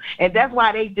football. And that's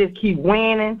why they just keep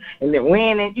winning and they're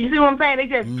winning. You see what I'm saying? They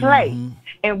just play.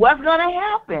 And what's going to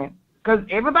happen? Because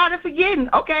everybody's forgetting,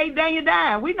 okay, Daniel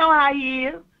Dimes, we know how he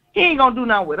is. He ain't going to do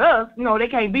nothing with us. You know, they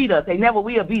can't beat us. They never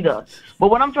will beat us. But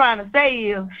what I'm trying to say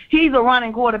is he's a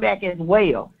running quarterback as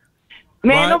well.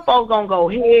 Man, them folks going to go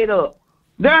head up.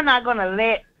 They're not going to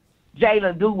let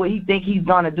Jalen do what he think he's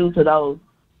going to do to those.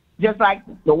 Just like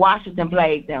the Washington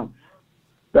played them.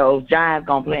 Those Giants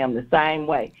going to play them the same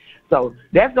way. So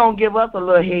that's going to give us a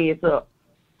little heads up.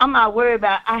 I'm not worried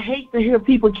about I hate to hear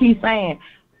people keep saying,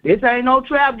 this ain't no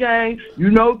trap game.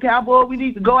 You know, Cowboys, we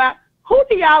need to go out. Who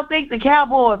do y'all think the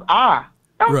Cowboys are?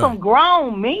 Them some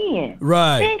grown men.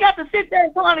 Right. You ain't got to sit there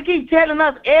and trying to keep telling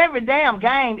us every damn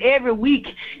game, every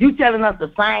week. You telling us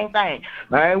the same thing.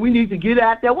 Man, we need to get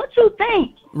out there. What you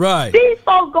think? Right. These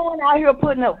folks going out here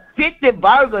putting up 50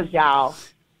 burgers, y'all.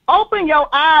 Open your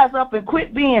eyes up and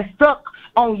quit being stuck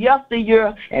on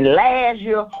yesteryear and last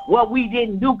year what we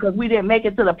didn't do because we didn't make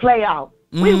it to the playoffs.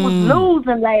 We was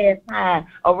losing last time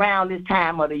around this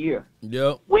time of the year.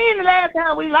 Yep. When the last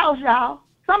time we lost, y'all?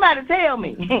 Somebody tell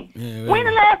me. When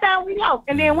the last time we lost?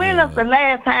 And then when was the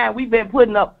last time we've been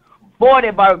putting up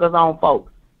 40 burgers on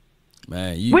folks?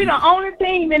 Man, We the only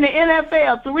team in the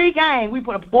NFL, 3 games. We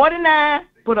put up 49,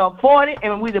 put up 40,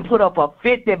 and we done put up a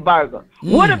 50 burger.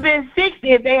 Would have been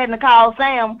 60 if they hadn't called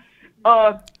Sam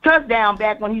touchdown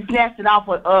back when he snatched it off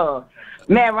of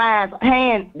Matt Ryan's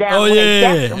hand down. When they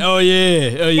sacked him. Oh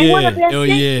yeah. It would have been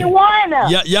 61.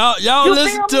 Y'all You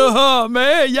listen feel to me? her,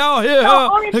 man. Y'all hear The her.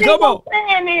 only thing Come on.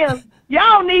 I'm saying is,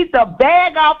 y'all need to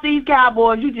bag off these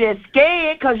Cowboys. You just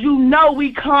scared because you know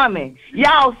we coming.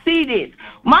 Y'all see this.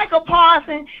 Michael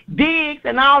Parsons, Diggs,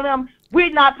 and all them,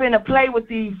 we're not finna play with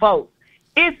these folks.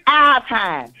 It's our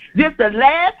time. This the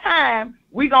last time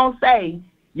we gonna say,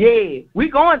 yeah, we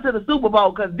going to the Super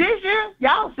Bowl because this year,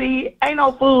 y'all see it. Ain't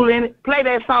no fool in it. Play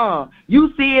that song.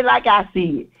 You see it like I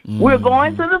see it. We're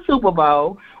going to the Super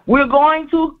Bowl. We're going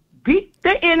to beat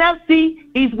the NFC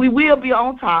East. We will be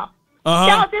on top.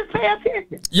 Y'all just pay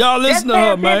attention. Y'all listen Just to pay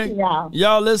her, attention, man.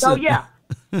 Y'all listen. So, yeah.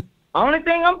 Only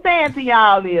thing I'm saying to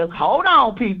y'all is, hold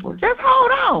on, people. Just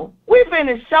hold on. We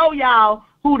finna show y'all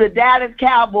who the Dallas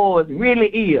Cowboys really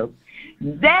is.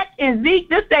 Zach and Zeke,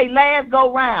 this they last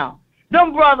go round.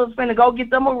 Them brothers finna go get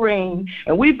them a ring,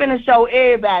 and we finna show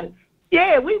everybody,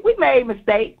 yeah, we made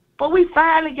mistakes, but we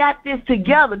finally got this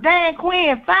together. Dan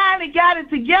Quinn finally got it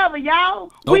together, y'all.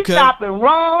 We Okay. stop and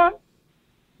run,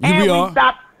 and we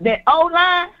stop that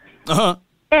O-line,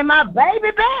 and my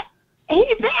baby back,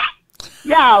 he back.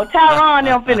 Y'all, Tyron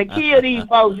them finna kill these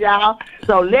folks, y'all.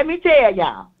 So let me tell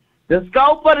y'all, the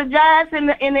scope for the Giants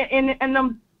and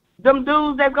them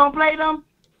dudes that's gonna play them,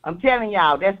 I'm telling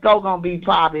y'all, that score gonna be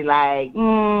probably like,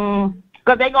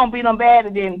 because they gonna beat them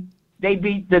better than they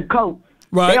beat the Colts.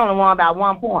 Right. They only won about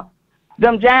 1 point.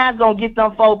 Them Giants gonna get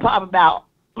them folks probably about,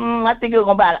 I think it's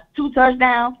gonna be about 2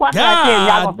 touchdowns. Watch what I tell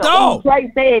y'all. Gonna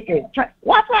say, Trey said that.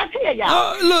 Watch what I tell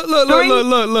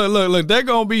y'all. Look. They're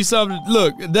gonna be something.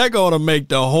 Look, they're gonna make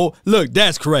the whole. Look,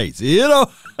 that's crazy. You know.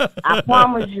 I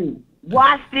promise you.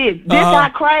 Watch this. This how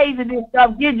crazy this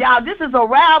stuff get, y'all. This is a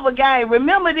rival game.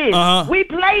 Remember this. We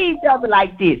play each other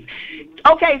like this.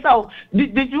 Okay, so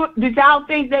did y'all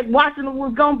think that Washington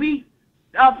was gonna beat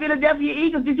Philadelphia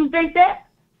Eagles? Did you think that?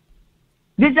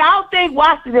 Did y'all think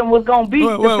Washington was gonna beat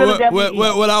the Philadelphia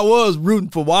Eagles? Well, I was rooting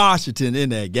for Washington in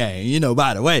that game. You know,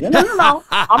 by the way. No.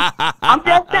 I'm I'm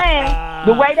just saying,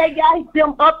 the way they got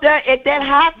them up there at that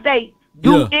high state,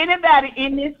 do anybody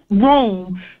in this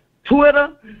room,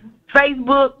 Twitter,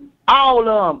 Facebook, all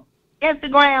of them,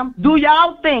 Instagram, do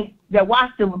y'all think that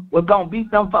Washington was going to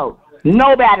beat them folks?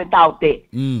 Nobody thought that.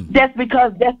 That's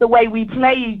because that's the way we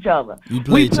play each other.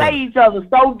 We play each other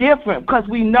so different because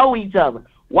we know each other.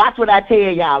 Watch what I tell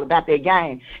y'all about that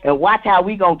game, and watch how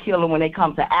we going to kill them when they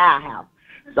come to our house.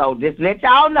 So just let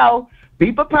y'all know,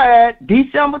 be prepared,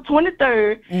 December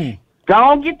 23rd. Go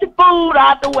on, get your food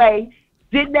out the way.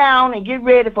 Sit down and get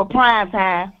ready for prime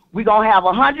time. We're going to have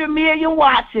 100 million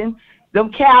watching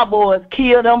them Cowboys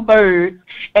kill them birds,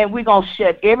 and we're going to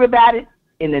shut everybody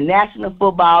in the National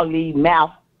Football League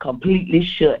mouth completely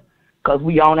shut, because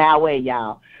we on our way,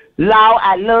 y'all. Law,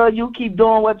 I love you. Keep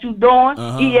doing what you doing.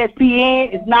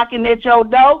 ESPN is knocking at your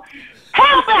door.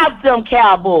 How about them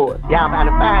Cowboys? Y'all about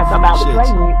to find somebody to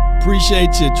play with.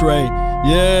 Appreciate you, Trey.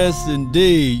 Yes,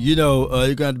 indeed. You know,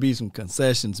 you're going to be some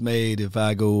concessions made if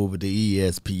I go over to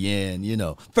ESPN. You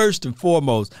know, first and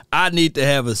foremost, I need to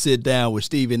have a sit down with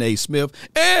Stephen A. Smith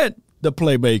and the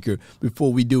playmaker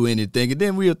before we do anything, and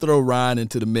then we'll throw Ryan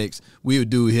into the mix. We'll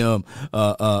do him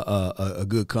a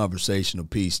good conversational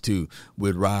piece too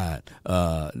with Ryan.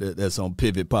 That's on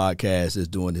Pivot Podcast. That's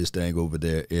doing his thing over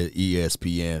there at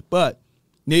ESPN. But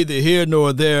neither here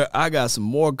nor there. I got some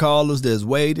more callers that's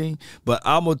waiting, but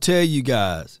I'm gonna tell you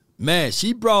guys, man,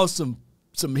 she brought some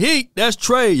heat. That's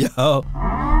Trey, y'all.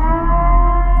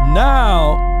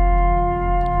 Now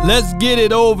let's get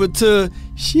it over to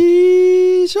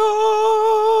She's your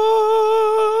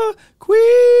queen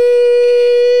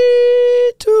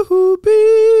to be.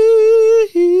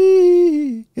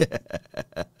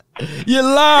 You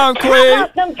lying, Queen. How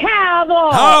about them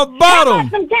Cowboys? How about them?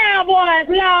 Some Cowboys,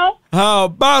 Law. How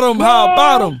about them? How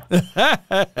about them?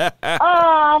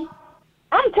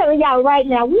 I'm telling y'all right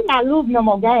now, we're not losing no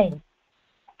more games.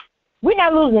 We're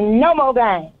not losing no more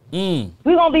games.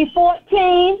 We're going to be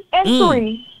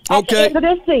 14-3 at the end of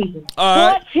this season.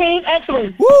 All right.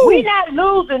 14-3. We're not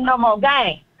losing no more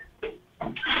games.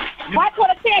 Watch what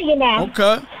I tell you now.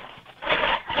 Okay.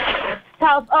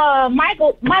 Because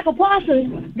Michael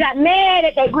Parsons got mad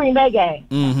at that Green Bay game.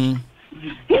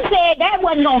 He said that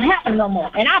wasn't going to happen no more.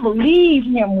 And I believe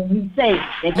him when he said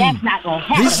that that's not going to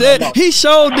happen. He said, he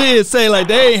sure did say like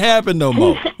they ain't happen no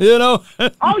more. You know?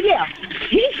 Oh, yeah.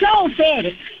 He sure said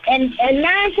it. And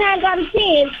 9 times out of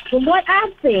 10, from what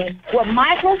I've said, what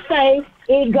Michael say,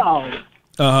 it goes.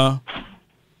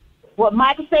 What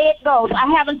Michael said, it goes. I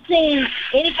haven't seen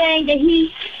anything that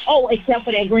except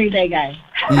for that Green Bay game.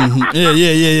 Yeah.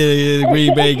 The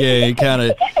Green Bay game kind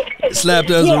of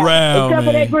slapped us around. Except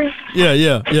for that Green. Yeah.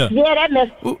 Yeah, that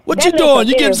messed. What you doing?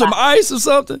 You getting some ice or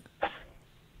something?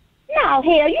 No,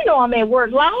 hell, you know I'm at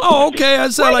work, Long. Oh, okay. I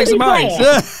sound like some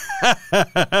ice.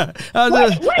 I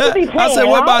said,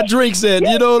 what about drinks at?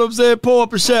 You know what I'm saying? Pour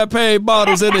up a champagne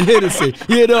bottles and a Hennessy.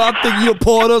 You know, I'm thinking you're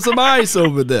pouring up some ice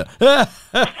over there. I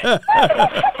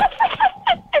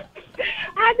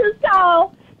just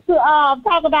called to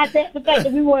talk about that, the fact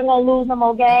that we weren't going to lose no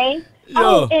more games.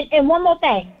 Oh, and one more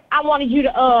thing. I wanted you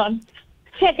to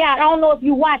check out, I don't know if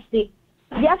you watched it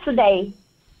yesterday,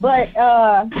 but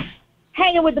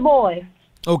Hanging with the Boys.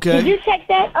 Okay. Did you check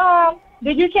that out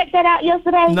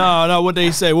yesterday? No. What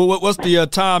they say? What's the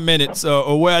time minutes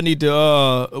or where I need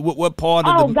to? What part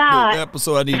of the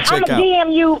episode I need to check out?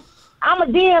 I'm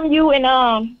gonna DM you and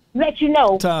let you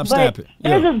know. Time stamp it.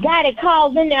 There's this guy that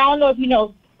calls in there. I don't know if you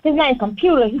know. His name's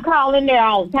Computer. He calls in there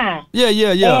all the time. Yeah.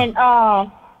 And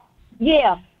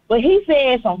but he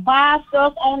said some fire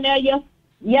stuff on there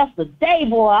yesterday,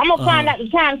 boy. I'm gonna find out the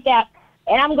time stamp.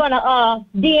 And I'm going to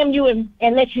DM you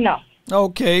and let you know.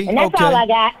 Okay. And that's all I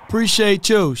got. Appreciate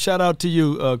you. Shout out to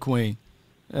you, Queen.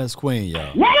 That's Queen,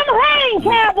 y'all. Let them hang,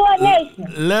 Cowboy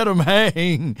Nation. Let them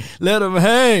hang. Let them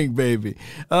hang, baby.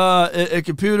 A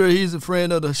Computer, he's a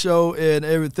friend of the show and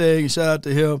everything. Shout out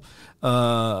to him.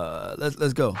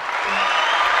 Let's go.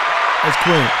 That's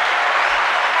Queen.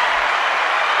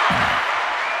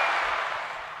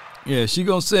 Yeah, she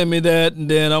going to send me that, and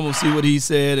then I'm going to see what he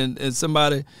said. And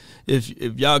somebody, if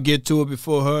y'all get to it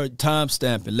before her,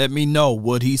 timestamp it. Let me know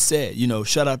what he said. You know,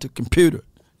 shout out to Computer.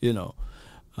 You know,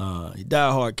 he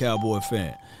diehard Cowboy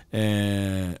fan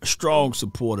and a strong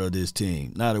supporter of this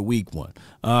team, not a weak one.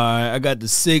 All right, I got the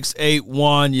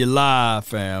 681. You live,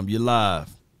 fam. You live.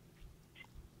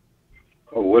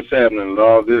 Oh, what's happening,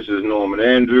 Law? This is Norman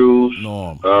Andrews.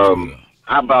 Norm.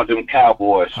 How about them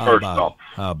Cowboys, first off?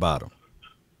 How about them?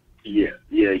 Yeah.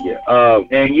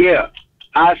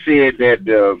 I said that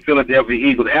the Philadelphia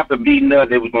Eagles, after beating us,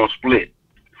 they was going to split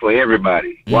for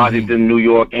everybody, Washington, New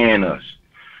York, and us.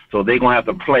 So they're going to have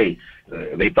to play.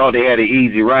 They thought they had an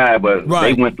easy ride, but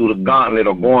they went through the gauntlet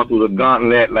or going through the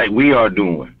gauntlet like we are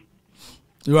doing.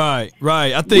 Right.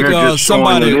 I think We're just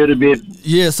somebody, showing a little bit.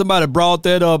 Yeah, somebody brought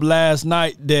that up last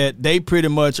night that they pretty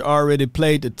much already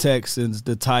played the Texans,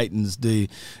 the Titans, the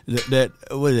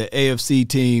AFC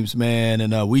teams, man,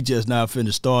 and we just now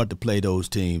finna start to play those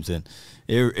teams, and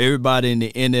everybody in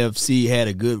the NFC had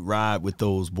a good ride with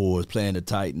those boys playing the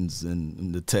Titans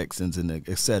and the Texans and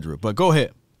et cetera. But go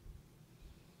ahead.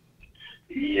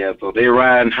 Yeah, so they're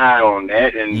riding high on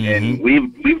that, and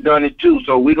we've done it too.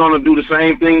 So we're gonna do the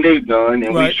same thing they've done,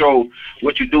 and we show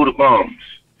what you do to bums.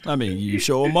 I mean, you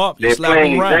show them up, you They're slap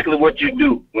playing them around. exactly what you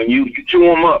do when you chew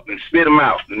them up and spit them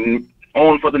out and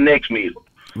on for the next meal.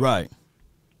 Right.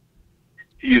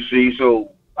 You see,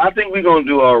 so I think we're gonna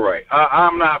do all right.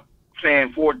 I'm not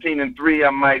saying 14-3. I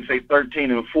might say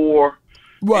 13-4.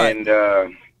 Right. And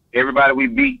everybody we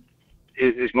beat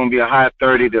is gonna be a high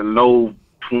 30 to low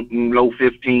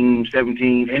 15,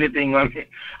 17, anything. I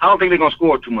don't think they're going to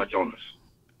score too much on us.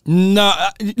 No,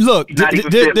 look, Not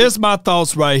even 50. there's my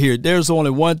thoughts right here. There's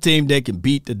only one team that can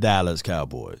beat the Dallas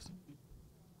Cowboys.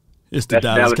 It's the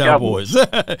Dallas Cowboys.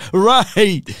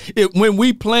 Right. When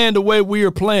we playing the way we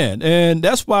are playing. And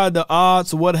that's why the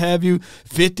odds or what have you,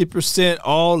 50%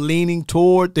 all leaning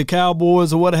toward the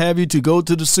Cowboys or what have you to go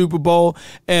to the Super Bowl.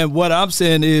 And what I'm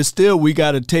saying is still we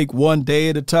got to take one day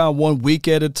at a time, 1 week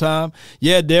at a time.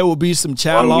 Yeah, there will be some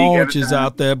challenges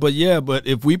out there. But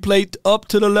if we play up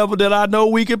to the level that I know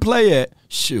we can play at,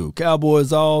 shoot,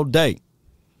 Cowboys all day.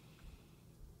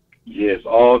 Yes,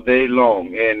 all day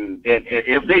long. And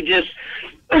if they just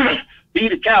beat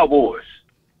the Cowboys,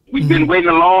 we've been waiting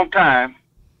a long time,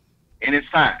 and it's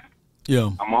time.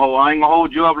 Yeah. I ain't going to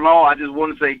hold you up long. I just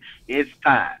want to say it's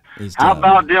time. How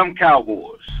about them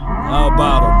Cowboys? How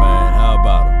about them, man? How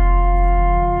about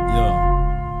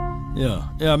them?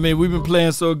 Yeah. I mean, we've been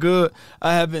playing so good.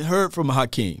 I haven't heard from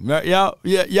Hakeem. Right?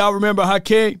 Y'all remember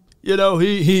Hakeem? You know,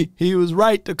 he was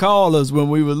right to call us when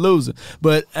we were losing.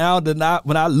 But when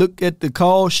I look at the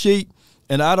call sheet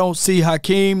and I don't see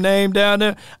Hakeem name down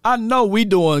there, I know we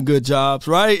doing good jobs,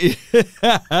 right? You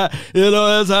know,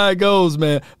 that's how it goes,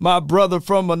 man. My brother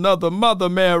from another mother,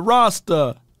 man,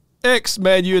 Rasta. X,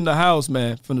 man, you in the house,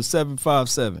 man, from the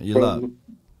 757. You love.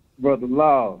 Brother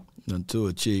Law. Nothing to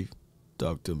it, Chief.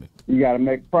 Talk to me. You got to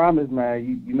make promise,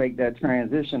 man. You make that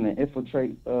transition and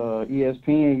infiltrate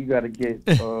ESPN. You got to get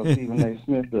Stephen A.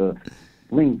 Smith to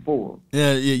lean forward.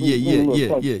 Yeah.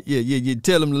 You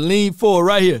tell him to lean forward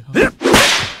right here.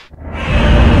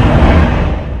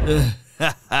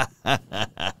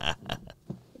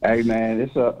 Hey, man,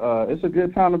 it's a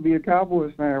good time to be a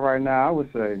Cowboys fan right now. I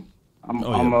would say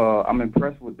I'm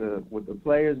impressed with the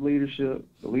players' leadership,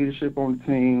 the leadership on the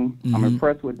team. I'm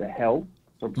impressed with the health,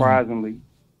 surprisingly.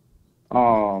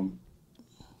 And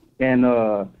something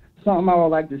I would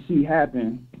like to see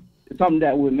happen, something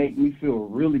that would make me feel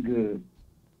really good,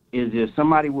 is if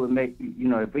somebody would make,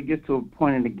 if it gets to a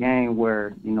point in the game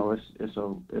where,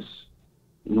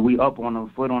 we up on a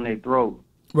foot on their throat.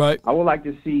 Right. I would like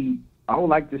to see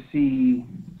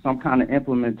some kind of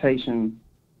implementation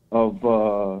of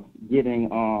getting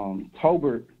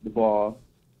Tolbert the ball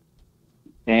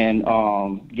and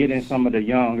getting some of the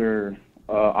younger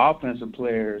offensive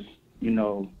players,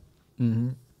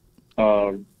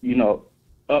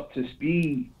 up to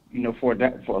speed, for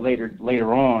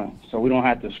later on, so we don't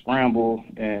have to scramble,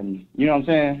 and you know what I'm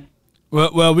saying.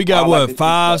 Well, we got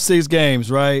 5-6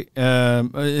 games, right?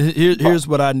 Here's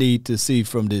what I need to see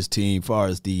from this team, as far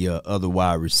as the other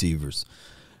wide receivers.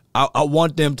 I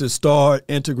want them to start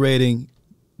integrating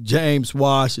James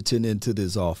Washington into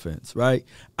this offense, right?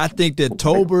 I think that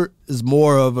Tolbert is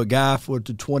more of a guy for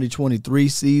the 2023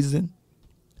 season.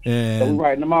 And so we're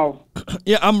writing them off.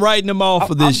 Yeah, I'm writing them off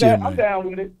for this year, man. I'm down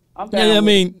with it. I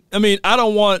mean, I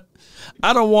don't want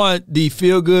the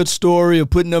feel good story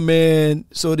of putting him in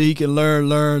so that he can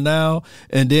learn now,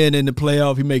 and then in the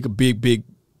playoff he make a big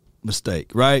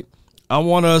mistake, right? I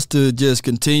want us to just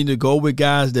continue to go with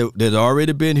guys that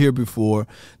already been here before,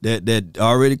 that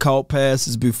already caught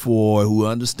passes before, who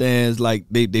understands, like,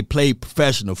 they played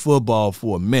professional football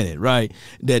for a minute, right?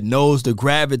 That knows the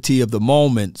gravity of the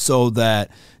moment so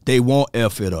that they won't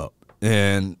F it up.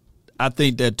 And I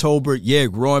think that Tolbert,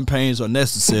 growing pains are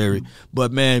necessary,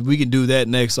 but, man, we can do that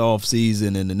next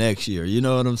offseason and the next year. You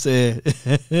know what I'm saying?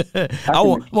 I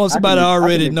want somebody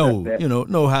already know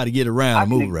how to get around and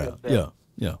move around. Yeah.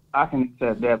 I can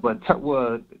accept that, but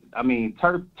Turpin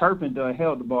done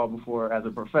held the ball before as a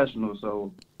professional,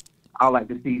 so I like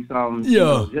to see some,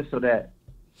 just so that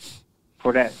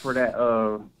for that,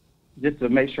 just to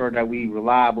make sure that we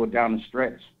reliable down the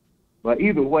stretch. But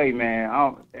either way,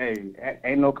 man,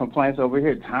 ain't no complaints over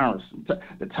here. The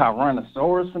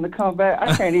Tyrannosaurus finna come back.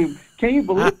 I can't even. Can you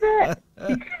believe that?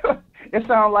 It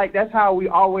sounds like that's how we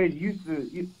always used to.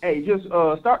 Just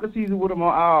start the season with him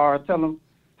on IR. Tell him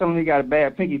he got a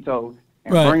bad pinky toe,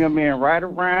 and bring him in right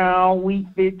around week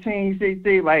 15,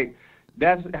 16. Like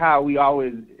that's how we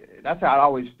always. That's how I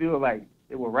always feel like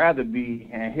it would rather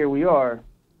be. And here we are.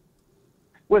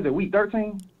 What is it, week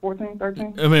 13, 14,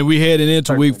 13? I mean, we heading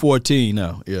into week 14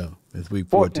 now. Yeah, it's week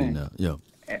 14 now. Yeah.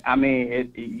 I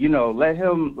mean, let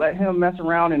him mess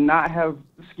around and not have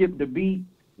skipped the beat.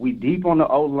 We deep on the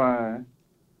O-line,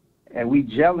 and we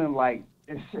gelling like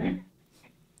it's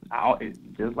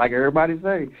just like everybody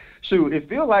say. Shoot, it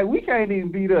feels like we can't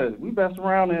even beat us. We mess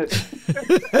around and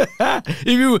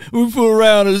we fool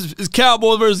around. It's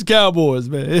Cowboys versus Cowboys,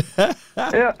 man.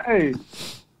 Yeah, hey.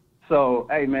 So,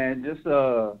 hey, man, just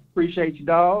appreciate you,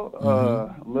 dog.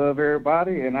 Love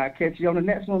everybody, and I'll catch you on the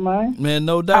next one, man. Man,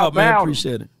 no doubt, man.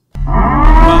 Appreciate it.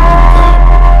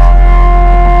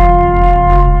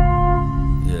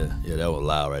 Yeah, that was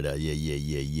loud right there.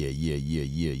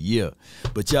 Yeah.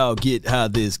 But y'all get how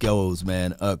this goes,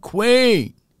 man.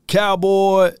 Queen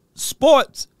Cowboy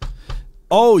Sports.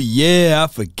 Oh, yeah, I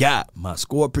forgot. My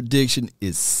score prediction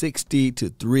is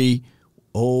 60-3.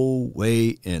 Oh,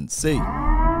 wait and see.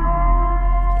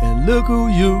 And look who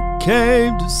you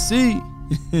came to see.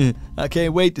 I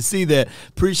can't wait to see that.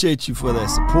 Appreciate you for that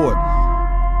support.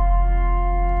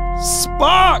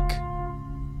 Spark,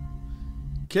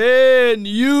 can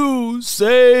you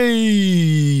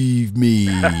save me?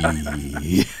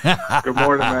 Good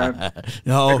morning, man.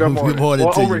 Oh, good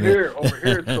morning. to over you, here, man. over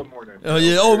here, it's good morning. Oh,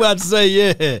 yeah. Oh, about to say,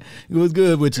 yeah. It was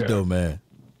good with you, though, man.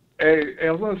 Hey,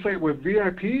 I was going to say, with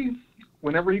VIP,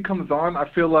 whenever he comes on, I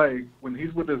feel like when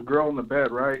he's with his girl in the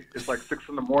bed, right? It's like 6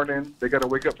 a.m. They got to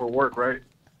wake up for work, right?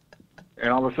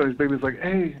 And all of a sudden his baby's like,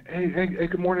 hey,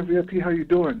 good morning, VIP. How you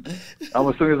doing? All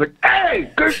of a sudden he's like,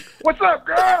 hey, good, what's up,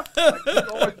 girl? Like, he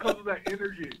always comes with that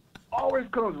energy. Always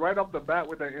comes right off the bat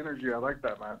with that energy. I like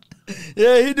that, man.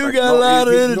 Yeah, he do got a lot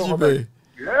of energy, man.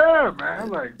 Yeah, man.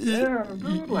 Like, damn,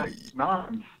 dude. Like,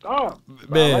 non-stop.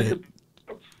 Man.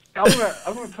 I was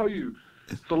gonna tell you.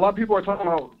 So a lot of people are talking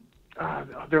about,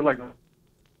 they're like,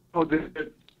 oh, this,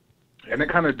 and it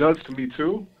kind of does to me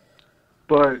too.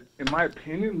 But in my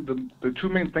opinion, the two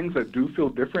main things that do feel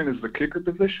different is the kicker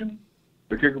position.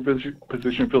 The kicker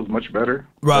position feels much better.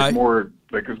 Right. Like more,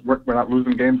 like we're not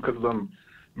losing games because of them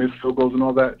missed field goals and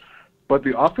all that. But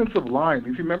the offensive line,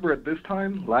 if you remember at this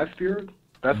time last year,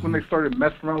 that's when they started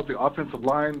messing around with the offensive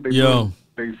line.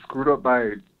 They screwed up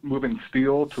by moving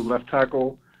Steele to left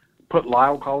tackle, put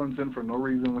Lyle Collins in for no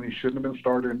reason when he shouldn't have been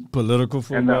starting. Political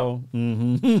football.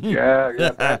 Yeah.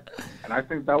 That, and I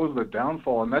think that was the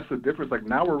downfall, and that's the difference. Like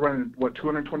now we're running,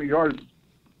 220 yards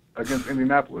against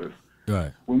Indianapolis.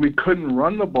 Right. When we couldn't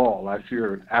run the ball last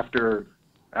year after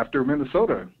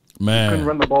Minnesota. Man. We couldn't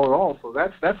run the ball at all. So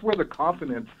that's where the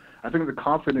confidence, I think the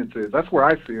confidence is. That's where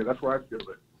I see it. That's where I feel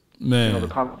it. Man. The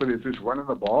confidence is running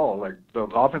the ball. Like the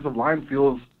offensive line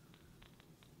feels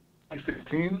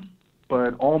 16,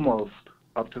 but almost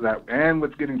up to that. And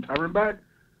with getting Tyron back,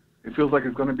 it feels like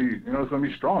it's going to be, it's going to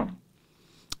be strong.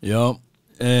 Yep.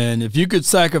 And if you could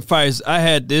sacrifice, I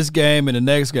had this game and the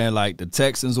next game, like the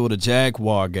Texans or the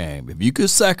Jaguar game. If you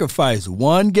could sacrifice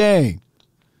one game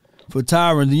for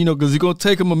Tyron, because it's going to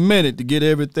take him a minute to get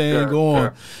everything going.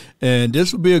 Yeah. And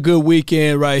this will be a good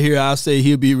weekend right here. I'll say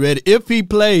he'll be ready. If he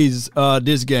plays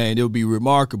this game, it'll be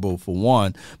remarkable for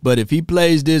one. But if he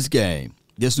plays this game,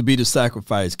 this will be the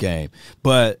sacrifice game.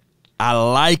 But I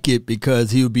like it because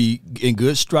he'll be in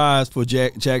good strides for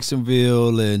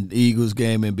Jacksonville and Eagles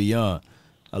game and beyond.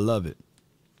 I love it.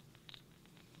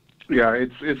 Yeah,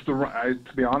 to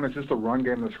be honest, it's the run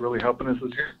game that's really helping us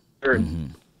this year. Mm-hmm.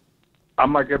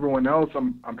 I'm like everyone else.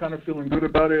 I'm kind of feeling good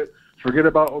about it. Forget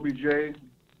about OBJ.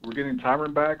 We're getting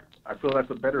Tyron back. I feel that's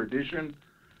a better addition.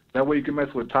 That way you can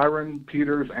mess with Tyron,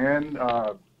 Peters, and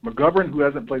McGovern, who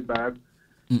hasn't played bad.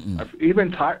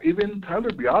 Even Tyler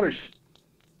Biadasz.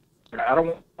 I don't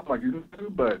want like you do,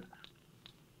 but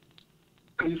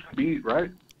he's beat,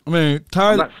 right? I mean,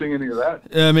 Tyler. I'm not seeing any of that.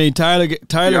 I mean, Tyler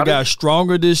got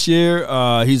stronger this year.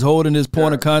 He's holding his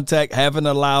point of contact, haven't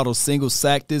allowed a single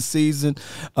sack this season.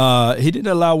 He didn't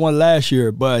allow one last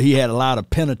year, but he had a lot of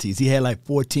penalties. He had like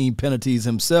 14 penalties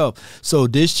himself. So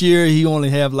this year he only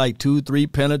have like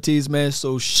 2-3 penalties, man.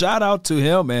 So shout out to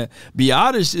him, man.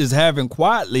 Biadasz is having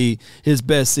quietly his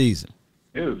best season.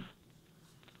 Is.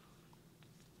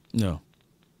 No.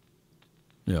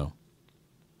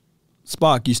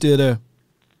 Spock, you still there?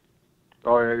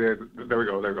 Oh, yeah. There we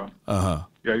go. Uh-huh.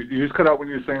 Yeah, you just cut out when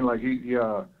you were saying, like, he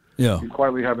Yeah. He's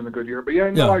quietly having a good year. But, I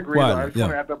agree. Quietly, I just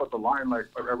want to add that about the line. Like,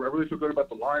 I really feel good about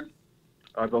the line.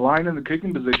 The line and the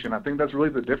kicking position, I think that's really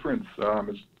the difference.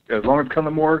 As long as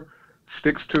Kellen Moore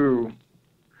sticks to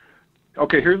 –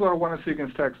 okay, here's what I want to see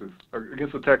against Texas, or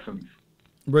against the Texans.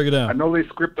 Break it down. I know they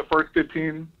script the first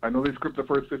 15.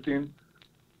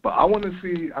 But I want to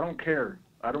see – I don't care.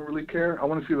 I don't really care. I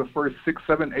want to see the first 6,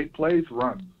 7, 8 plays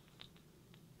run.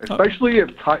 Especially if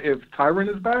Tyron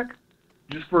is back,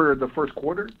 just for the first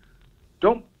quarter.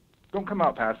 Don't come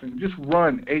out passing. Just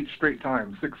run 8 straight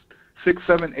times, 6,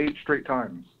 7, 8 straight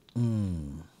times.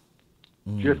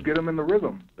 Just get them in the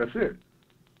rhythm. That's it.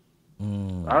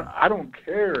 I don't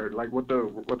care like what the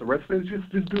rest is.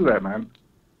 Just do that, man.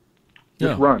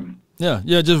 Just run. Yeah,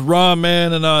 just run,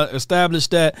 man, and establish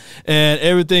that, and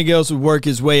everything else will work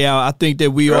its way out. I think that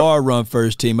we are a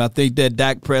run-first team. I think that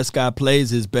Dak Prescott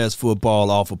plays his best football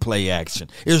off of play action.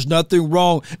 There's nothing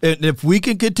wrong. And if we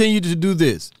can continue to do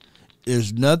this,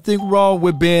 there's nothing wrong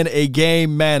with being a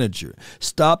game manager.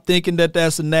 Stop thinking that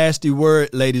that's a nasty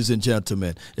word, ladies and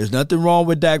gentlemen. There's nothing wrong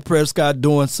with Dak Prescott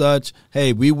doing such.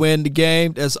 Hey, we win the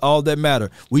game. That's all that matters.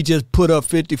 We just put up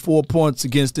 54 points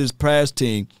against this pass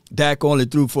team. Dak only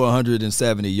threw for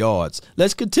 170 yards.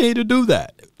 Let's continue to do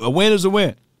that. A win is a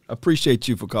win. I appreciate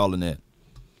you for calling in.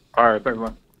 All right, thanks,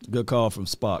 man. Good call from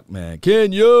Spock, man.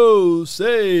 Can you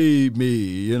save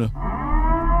me?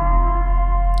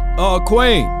 Oh,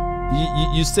 Queen.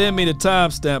 You send me the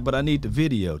timestamp, but I need the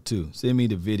video too. Send me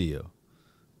the video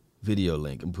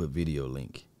link. I'm put video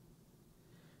link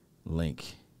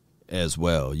as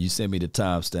well. You send me the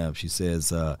timestamp. She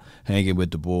says hanging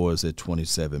with the boys at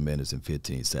 27 minutes and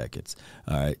 15 seconds.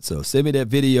 All right, so send me that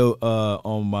video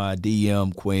on my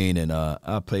DM, Queen, and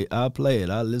I'll play it.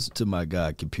 I'll listen to my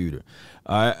God computer.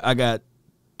 All right, I got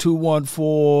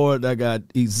 214. I got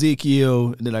Ezekiel,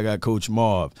 and then I got Coach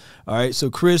Marv. All right, so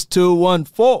Chris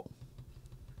 214.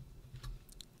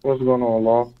 What's going on,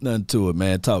 Law? Nothing to it,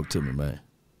 man. Talk to me, man.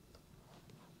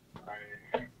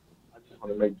 I just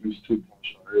want to make these 2 points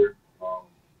right here.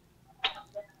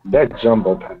 That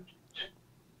jumbo package,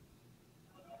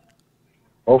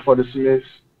 both for the Smiths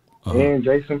and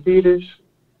Jason Peters,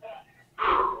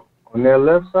 on their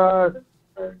left side,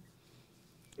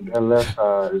 that left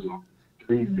side is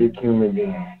 3 big human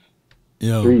beings.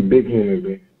 Yeah. 3 big human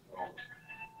beings.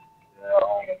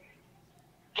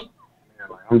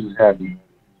 I'm just happy.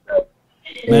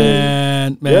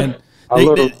 Man.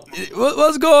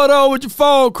 What's going on with your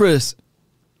phone, Chris?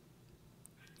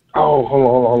 Oh,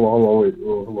 hold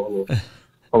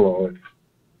on, wait.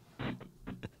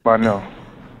 By now.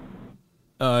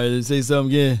 All right, say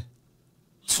something again.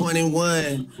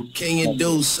 21, can you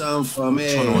do something for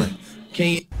me? 21. Can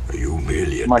you? You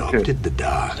merely adopted the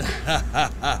dark.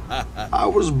 I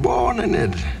was born in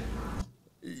it.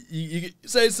 You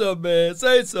say something, man.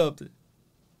 Say something.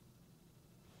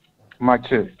 My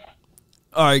kid.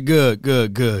 All right, good.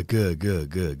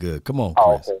 Come on,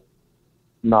 Chris. Okay.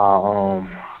 Nah,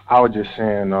 I was just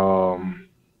saying,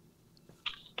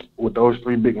 with those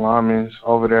 3 big linemen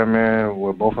over there, man,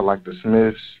 we're both are like the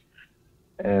Smiths,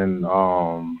 and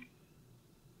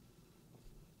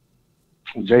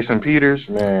Jason Peters,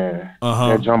 man,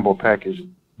 that jumbo package is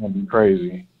gonna be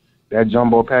crazy. That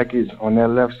jumbo package on that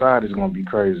left side is gonna be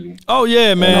crazy. Oh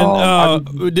yeah, man.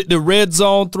 The red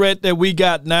zone threat that we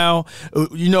got now.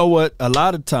 You know what? A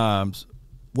lot of times,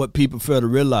 what people fail to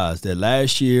realize that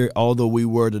last year, although we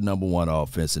were the #1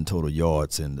 offense in total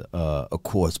yards and of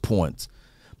course points,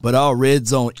 but our red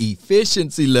zone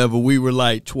efficiency level, we were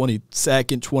like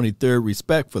 22nd, 23rd,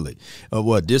 respectfully,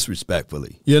 or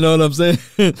disrespectfully. You know what I'm saying?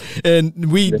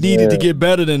 And we needed to get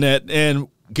better than that. And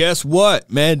guess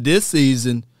what, man? This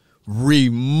season,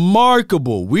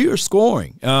 remarkable. We are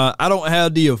scoring. I don't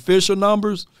have the official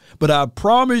numbers, but I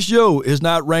promise you, it's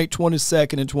not ranked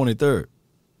 22nd and 23rd.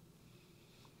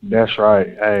 That's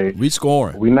right. Hey, we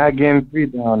scoring. We're not getting 3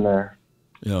 down there.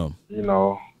 Yeah. You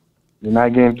know, we're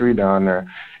not getting 3 down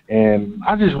there. And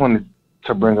I just wanted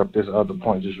to bring up this other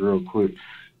point just real quick.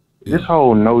 Yeah. This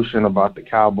whole notion about the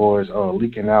Cowboys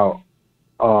leaking out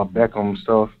Beckham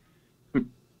stuff.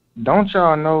 Don't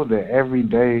y'all know that every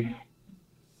day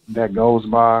that goes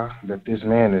by that this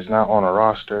man is not on a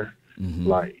roster,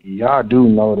 like y'all do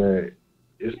know that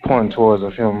it's pointing towards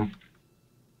of him.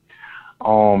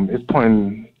 It's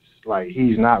pointing like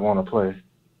he's not going to play.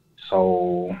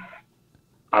 So,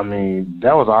 I mean,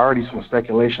 that was already some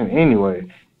speculation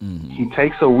anyway. He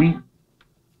takes a week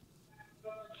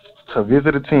to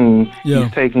visit a team. Yeah.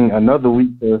 He's taking another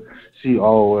week to see,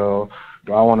 oh, well,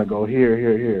 do I want to go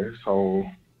here? So,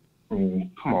 I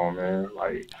mean, come on, man.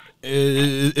 Like,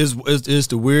 it's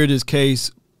the weirdest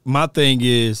case. My thing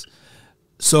is,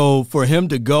 So for him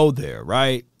to go there,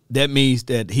 right, that means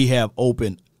that he have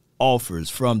open offers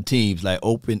from teams, like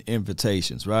open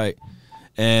invitations, right?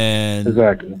 And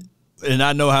exactly. And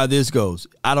I know how this goes.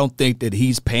 I don't think that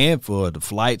he's paying for the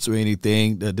flights or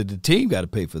anything. The team got to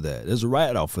pay for that. There's a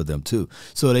write-off for them, too.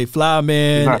 So they fly him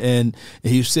in, and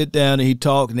he sit down and he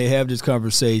talk, and they have this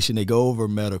conversation. They go over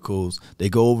medicals. They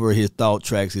go over his thought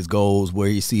tracks, his goals, where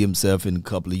he see himself in a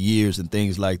couple of years and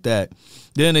things like that.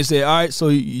 Then they say, all right, so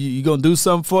you going to do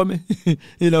something for me?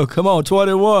 Come on,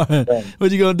 21. What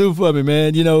you going to do for me,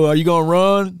 man? Are you going to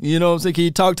run? What I'm saying? Can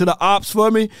you talk to the ops for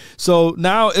me? So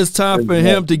now it's time for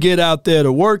him to get out there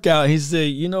to work out. He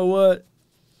said, you know what?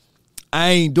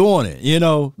 I ain't doing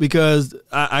it, because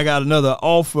I got another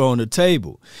offer on the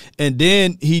table. And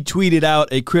then he tweeted out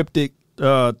a cryptic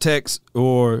text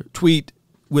or tweet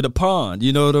with a pond,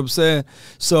 you know what I'm saying?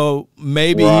 So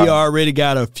maybe he already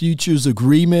got a futures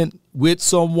agreement with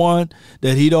someone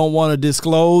that he don't want to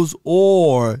disclose,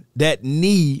 or that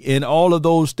knee and all of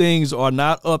those things are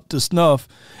not up to snuff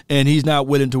and he's not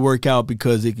willing to work out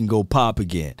because it can go pop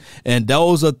again. And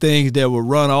those are things that will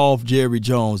run off Jerry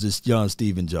Jones, this young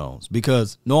Stephen Jones,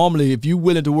 because normally if you're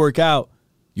willing to work out,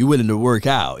 you're willing to work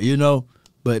out,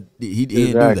 but he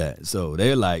didn't do that. So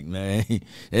they're like, man,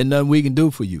 there's nothing we can do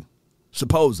for you,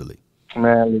 supposedly.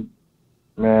 Man,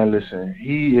 listen,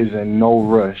 he is in no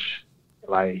rush.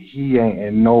 Like, he ain't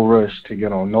in no rush to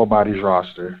get on nobody's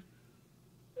roster.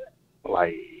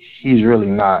 Like, he's really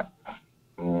not.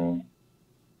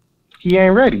 He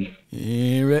ain't ready.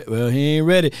 He ain't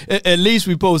ready. At least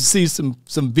we supposed to see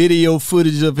some video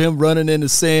footage of him running in the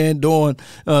sand, doing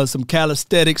some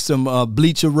calisthenics, some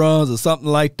bleacher runs or something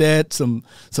like that, some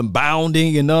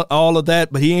bounding and all of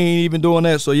that. But he ain't even doing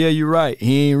that. So, yeah, you're right.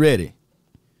 He ain't ready.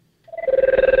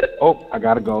 Oh, I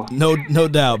gotta go. No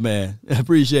doubt, man. I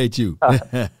appreciate you.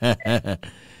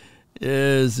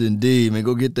 Yes, indeed, man.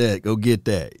 Go get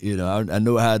that. I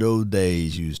know how those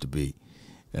days used to be.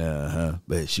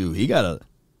 But shoot, he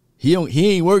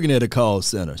ain't working at a call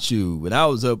center. Shoot, when I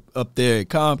was up there at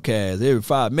Comcast, every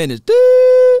 5 minutes,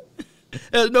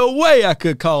 there's no way I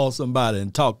could call somebody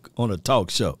and talk on a talk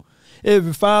show.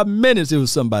 Every 5 minutes, it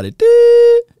was somebody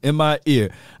in my ear.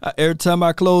 Every time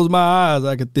I close my eyes,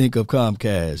 I could think of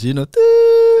Comcast.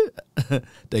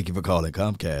 Thank you for calling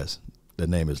Comcast. The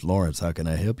name is Lawrence. How can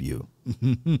I help you?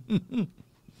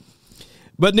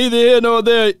 But neither here nor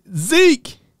there.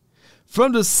 Zeke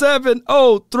from the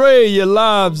 703. You're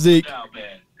live, Zeke.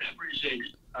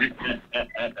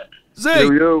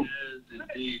 Zeke. Yo.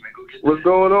 What's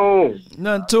going on?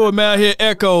 Nothing to it, man. I hear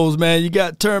echoes, man. You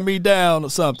got to turn me down or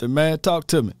something, man. Talk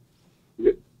to me.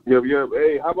 Yep.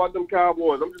 Hey, how about them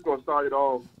Cowboys? I'm just gonna start it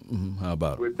off. How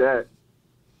about with that?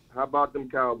 How about them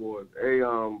Cowboys? Hey,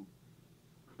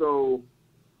 so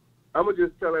I'm gonna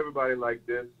just tell everybody like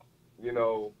this.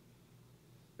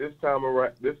 This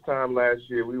time last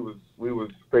year we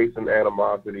was facing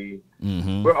animosity.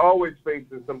 Mm-hmm. We're always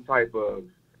facing some type of,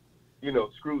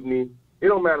 scrutiny. It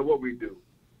don't matter what we do.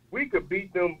 We could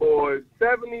beat them boys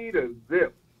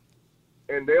 70-0,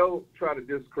 and they'll try to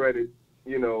discredit,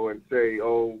 and say,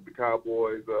 oh, the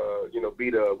Cowboys,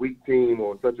 beat a weak team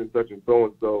or such and such and so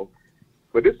and so.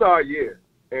 But this is our year,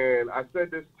 and I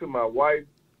said this to my wife.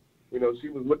 She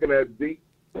was looking at Zeke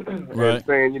and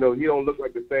saying, he don't look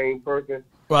like the same person.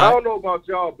 Right. I don't know about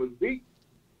y'all, but Zeke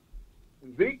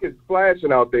is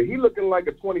flashing out there. He looking like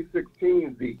a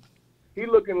 2016 Zeke. He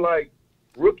looking like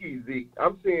rookie Zeke.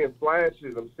 I'm seeing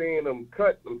flashes. I'm seeing him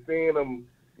cut. I'm seeing him,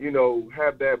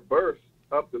 have that burst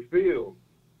up the field.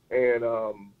 And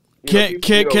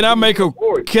can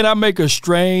I make a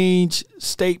strange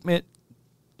statement?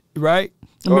 Right?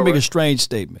 Let me make a strange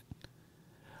statement.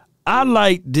 I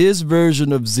like this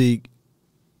version of Zeke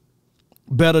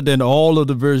better than all of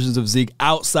the versions of Zeke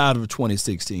outside of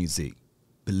 2016 Zeke.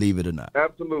 Believe it or not.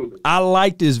 Absolutely. I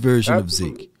like this version of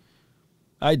Zeke.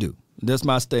 I do. That's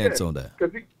my stance on that.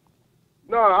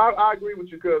 I agree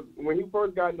with you, because when he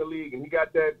first got in the league and he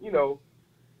got that,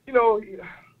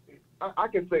 I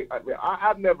can say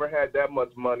I've never had that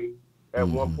much money at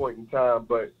one point in time,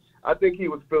 but I think he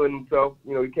was feeling himself.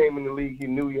 He came in the league, he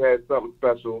knew he had something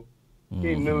special.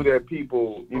 He knew that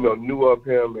people, knew of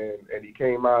him, and he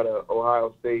came out of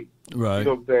Ohio State, right? You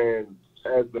know what I'm saying,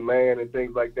 as the man and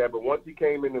things like that. But once he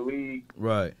came in the league,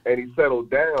 right, and he settled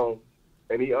down,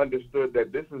 and he understood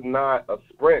that this is not a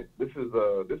sprint. This is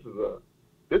a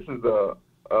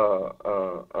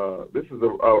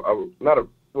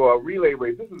relay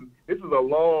race. This is a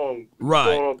long,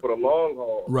 going on for the long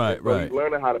haul. Right. He's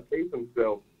learning how to pace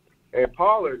himself. And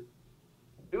Pollard,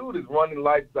 dude, is running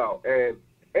lights out, and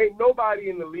ain't nobody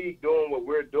in the league doing what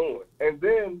we're doing. And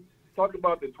then talk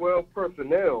about the 12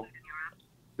 personnel.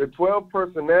 the 12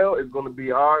 personnel is going to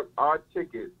be our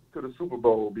ticket to the Super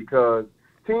Bowl because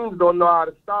teams don't know how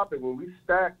to stop it when we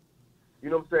stack, you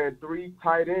know what I'm saying, 3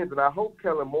 tight ends. And I hope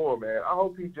Kellen Moore, man, I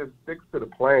hope he just sticks to the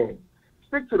plan.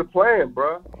 Stick to the plan,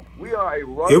 bro. We are a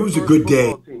run. It was a good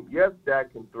day. Team. Yes,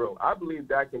 Dak can throw. I believe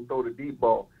Dak can throw the deep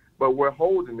ball, but we're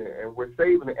holding it and we're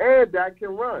saving it. And Dak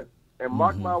can run. And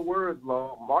mark my words,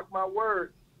 Law. Mark my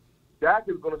words. Dak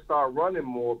is going to start running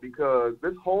more because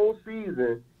this whole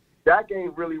season, Dak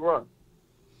ain't really run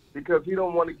because he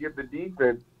don't want to give the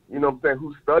defense, you know what I'm saying,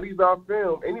 who studies our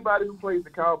film, anybody who plays the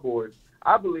Cowboys,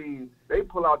 I believe they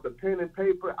pull out the pen and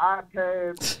paper,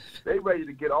 iPads. They ready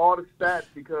to get all the stats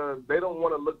because they don't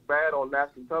want to look bad on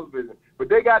national television. But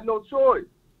they got no choice.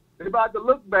 They about to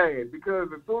look bad because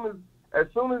as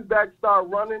soon as Dak start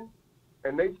running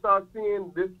and they start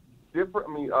seeing this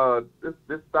different,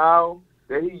 this style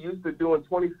that he used to do in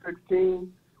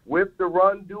 2016 with the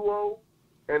run duo,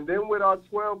 and then with our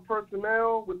 12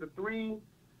 personnel with the 3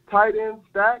 tight end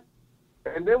stack,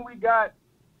 and then we got,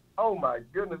 oh my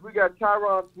goodness, we got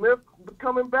Tyron Smith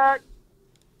coming back.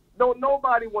 Don't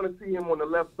nobody want to see him on the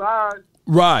left side.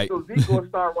 Right. So Zeke's going to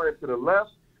start running to the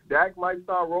left. Dak might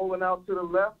start rolling out to the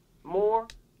left more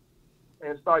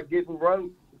and start getting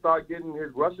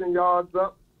his rushing yards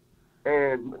up.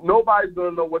 And nobody's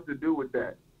going to know what to do with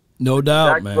that. No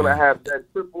doubt, Dak's man. going to have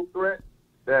that triple threat,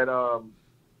 that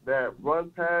run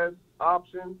pass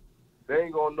option. They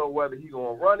ain't going to know whether he's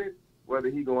going to run it, whether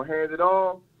he's going to hand it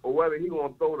off, or whether he's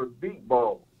going to throw the deep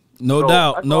ball. No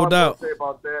doubt. That's all I'm gonna say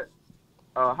about that.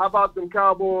 How about them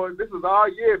Cowboys? This is our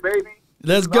year, baby.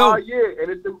 Let's This is go. our year.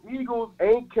 And if the Eagles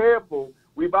ain't careful,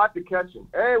 we about to catch them.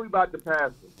 And we about to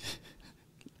pass them.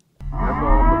 That's all I'm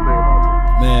going to say about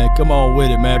that. Man, come on with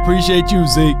it, man. Appreciate you,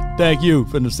 Zeke. Thank you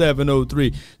for the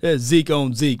 703. That's Zeke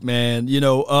on Zeke, man. You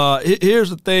know, here's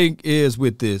the thing is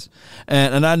with this,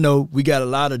 and I know we got a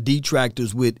lot of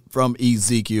detractors from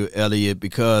Ezekiel Elliott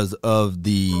because of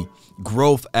the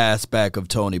growth aspect of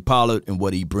Tony Pollard and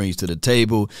what he brings to the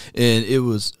table. And it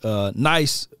was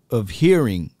nice of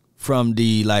hearing from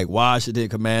the Washington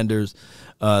Commanders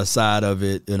side of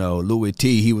it. You know, Louis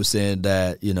T, he was saying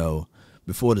that, you know,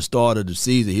 before the start of the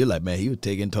season, he was like, man, he was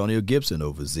taking Antonio Gibson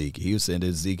over Zeke. He was saying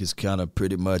that Zeke is kind of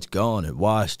pretty much gone and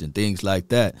washed and things like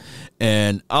that.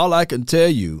 And all I can tell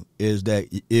you is that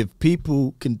if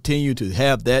people continue to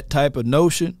have that type of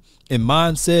notion and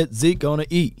mindset, Zeke going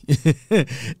to eat.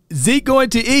 Zeke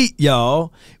going to eat,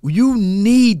 y'all. You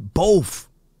need both.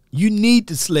 You need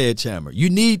the sledgehammer. You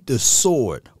need the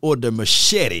sword or the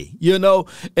machete, you know,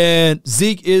 and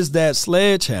Zeke is that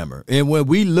sledgehammer. And when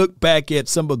we look back at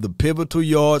some of the pivotal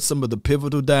yards, some of the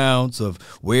pivotal downs of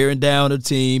wearing down a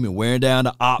team and wearing down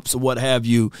the ops or what have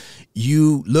you,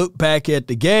 you look back at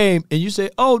the game and you say,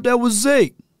 oh, that was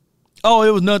Zeke. Oh,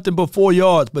 it was nothing but 4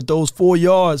 yards. But those 4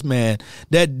 yards, man,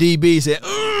 that DB said,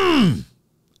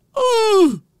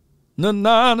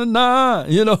 nah,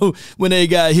 you know, when they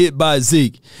got hit by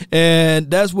Zeke.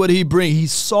 And that's what he brings. He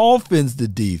softens the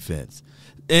defense.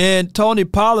 And Tony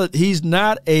Pollard, he's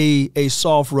not a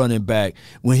soft running back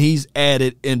when he's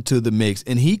added into the mix,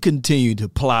 and he continued to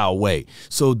plow away.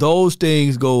 So those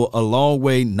things go a long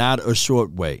way, not a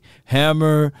short way.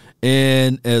 Hammer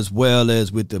and as well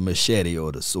as with the machete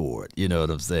or the sword. You know what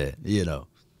I'm saying? You know,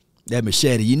 that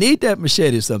machete. You need that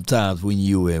machete sometimes when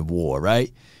you're in war,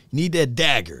 right? You need that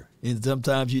dagger. And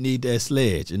sometimes you need that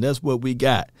sledge, and that's what we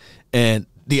got. And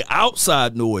the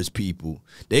outside noise people,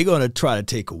 they're going to try to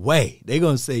take away. They're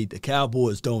going to say the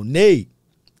Cowboys don't need.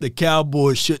 The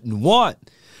Cowboys shouldn't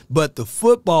want. But the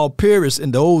football purists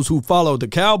and those who follow the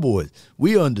Cowboys,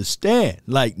 we understand.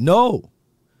 Like, no,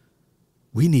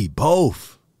 we need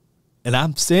both. And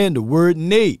I'm saying the word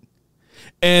need.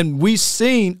 And we've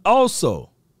seen also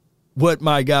what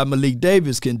my guy Malik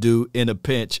Davis can do in a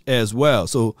pinch as well.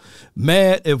 So,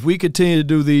 man, if we continue to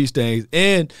do these things,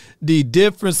 and the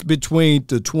difference between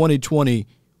the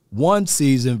 2021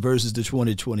 season versus the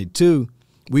 2022,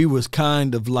 we was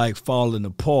kind of like falling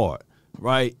apart,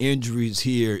 right? Injuries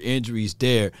here, injuries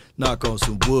there, knock on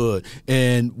some wood.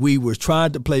 And we were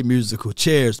trying to play musical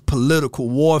chairs, political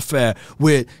warfare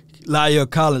with La'el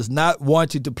Collins not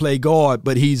wanting to play guard,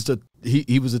 but he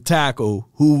was a tackle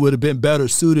who would have been better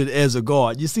suited as a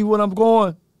guard. You see what I'm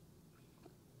going?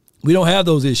 We don't have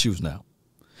those issues now.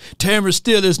 Terrence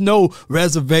Steele, there's no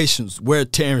reservations where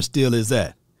Terrence Steele is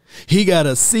at. He got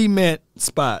a cement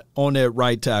spot on that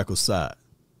right tackle side.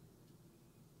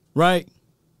 Right?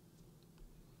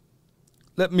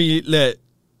 Let me let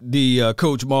the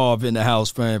Coach Marv in the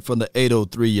house from the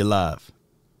 803 you're live.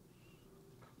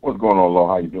 What's going on, Law?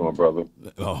 How you doing, brother?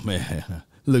 Oh, man.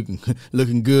 Looking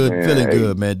good, Man, feeling hey.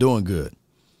 good, man, doing good.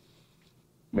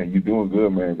 Man, you doing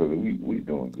good, man, brother. We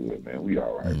doing good, man. We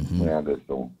all right. Man, I just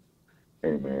don't.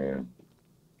 Hey, man.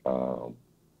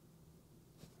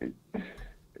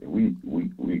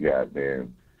 We got,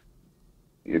 man.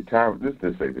 If Tyron, let's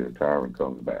just say that Tyron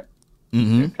comes back.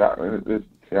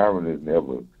 Tyron is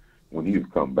never. When he's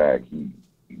come back,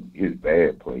 his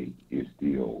bad play is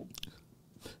still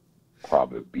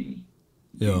probably B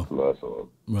plus or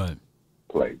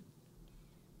play.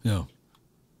 Yeah.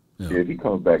 If he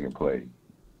comes back and play,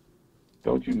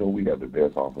 don't you know we got the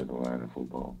best offensive line in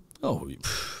football? Oh,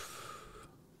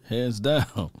 hands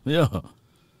down. Yeah.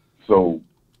 So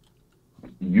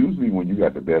usually when you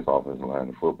got the best offensive line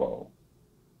in football,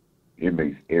 it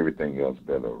makes everything else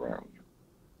better around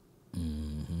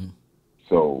you.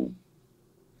 So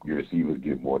your receivers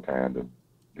get more time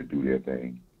to do their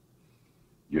thing.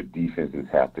 Your defenses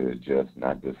have to adjust,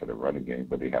 not just for the running game,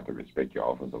 but they have to respect your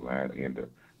offensive line and the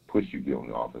push you get on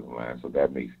the offensive line. So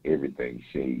that makes everything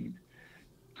shade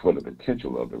for the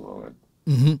potential of the run.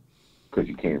 Because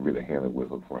you can't really handle it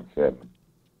with a front seven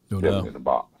in the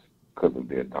box because of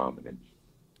their dominance.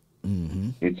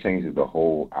 It changes the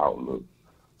whole outlook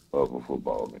of a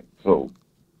football game. So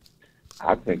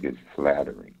I think it's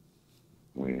flattering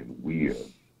when we are,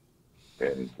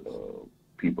 as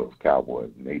people of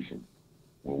Cowboys Nation,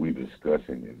 when we're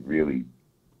discussing and really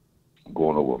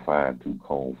going over a fine-tooth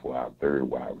comb for our third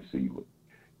wide receiver.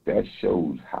 That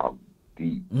shows how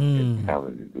deep and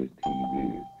talented this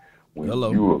team is. When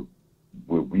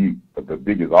the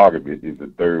biggest argument is the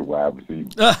third wide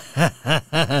receiver.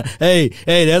 hey,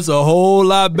 that's a whole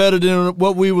lot better than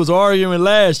what we was arguing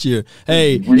last year.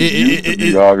 Hey,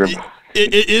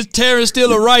 is Terry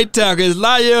still a right tackle? Is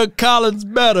La'el Collins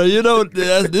better? You know,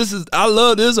 I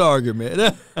love this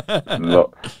argument.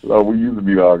 We used to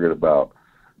be arguing about,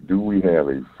 do we have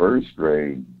a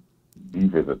first-grade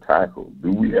defensive tackle?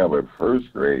 Do we have a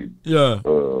first-grade? Yeah.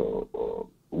 So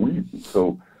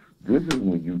this is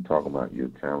when you talk about your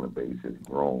talent base has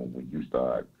grown.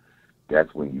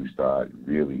 That's when you start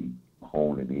really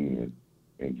honing in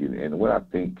and getting. And what I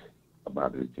think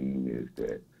about this team is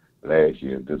that last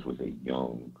year this was a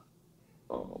young,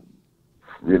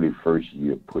 really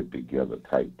first-year put-together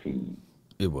type team.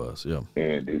 It was, yeah.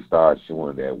 And they started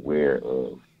showing that wear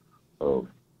of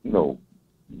new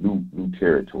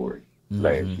territory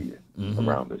last year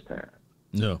around this time.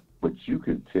 Yeah. But you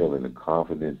can tell in the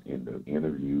confidence in the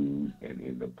interviews and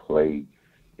in the play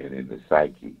and in the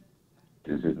psyche,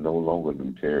 this is no longer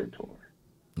new territory.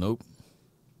 Nope.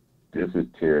 This is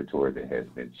territory that has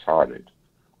been charted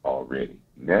already.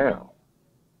 Now,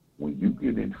 when you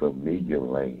get into familiar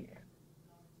land,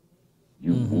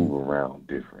 you move around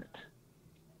different.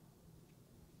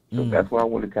 So that's why I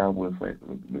want the Cowboys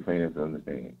fans to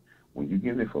understand. When you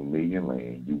get in familiar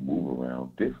land, you move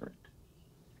around different.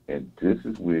 And this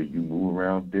is where you move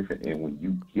around different. And when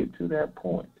you get to that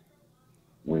point,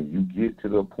 when we get to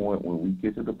the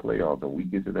playoffs, and we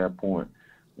get to that point,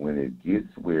 when it gets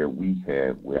where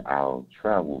our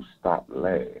travels stop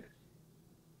last,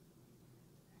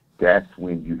 that's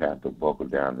when you have to buckle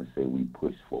down and say we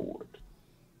push forward.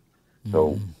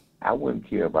 So I wouldn't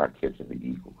care about catching the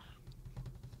Eagles.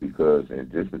 Because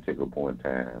at this particular point in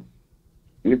time,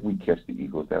 if we catch the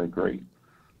Eagles, that's great.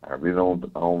 I don't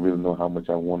really know how much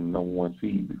I want the number one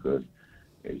seed, because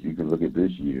as you can look at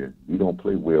this year, we don't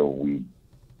play well when we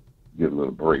get a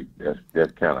little break.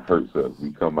 That kind of hurts us.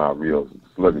 We come out real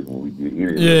sluggish when we get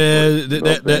in. Yeah,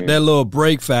 that little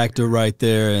break factor right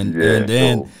there, and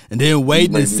then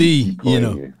waiting to see,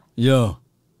 Yeah.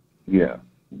 Yeah,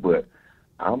 but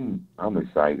I'm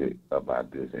excited about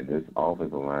this, and this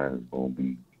offensive line is going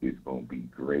to be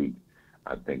great.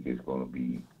 I think it's going to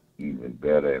be even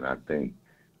better, and I think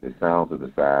the sounds of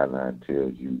the sideline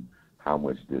tells you how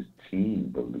much this team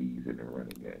believes in the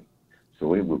running game.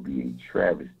 So it would be a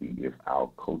travesty if our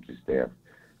coaching staff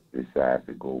decides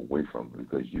to go away from it,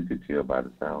 because you could tell by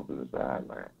the sounds of the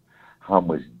sideline how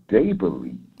much they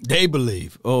believe. They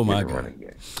believe. Oh, my God.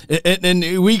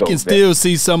 And we can still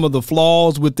see some of the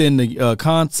flaws within the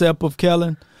concept of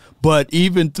Kellen, but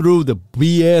even through the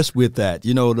BS with that,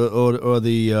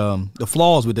 the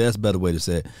flaws with that, that's a better way to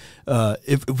say it.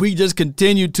 If we just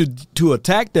continue to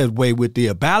attack that way with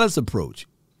the balanced approach,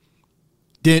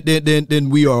 then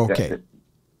we are okay.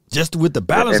 Just with the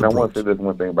balanced approach. And I want to say this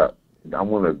one thing about, I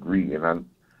want to agree, and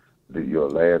your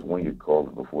last one you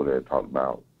called before that talked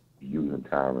about using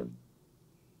Tyron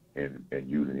and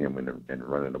using him in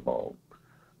running the ball.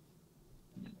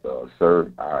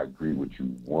 Sir, I agree with you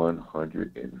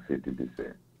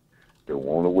 150%. The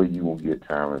only way you will get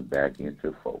Tyron back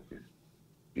into focus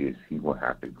is he will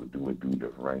have to do the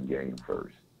run game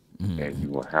first. And you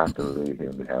will have to let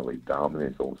him to have a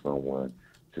dominance on someone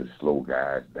to slow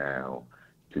guys down,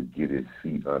 to get his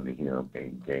feet under him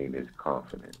and gain his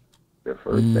confidence. The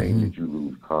first thing that you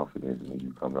lose confidence when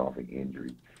you come off an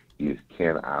injury is,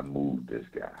 can I move this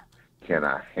guy? Can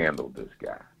I handle this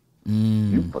guy?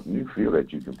 You feel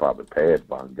that you can probably pass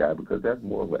by a guy because that's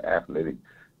more of an athletic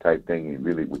type thing, and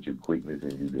really with your quickness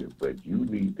and you do. But you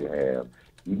need to have,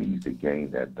 he needs to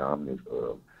gain that dominance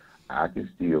of, I can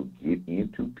still get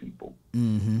into people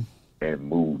and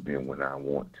move them when I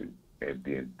want to, and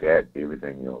then that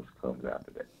everything else comes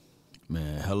after that.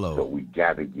 Man, hello. So we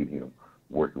got to get him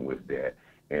working with that,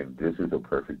 and this is a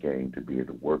perfect game to be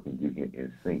able to work and get him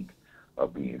in sync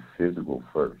of being physical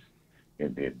first,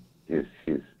 and then his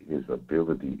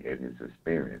ability and his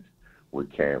experience with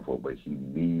Campo. But he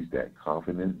needs that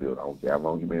confidence builder. I don't care how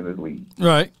long you've been in the league.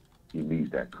 Right. He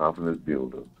needs that confidence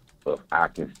builder of, I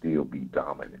can still be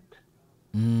dominant.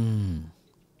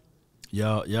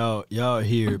 Y'all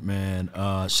hear it, man.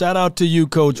 Shout out to you,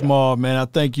 Coach Marv, man. I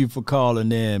thank you for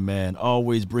calling in, man.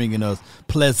 Always bringing us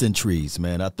pleasantries,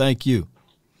 man. I thank you.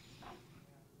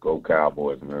 Go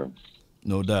Cowboys, man.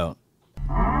 No doubt.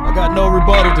 I got no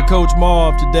rebuttal to Coach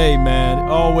Marv today, man.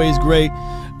 Always great.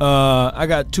 I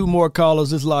got two more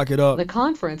callers. Let's lock it up. The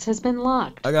conference has been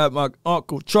locked. I got my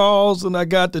Uncle Charles and I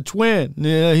got the twin.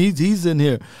 Yeah, he's in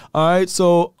here. All right,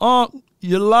 so Unc,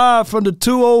 you're live from the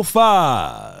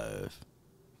 205.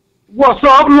 What's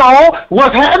up, Law?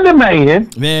 What's happening, man?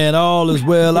 Man, all is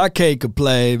well. I can't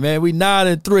complain, man. We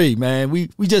 9-3, man. We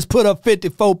just put up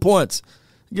 54 points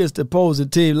against the opposing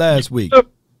team last week.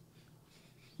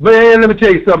 Man, let me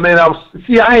tell you something, man.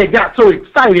 I had got so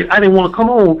excited, I didn't want to come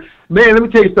on. Man, let me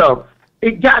tell you something.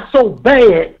 It got so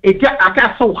bad. I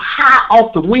got so high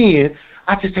off the wind,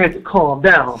 I just had to calm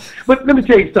down. But let me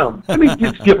tell you something. Let me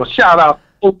just give a shout out.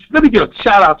 Let me give a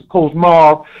shout out to Coach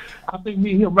Marv. I think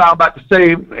me and him around about the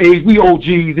same age. We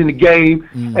OGs in the game.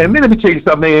 And man, let me tell you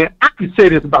something, man. I can say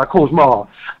this about Coach Marv.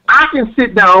 I can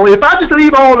sit down. If I just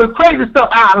leave all the crazy stuff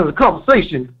out of the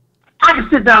conversation, I can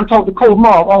sit down and talk to Coach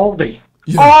Marv all day.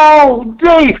 Yeah. All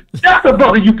day. That's a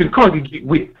brother you can congregate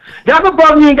with. That's a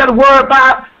brother you ain't got to worry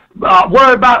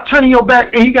about turning your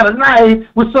back and you got a knife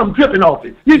with something dripping off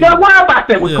it. You got to worry about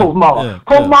that with Coach Marv.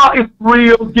 Coach Marv is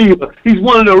real deal. He's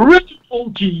one of the richest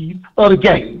OGs of the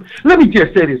game. Let me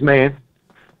just say this, man.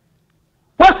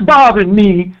 What's bothering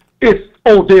me is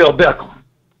Odell Beckham.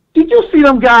 Did you see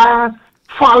them guys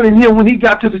following him when he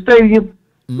got to the stadium?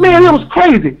 Man, it was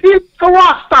crazy. He's a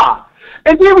rock star.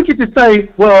 And then we get to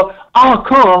say, well, I'll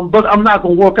come, but I'm not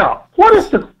going to work out. What is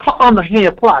the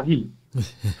underhand plot here?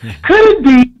 Could it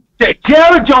be that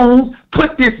Jerry Jones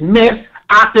put this mess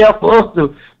out there for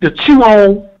us to chew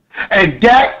on, and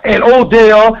Dak and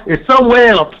Odell is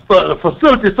somewhere in a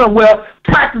facility somewhere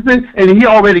practicing, and he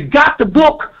already got the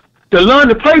book to learn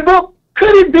the playbook?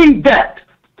 Could it be that?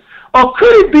 Or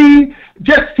could it be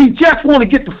he just want to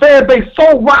get the fan base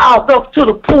so riled up to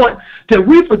the point that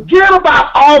we forget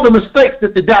about all the mistakes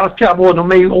that the Dallas Cowboys have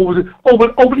made over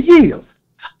the years?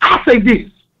 I say this.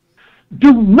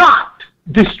 Do not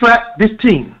distract this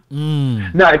team.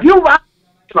 Now, if you're riding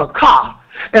in a car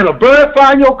and a bird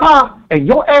fly in your car and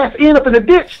your ass end up in a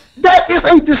ditch, that is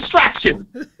a distraction.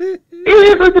 It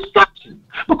is a distraction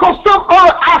because some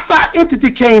other outside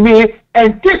entity came in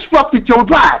and disrupted your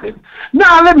driving.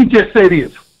 Now, let me just say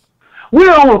this.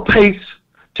 We're on a pace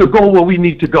to go where we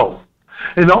need to go.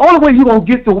 And the only way you're going to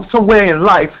get to somewhere in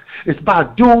life is by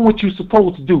doing what you're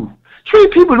supposed to do.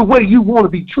 Treat people the way you want to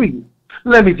be treated.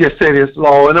 Let me just say this,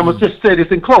 Law, and I'm going to just say this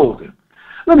in closing.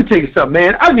 Let me tell you something,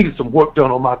 man. I need some work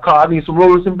done on my car. I need some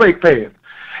rollers and brake pads.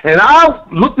 And I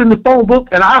looked in the phone book,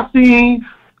 and I seen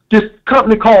this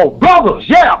company called Brothers.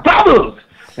 Yeah, Brothers.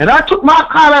 And I took my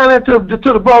car down there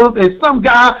to the Brothers, and some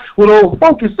guy with a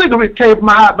funky cigarette came from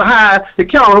behind the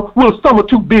counter with a stomach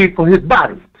too big for his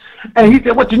body. And he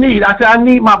said, what you need? I said, I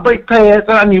need my brake pads,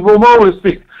 and I need rollers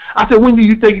fixed. I said, when do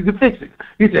you think you can fix it?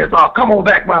 He said, oh, come on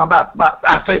back around about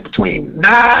I say between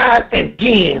 9 and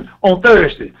 10 on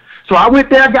Thursday. So I went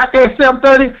there, got there at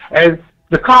 7:30, and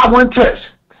the car wasn't touched.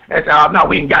 I said, oh, no,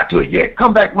 we ain't got to it yet.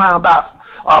 Come back around about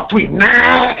between 9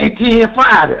 and 10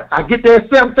 Friday. I get there at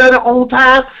 7:30 on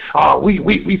time.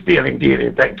 We still ain't did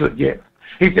anything to it yet.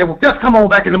 He said, well, just come on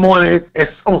back in the morning.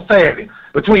 It's on Saturday.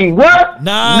 Between what?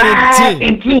 9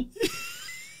 and 10.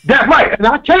 That's right. And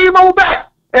I came on back.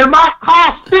 And my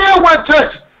car still wasn't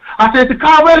touched. I said, the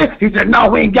car ready? He said, no,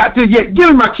 we ain't got to it yet. Give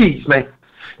me my keys, man.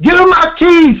 Give me my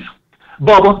keys,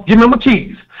 Bubba. Give me my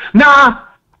keys. Now,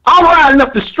 I'm riding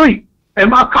up the street, and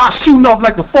my car shooting off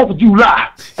like the 4th of July.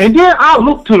 And then I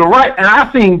looked to the right, and I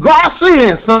seen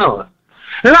Garcia and Son.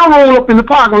 And I rolled up in the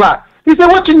parking lot. He said,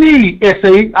 what you need,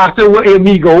 S.A.? I said, well,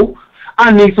 amigo,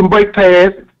 I need some brake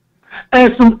pads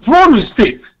and some formula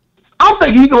sticks. I'm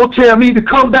thinking he's going to tell me to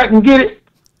come back and get it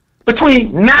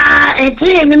between 9 and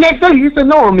 10 the next day. He said,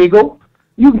 no, amigo,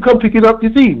 you can come pick it up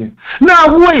this evening.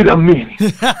 Now, wait a minute.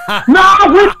 Now, I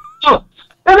went up,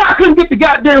 and I couldn't get the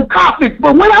goddamn coffee.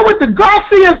 But when I went to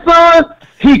Garcia, son,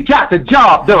 he got the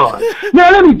job done.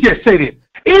 Now, let me just say this.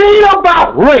 It ain't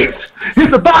about race.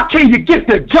 It's about can you get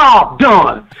the job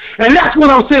done. And that's what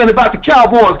I'm saying about the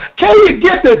Cowboys. Can you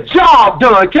get the job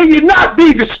done? Can you not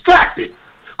be distracted?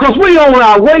 Because we on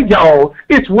our way, y'all.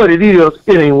 It's what it is.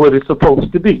 It ain't what it's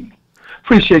supposed to be.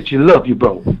 Appreciate you. Love you,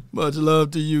 bro. Much love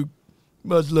to you.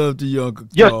 Much love to you, Uncle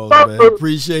Yes, Charles, sir. man.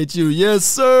 Appreciate you. Yes,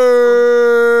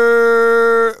 sir.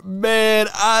 Man,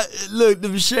 look,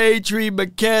 them shade tree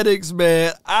mechanics,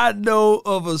 man. I know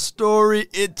of a story.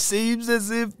 It seems as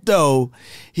if, though,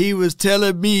 he was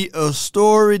telling me a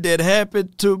story that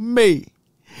happened to me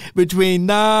between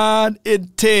 9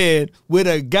 and 10 with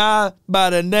a guy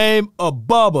by the name of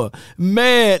Bubba.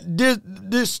 Man,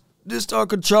 this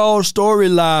Uncle Charles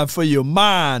storyline for your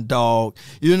mind, dog.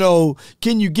 You know,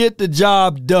 can you get the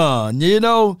job done? You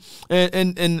know,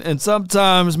 and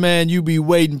sometimes, man, you be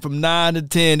waiting from 9 to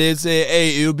 10. They say,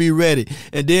 hey, it'll be ready,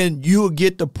 and then you'll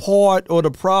get the part or the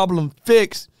problem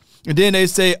fixed, and then they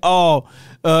say, oh,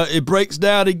 it breaks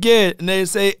down again, and they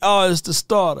say, oh, it's the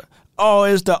starter. Oh,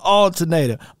 it's the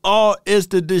alternator. Oh, it's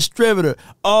the distributor.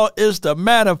 Oh, it's the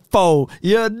manifold.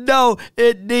 You know,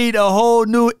 it need a whole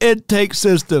new intake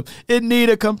system. It need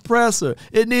a compressor.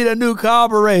 It need a new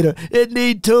carburetor. It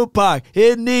need Tupac.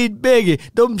 It need Biggie.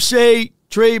 Them shade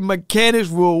tree mechanics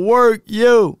will work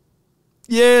you.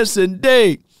 Yes,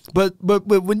 indeed. But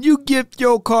when you give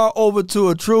your car over to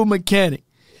a true mechanic,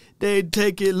 they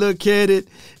take it, look at it,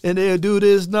 and they'll do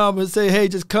this number and say, hey,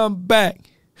 just come back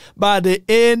by the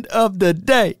end of the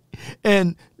day.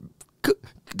 And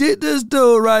this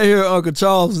dude right here, Uncle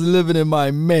Charles, is living in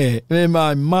my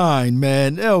mind,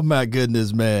 man. Oh, my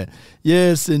goodness, man.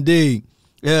 Yes, indeed.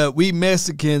 Yeah, we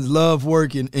Mexicans love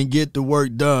working and get the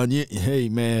work done. Hey,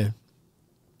 man,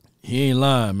 he ain't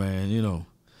lying, man. You know,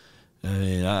 I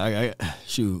mean,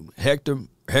 shoot,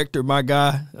 Hector, my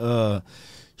guy,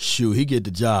 shoot, he get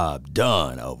the job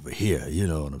done over here. You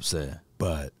know what I'm saying?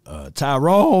 But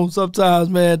Tyrone, sometimes,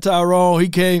 man, he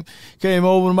came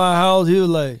over to my house. He was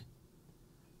like,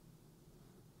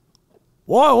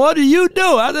 what do you do?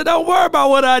 I said, don't worry about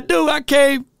what I do.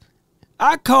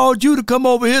 I called you to come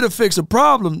over here to fix a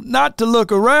problem, not to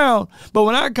look around. But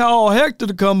when I called Hector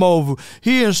to come over,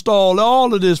 he installed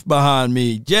all of this behind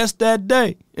me just that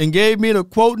day and gave me the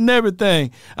quote and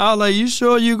everything. I was like, you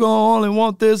sure you gonna only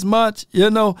want this much? You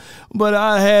know, but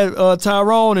I had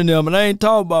Tyrone in them, and I ain't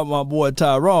talking about my boy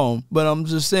Tyrone, but I'm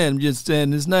just saying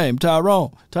his name,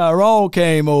 Tyrone. Tyrone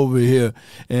came over here,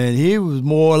 and he was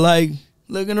more like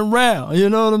looking around, you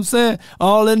know what I'm saying?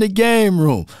 All in the game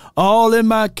room, all in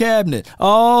my cabinet,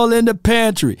 all in the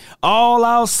pantry, all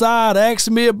outside,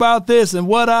 asking me about this and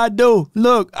what I do.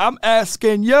 Look, I'm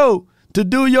asking you to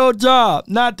do your job,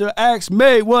 not to ask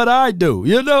me what I do,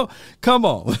 you know? Come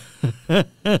on.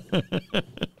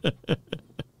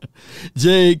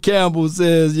 Jay Campbell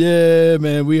says, yeah,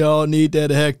 man, we all need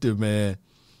that Hector, man.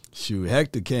 Shoot,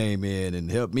 Hector came in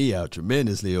and helped me out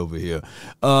tremendously over here.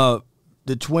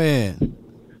 The twin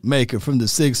maker from the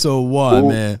 601,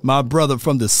 man. My brother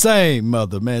from the same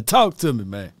mother, man. Talk to me,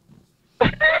 man.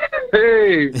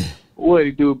 Hey, what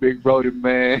you do, big brother,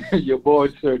 man? Your boy,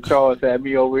 Sir Charles, had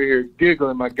me over here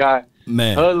giggling, my guy.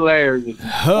 Man. Hilarious.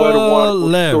 What a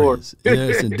wonderful story.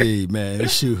 Yes, indeed, man.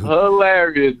 Shoot.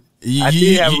 Hilarious. I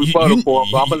did have a rebuttal for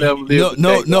him, but I'm going to let him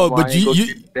live. No, but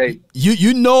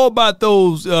you know about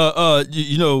those,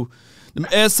 you know, them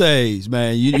essays,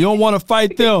 man. You don't want to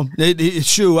fight them. That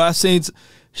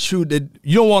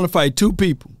you don't want to fight two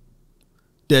people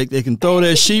that they can throw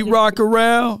that sheetrock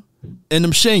around and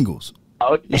them shingles.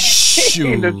 Oh,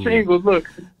 shoot. The shingles, look,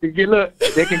 they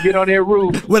can get on their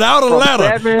roof without a ladder.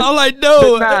 I'm like,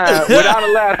 no, without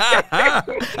a ladder.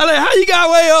 I'm like, how you got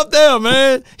way up there,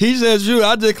 man? He said, shoot,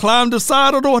 I just climbed the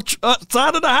side of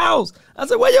the house. I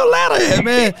said, where your ladder at,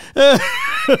 man?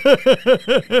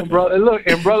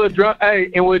 brother jump,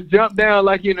 and would jump down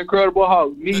like you're an Incredible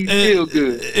Hulk. Knees feel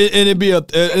good. And it'd be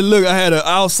and look, I had an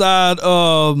outside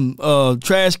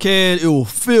trash can. It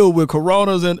was filled with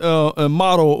Coronas and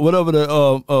Model, whatever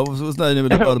the what's the name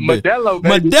of the Modelo,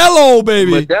 baby. Modelo,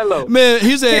 baby. Modelo. Man,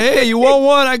 he said, hey, you want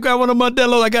one? I got one of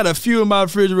Modelo's. I got a few in my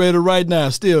refrigerator right now.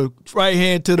 Still right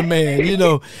hand to the man. You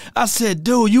know, I said,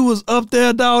 dude, you was up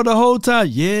there, dog, the whole time.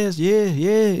 Yes, yeah.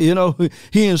 You know,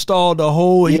 he installed the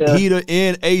whole heater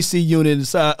and AC unit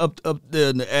inside up there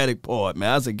in the attic part,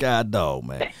 man. I said, God, dog,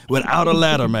 man. Without a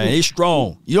ladder, man. He's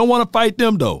strong. You don't want to fight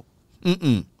them, though.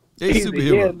 You They Easy,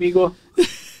 superhero. yeah, amigo.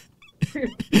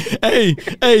 Hey,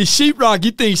 Sheetrock, you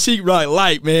think Sheetrock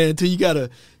light, man, until you gotta,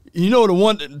 you know the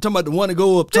one, talking about the one to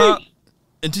go up top,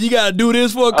 until you gotta do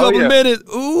this for a couple minutes.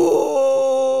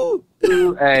 Ooh.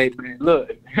 Hey, man, look.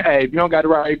 Hey, if you don't got the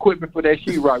right equipment for that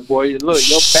Sheetrock, boy, look,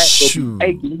 your back will be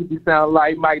aching. You be sound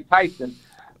like Mike Tyson.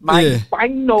 My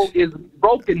spinal is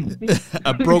broken.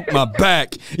 I broke my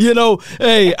back. You know,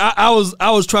 hey, I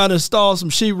was trying to install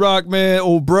some sheetrock, man,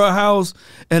 old bruh house,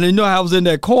 and you know I was in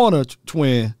that corner,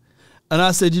 twin. And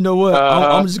I said, you know what?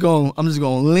 I'm just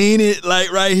gonna lean it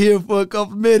like right here for a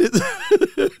couple minutes.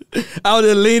 I was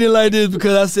just leaning like this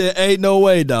because I said, ain't no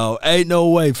way, dog. Ain't no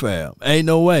way, fam. Ain't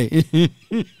no way.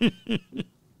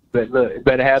 But look,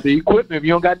 better have the equipment. If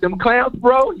you don't got them clowns,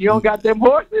 bro, you don't got them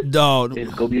horses, dog,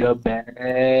 it's gonna be a bad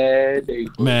day.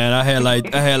 Man, I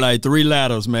had like 3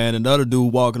 ladders, man, and the other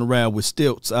dude walking around with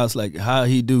stilts. I was like, how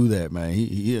he do that, man?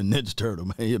 He a Ninja Turtle,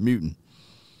 man. He a mutant.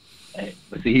 Hey,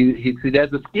 but see,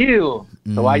 that's a skill.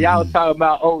 So while y'all talking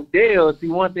about Odell, see,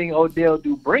 one thing Odell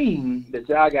do bring that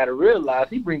y'all got to realize,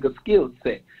 he bring a skill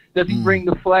set. Does he bring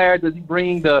the flare? Does he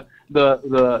bring the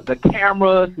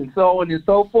cameras and so on and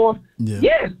so forth?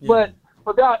 Yes, but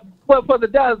for the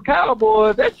Dallas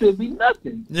Cowboys, that should be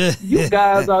nothing. You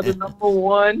guys are the number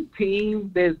one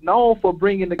team that's known for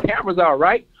bringing the cameras out,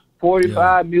 right?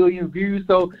 45 million views.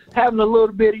 So having a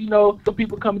little bit, some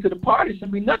people coming to the party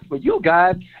should be nothing for you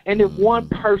guys. And if one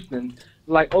person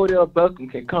like Odell Beckham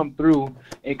can come through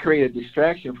and create a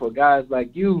distraction for guys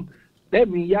like you, that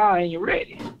means y'all ain't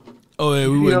ready. Oh, yeah,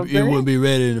 we wouldn't be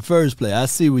ready in the first place. I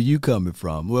see where you coming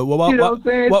from. Well, why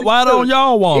don't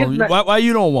y'all want them? Why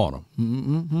you don't want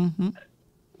them?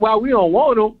 Why we don't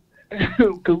want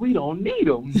them? Because we don't need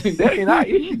them. That ain't our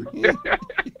issue.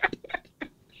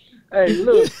 Hey,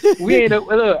 look,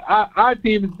 our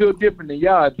team is built different than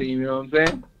y'all team. You know what I'm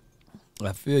saying?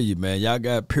 I feel you, man. Y'all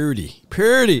got Purdy.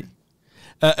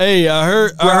 Hey, I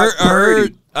heard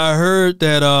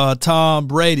that Tom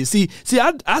Brady. See,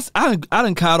 I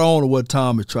done caught on to what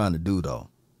Tom is trying to do, though.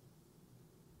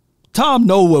 Tom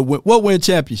know what win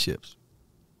championships.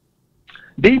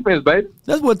 Defense, baby.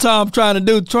 That's what Tom's trying to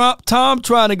do. Tom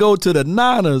trying to go to the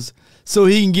Niners so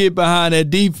he can get behind that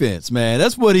defense, man.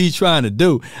 That's what he's trying to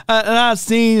do. And I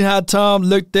seen how Tom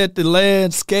looked at the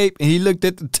landscape and he looked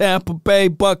at the Tampa Bay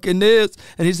Buccaneers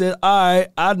and he said, all right,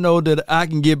 I know that I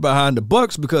can get behind the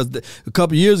Bucs because a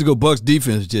couple of years ago, Bucs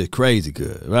defense was just crazy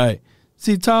good, right?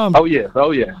 See, Tom. Oh, yeah.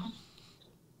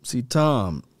 See,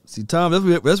 Tom,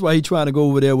 that's why he's trying to go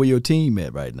over there where your team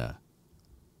at right now.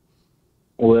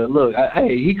 Well, look,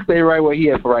 hey, he can stay right where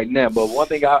he at for right now. But one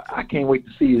thing I can't wait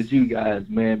to see is you guys,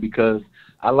 man, because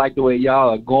I like the way y'all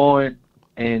are going,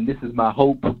 and this is my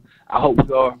hope. I hope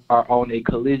we are on a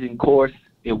collision course.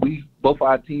 If both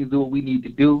our teams do what we need to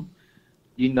do,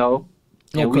 and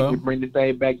we can bring the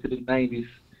thing back to the 90s,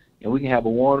 and we can have a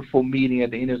wonderful meeting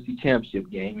at the NFC Championship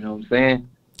game. You know what I'm saying?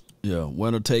 Yeah,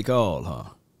 winner take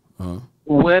all, huh?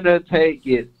 Winner take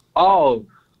it all.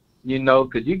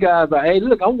 Because you guys are, hey,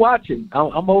 look, I'm watching.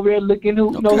 I'm over there looking who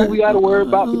we got to worry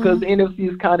about because the NFC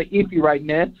is kind of iffy right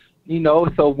now.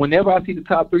 So whenever I see the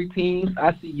top 3 teams,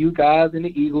 I see you guys and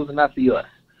the Eagles, and I see us.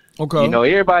 Okay.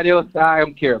 Everybody else I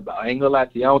don't care about. I ain't going to lie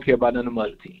to you. I don't care about none of them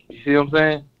other teams. You see what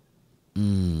I'm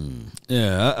saying?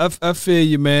 Yeah, I feel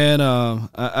you, man.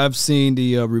 I've seen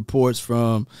the reports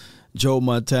from Joe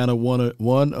Montana,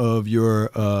 one of your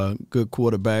good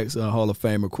quarterbacks, Hall of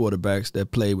Famer quarterbacks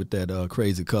that played with that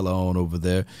crazy color on over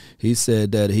there. He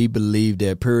said that he believed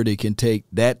that Purdy can take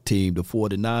that team, the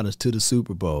 49ers, to the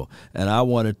Super Bowl. And I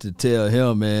wanted to tell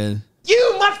him, man,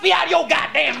 you must be out of your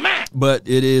goddamn mind. But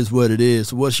it is what it is.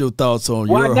 So what's your thoughts on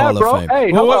your Hall of Fame?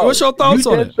 Hey, what's your thoughts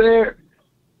on it?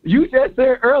 You just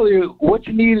said earlier what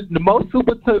you need the most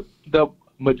the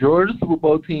majority of Super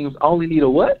Bowl teams only need a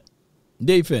what?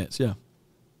 Defense, yeah.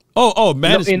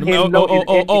 Manage. In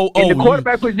the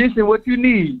quarterback position, what you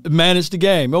need? Manage the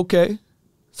game. Okay.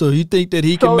 So you think that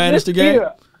he can manage the game?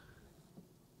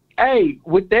 Hey,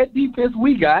 with that defense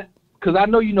we got, because I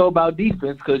know you know about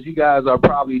defense, because you guys are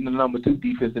probably the number 2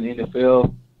 defense in the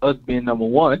NFL, us being number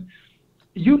 1.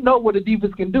 You know what the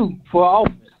defense can do for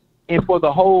offense and for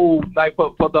the whole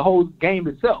for the whole game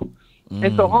itself.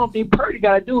 And so all thing Purdy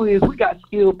got to do is we got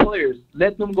skilled players.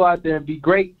 Let them go out there and be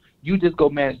great. You just go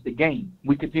manage the game.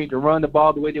 We continue to run the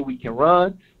ball the way that we can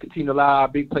run, continue to allow our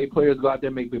big play players to go out there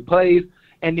and make big plays,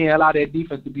 and then allow that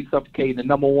defense to be suffocating. The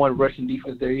number 1 rushing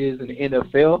defense there is in the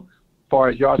NFL as far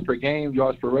as yards per game,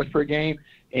 yards per rush per game,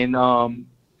 and a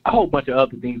whole bunch of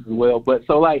other things as well. But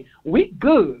so, we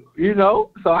good,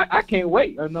 So I can't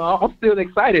wait. I'm still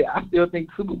excited. I still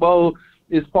think Super Bowl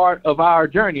is part of our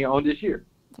journey on this year.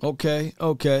 Okay.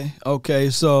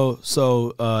 So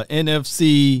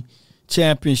NFC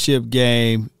Championship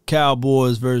game,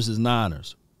 Cowboys versus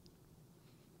Niners.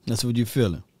 That's what you're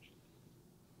feeling.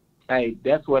 Hey,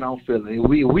 that's what I'm feeling.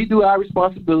 We do our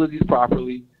responsibilities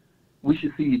properly, we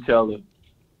should see each other.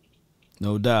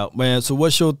 No doubt, man. So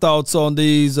what's your thoughts on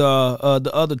these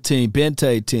the other team,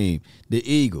 Bente team, the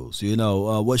Eagles? You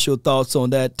know, what's your thoughts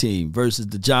on that team versus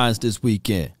the Giants this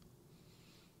weekend?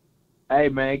 Hey,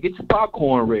 man, get your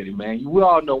popcorn ready, man. We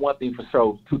all know one thing for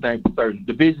sure, two things for certain.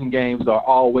 Division games are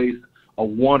always a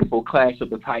wonderful clash of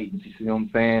the Titans, you see what I'm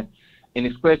saying? And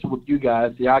especially with you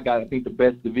guys, y'all got, I think, the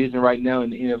best division right now in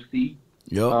the NFC.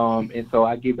 Yep. And so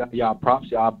I give y'all props.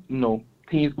 Y'all,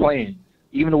 teams playing.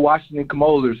 Even the Washington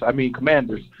Commanders,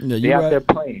 they out there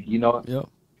playing, Yep.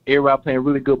 Everybody playing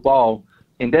really good ball,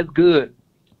 and that's good.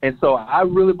 And so I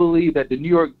really believe that the New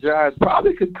York Giants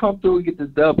probably could come through and get this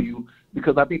W,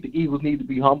 because I think the Eagles need to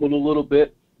be humbled a little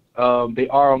bit. They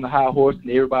are on the high horse, and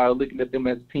everybody are looking at them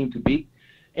as a team to beat.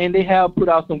 And they have put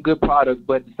out some good products,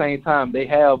 but at the same time, they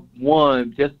have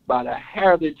won just by the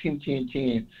hair of their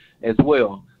chin as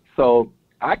well. So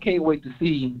I can't wait to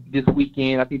see this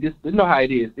weekend. I think you know how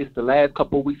it is. It's the last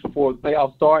couple of weeks before the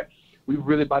playoffs start. We're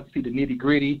really about to see the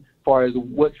nitty-gritty as far as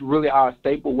what's really our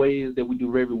staple ways that we do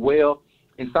very well.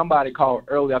 And somebody called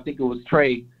earlier, I think it was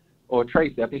Tracy, I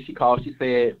think she called. She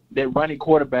said that running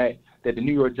quarterback that the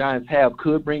New York Giants have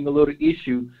could bring a little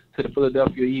issue to the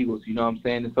Philadelphia Eagles, you know what I'm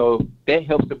saying? And so that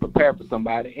helps to prepare for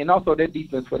somebody. And also their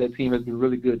defense for that team has been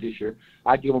really good this year.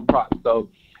 I give them props. So,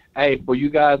 hey, for you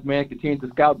guys, man, continue to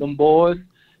scout them boys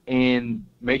and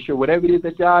make sure whatever it is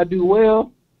that y'all do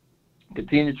well,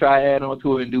 continue to try to add on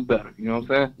to it and do better. You know what I'm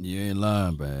saying? You ain't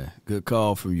lying, man. Good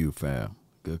call from you, fam.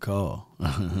 Good call.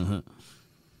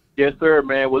 Yes, sir,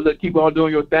 man. Well, look, keep on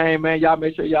doing your thing, man. Y'all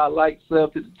make sure y'all like,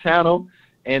 sub to the channel.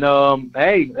 And,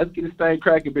 hey, let's get this thing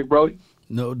cracking, big bro.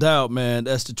 No doubt, man.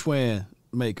 That's the Twin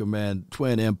Maker, man.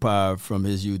 Twin Empire from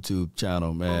his YouTube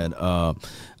channel, man.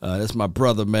 That's my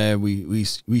brother, man. We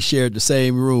shared the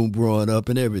same room growing up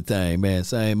and everything, man.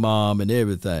 Same mom and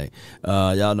everything.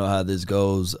 Y'all know how this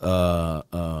goes.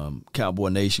 Cowboy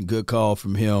Nation, good call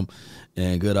from him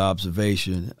and good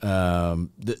observation.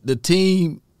 The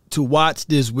team to watch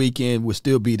this weekend will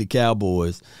still be the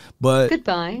Cowboys, but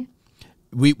goodbye.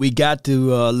 We got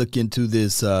to look into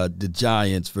this the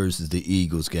Giants versus the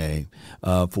Eagles game.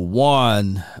 For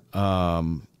one,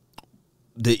 the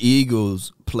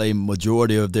Eagles play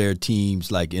majority of their teams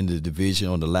like in the division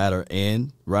on the latter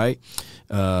end, right?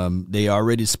 They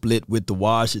already split with the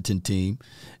Washington team,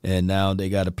 and now they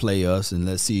got to play us, and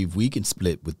let's see if we can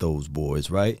split with those boys,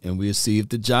 right? And we'll see if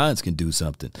the Giants can do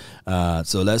something.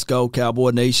 So let's go,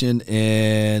 Cowboy Nation,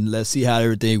 and let's see how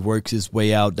everything works its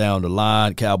way out down the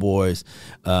line. Cowboys,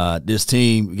 this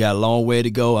team, we got a long way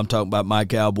to go. I'm talking about my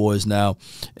Cowboys now,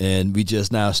 and we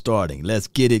just now starting. Let's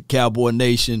get it, Cowboy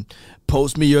Nation.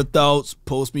 Post me your thoughts.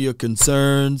 Post me your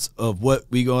concerns of what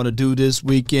we're going to do this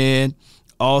weekend.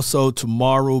 Also,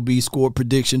 tomorrow will be score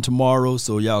prediction tomorrow,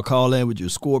 so y'all call in with your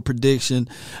score prediction.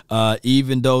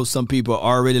 Even though some people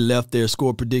already left their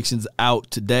score predictions out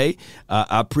today,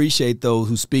 I appreciate those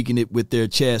who speaking it with their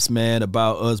chest, man,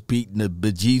 about us beating the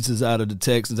bejesus out of the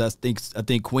Texans. I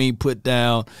think Queen put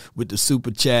down with the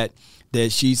super chat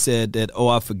that she said that,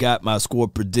 I forgot my score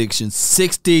prediction,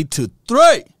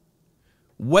 60-3.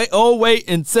 Wait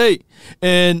and see.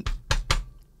 And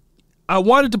I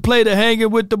wanted to play the Hanging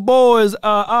with the Boys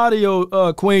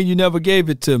audio, Queen. You never gave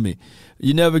it to me.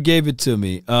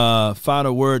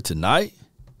 Final word tonight.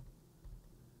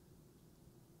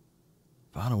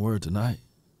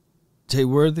 Jay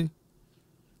Worthy.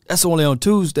 That's only on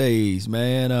Tuesdays,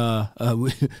 man.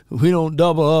 We don't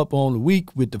double up on the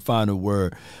week with the final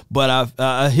word. But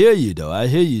I hear you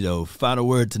though. Final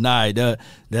word tonight. That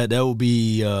will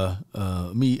be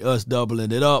us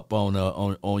doubling it up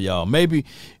on y'all. Maybe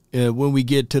when we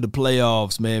get to the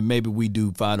playoffs, man, maybe we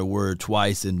do final word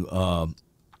twice in 1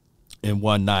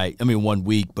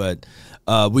 week. But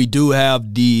we do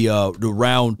have the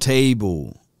round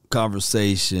table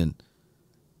conversation.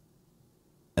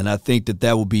 And I think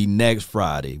that will be next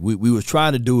Friday. We were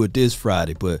trying to do it this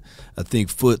Friday, but I think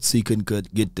Foots, he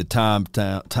couldn't get the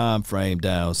time frame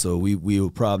down, so we will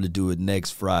probably do it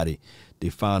next Friday, the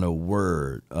final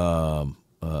word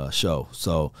show.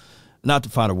 So not the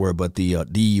final word, but the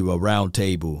round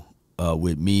table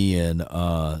with me and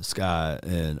Sky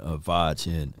and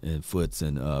Vaj and Foots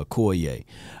and Koye.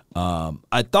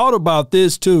 I thought about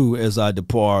this too as I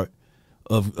depart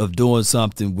of doing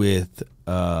something with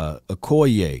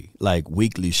Okoye, like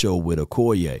weekly show with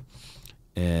Okoye.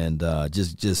 And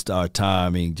just our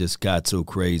timing just got so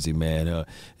crazy, man.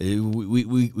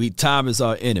 Time is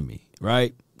our enemy,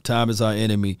 right? Time is our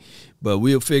enemy, but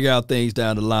we'll figure out things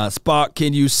down the line. Spark,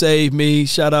 can you save me?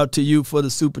 Shout out to you for the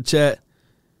super chat.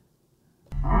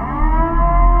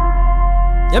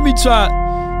 Let me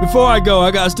try. Before I go,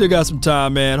 I still got some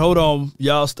time, man. Hold on,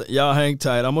 y'all hang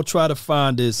tight. I'm gonna try to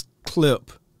find this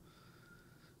clip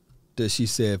that she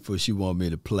said she want me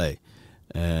to play.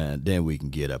 And then we can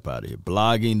get up out of here.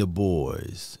 Blogging the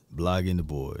boys. Blogging the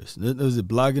boys. Was it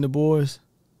Blogging the Boys?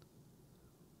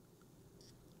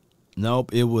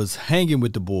 Nope, it was Hanging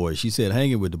with the Boys. She said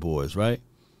Hanging with the Boys, right?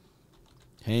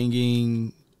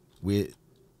 Hanging with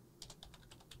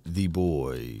the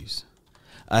Boys.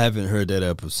 I haven't heard that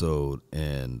episode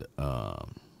in a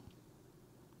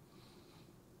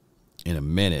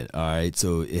minute. All right,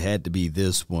 so it had to be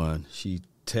this one. She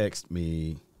texted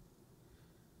me.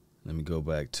 Let me go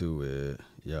back to it.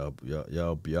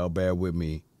 Y'all bear with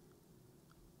me.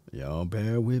 Y'all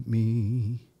bear with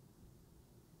me.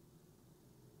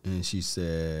 And she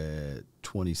said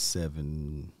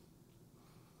 27.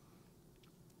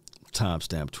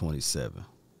 Timestamp 27.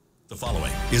 The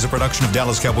following is a production of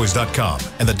DallasCowboys.com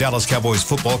and the Dallas Cowboys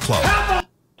Football Club.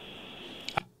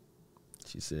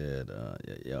 She said,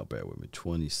 y'all bear with me.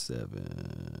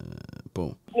 27.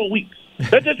 Boom. 4 weeks.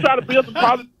 Let's just try to build some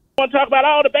positive. Want to talk about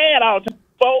all the bad all the time,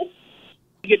 folks.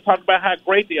 We get to talk about how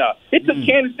great they are. It took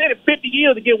Kansas City 50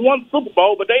 years to get one Super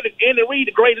Bowl, but they Andy Reid,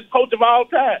 the greatest coach of all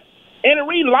time. Andy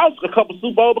Reid lost a couple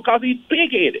Super Bowls because he's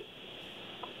pig-headed.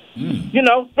 You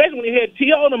know, especially when he had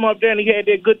T.O. them up there and he had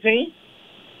that good team.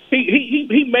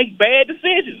 He makes bad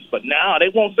decisions, but now they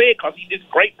won't say it because he's just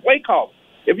great play caller.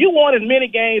 If you won as many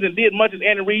games and did much as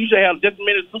Andy Reid, you should have just as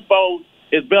many Super Bowls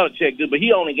as Belichick did, but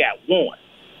he only got one.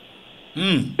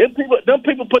 Them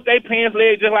people put their pants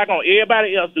legs just like on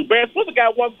everybody else do. Barry Switzer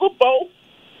got one Super Bowl.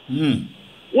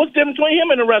 What's the difference between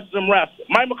him and the rest of them wrestlers?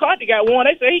 Mike McCarthy got one.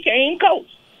 They say he can't even coach.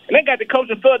 And they got the coach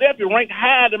in Philadelphia ranked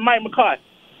higher than Mike McCarthy.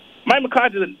 Mike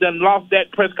McCarthy done lost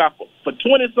Dak Prescott for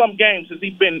 20-some games since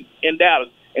he's been in Dallas,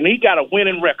 and he got a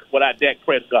winning record without Dak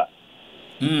Prescott.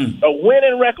 A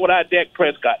winning record without Dak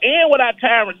Prescott and without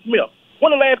Tyron Smith.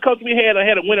 One of the last coaches we had a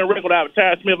winning record without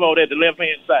Tyron Smith over there at the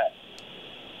left-hand side.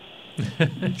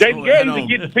 Jason Garrett used to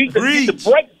get the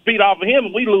brakes beat off of him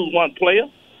and we lose one player.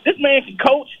 This man can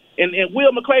coach, and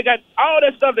Will McClay got all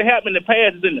that stuff that happened in the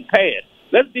past is in the past.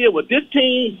 Let's deal with this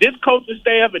team, this coaching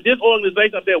staff, and this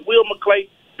organization up there, Will McClay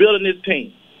building this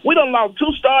team. We done lost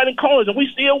 2 starting corners and we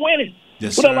still winning.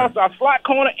 Yes, we done lost our slot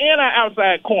corner and our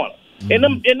outside corner. And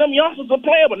them youngsters are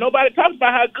playing, but nobody talks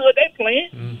about how good they playing.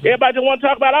 Everybody just want to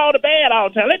talk about all the bad all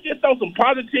the time. Let's just throw some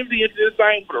positivity into this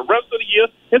thing for the rest of the year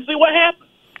and see what happens.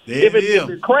 If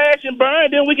it crash and burn,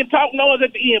 then we can talk noise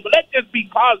at the end. But let's just be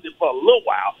positive for a little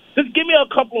while. Just give me a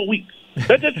couple of weeks.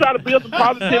 Let's just try to build some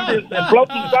positivity and blow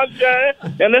some sunshine,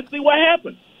 and let's see what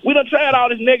happens. We done tried all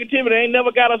this negativity. Ain't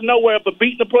never got us nowhere but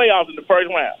beating the playoffs in the first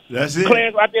round. That's it.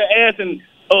 Clarence out there asking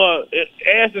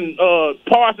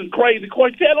Parsons crazy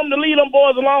questions. Tell them to leave them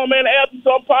boys alone, man, and ask them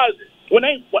something positive.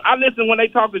 I listen when they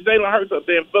talk to Jalen Hurts up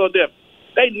there in Philadelphia.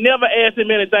 They never ask him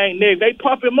anything negative. They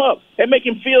pump him up. They make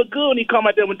him feel good when he come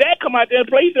out there. When Dak come out there and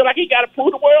play, he feel like he got to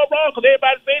prove the world wrong because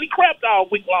everybody's saying he crapped all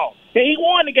week long. And he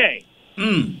won the game.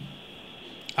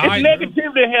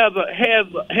 Negativity has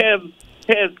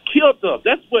killed us.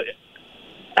 That's what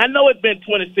I know. It's been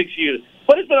 26 years,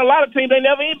 but it's been a lot of teams they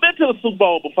never even been to the Super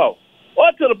Bowl before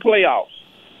or to the playoffs.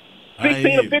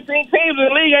 16 or 15 teams in the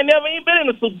league ain't never even been in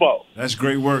the Super Bowl. That's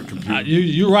great work, Computer.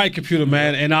 You're right, Computer,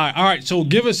 man. And all right. So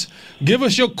give us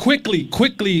your quickly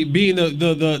being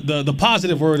the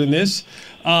positive word in this.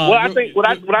 Well, I think what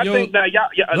I think that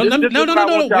no.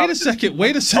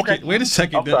 Wait a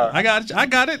second. Okay.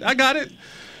 I got it.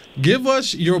 Give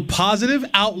us your positive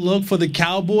outlook for the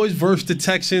Cowboys versus the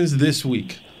Texans this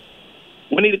week.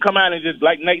 We need to come out and just,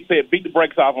 like Nate said, beat the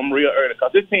brakes off them real early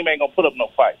because this team ain't gonna put up no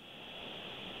fight.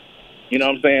 You know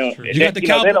what I'm saying? You got the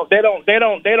Cowboys. They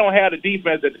don't have the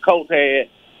defense that the Colts had,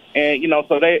 and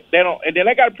so they don't. And then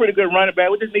they got a pretty good running back.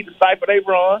 We just need to stifle their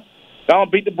run.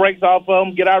 Don't beat the brakes off of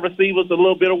them. Get our receivers a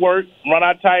little bit of work. Run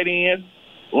our tight ends.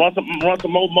 Run some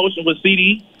more motion with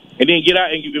CD, and then get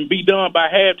out and you can be done by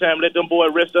halftime. Let them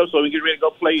boys rest up so we get ready to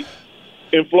go play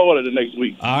in Florida the next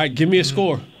week. All right, give me a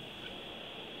score.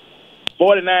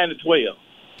 49-12.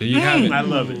 There you have it. I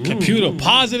love it. Computer,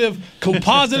 positive,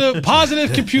 computer.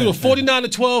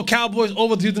 49-12, Cowboys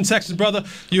over the Houston Texans, brother.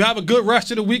 You have a good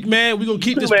rest of the week, man. We're going to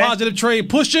keep this positive trade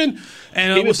pushing,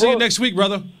 and we'll see you next week,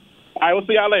 brother. All right, we'll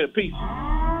see y'all later. Peace.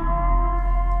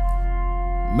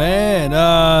 Man,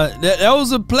 that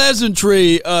was a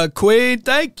pleasantry, Queen.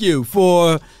 Thank you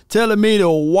for telling me to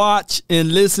watch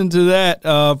and listen to that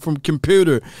from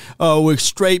Computer with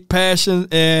straight passion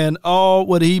and all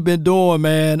what he been doing,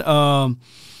 man.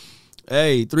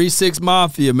 Hey, 3-6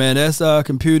 Mafia, man. That's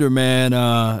Computer, man.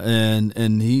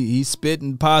 And he's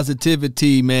spitting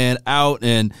positivity, man, out,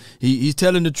 and he's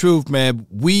telling the truth, man.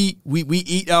 We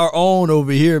eat our own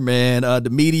over here, man. The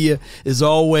media is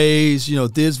always,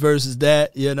 this versus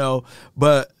that,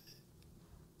 but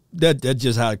that's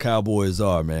just how the Cowboys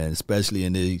are, man. Especially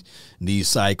in these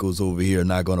cycles over here.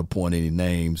 Not going to point any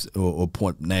names or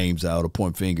point names out or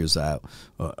point fingers out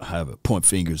or point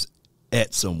fingers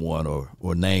at someone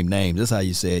or name names. That's how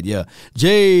you say it, yeah.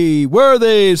 Jay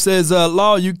Worthy says,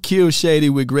 Law, you kill Shady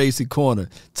with Gracie Corner.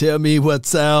 Tell me what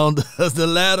sound does the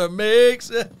ladder makes?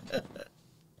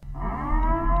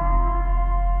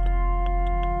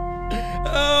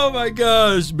 Oh, my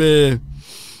gosh, man.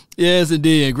 Yes,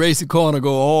 indeed. And Gracie Corner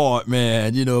go hard,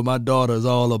 man. My daughter's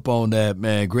all up on that,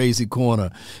 man. Gracie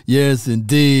Corner. Yes,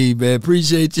 indeed, man.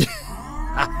 Appreciate you.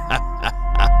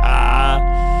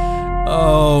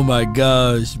 Oh, my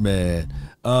gosh, man.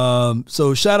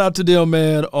 So shout out to them,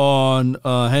 man, on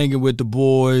Hanging with the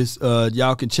Boys.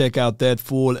 Y'all can check out that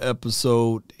full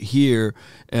episode here,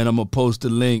 and I'm going to post a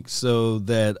link so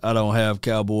that I don't have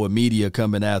Cowboy Media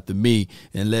coming after me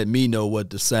and let me know what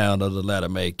the sound of the ladder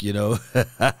make,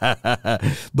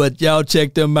 But y'all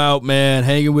check them out, man.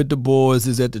 Hanging with the Boys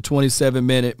is at the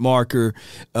 27-minute marker.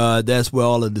 That's where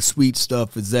all of the sweet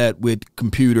stuff is at with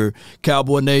Computer.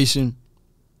 Cowboy Nation,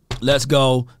 let's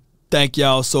go. Thank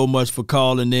y'all so much for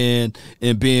calling in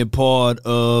and being part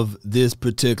of this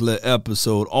particular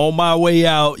episode. On my way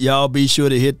out, y'all be sure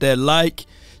to hit that like,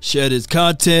 share this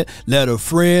content, let a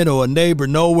friend or a neighbor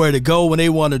know where to go when they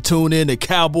want to tune in to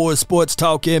Cowboy Sports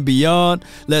Talk and beyond.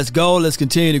 Let's go. Let's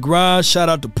continue to grind. Shout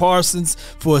out to Parsons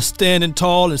for standing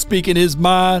tall and speaking his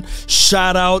mind.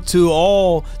 Shout out to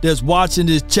all that's watching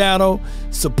this channel.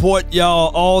 Support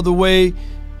y'all all the way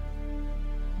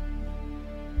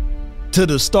to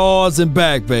the stars and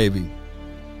back, baby.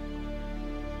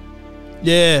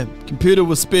 Yeah, Computer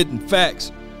was spitting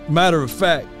facts. Matter of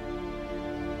fact,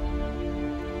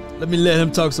 let him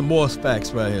talk some more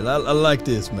facts right here. I like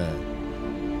this, man.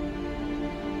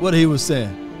 What he was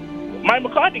saying. Mike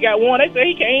McCarthy got one. They say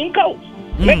he can't even coach.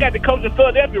 They got the coach in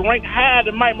Philadelphia ranked higher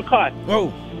than Mike McCarthy.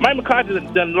 Oh. Mike McCarthy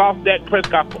done lost Dak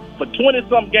Prescott for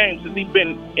 20-some games since he's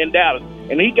been in Dallas,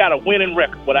 and he got a winning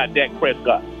record without Dak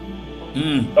Prescott.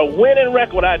 A winning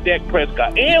record without Dak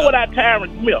Prescott and without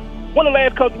Tyron Smith. One of the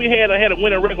last coaches we had a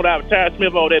winning record without Tyron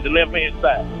Smith over there at the left-hand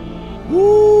side.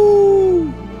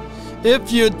 Woo!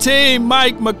 If you're team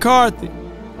Mike McCarthy,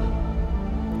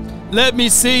 let me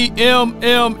see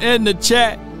MM in the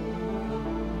chat.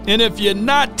 And if you're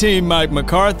not team Mike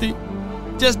McCarthy,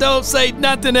 just don't say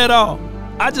nothing at all.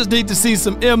 I just need to see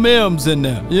some MMs in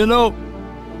there,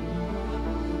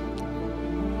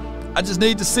 I just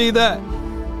need to see that.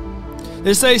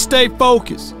 They say stay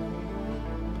focused.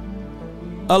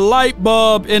 A light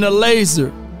bulb and a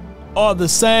laser are the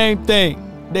same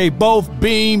thing. They both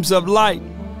beams of light.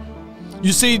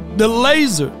 You see, the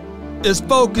laser is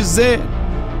focused in.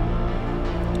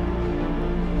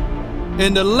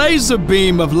 And the laser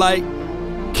beam of light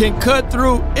can cut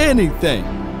through anything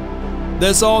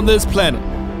that's on this planet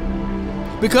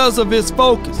because of its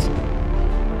focus.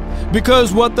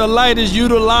 Because what the light is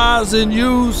utilized and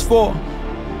used for.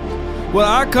 Well,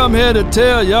 I come here to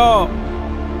tell y'all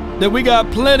that we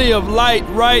got plenty of light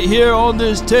right here on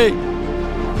this tape.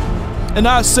 And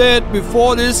I said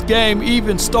before this game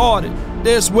even started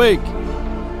this week,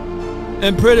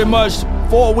 and pretty much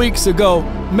 4 weeks ago,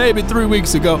 maybe 3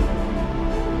 weeks ago,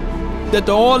 that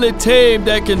the only team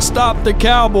that can stop the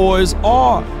Cowboys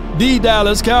are the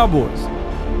Dallas Cowboys.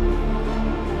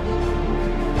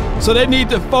 So they need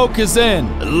to focus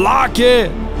in, lock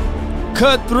in,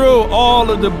 cut through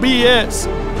all of the BS,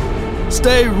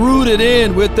 stay rooted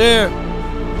in with their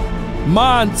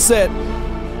mindset,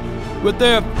 with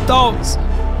their thoughts,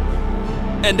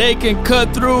 and they can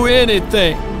cut through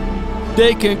anything.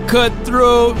 They can cut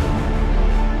through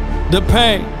the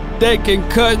pain. They can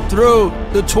cut through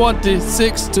the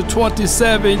 26 to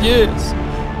 27 years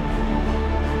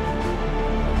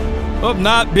of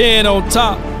not being on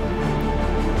top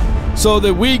so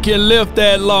that we can lift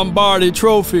that Lombardi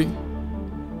trophy.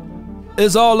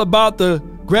 It's all about the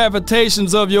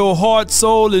gravitations of your heart,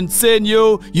 soul, and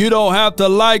sinew. You don't have to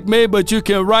like me, but you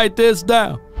can write this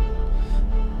down.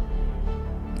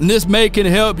 And this may can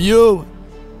help you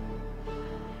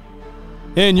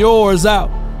and yours out.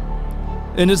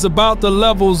 And it's about the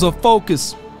levels of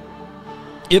focus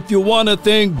If you want a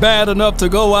thing bad enough to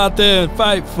go out there and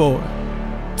fight for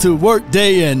it, to work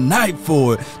day and night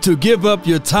for it, to give up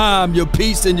your time, your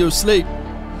peace, and your sleep,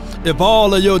 if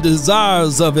all of your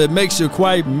desires of it makes you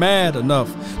quite mad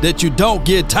enough that you don't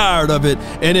get tired of it,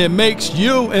 and it makes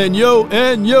you and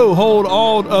you hold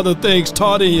all other things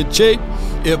taut in your cheek,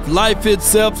 if life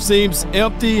itself seems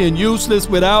empty and useless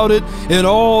without it, and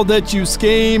all that you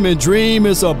scheme and dream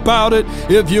is about it,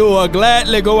 if you will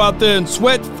gladly go out there and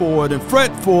sweat for it and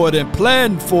fret for it and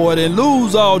plan for it and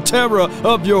lose all terror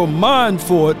of your mind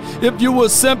for it, if you will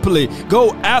simply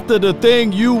go after the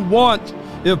thing you want,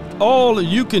 if all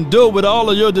you can do with all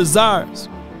of your desires,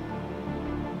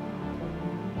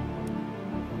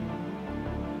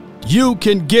 you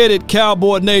can get it,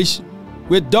 Cowboy Nation.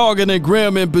 With dogged and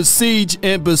grim and besiege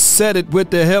and beset it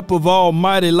with the help of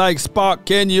Almighty like Spock.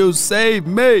 Can you save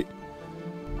me?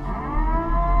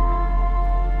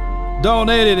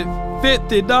 Donated it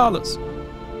 $50.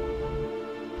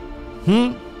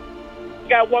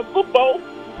 Got one Super Bowl.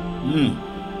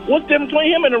 What's the difference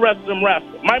between him and the rest of them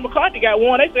wrestlers? Mike McCarthy got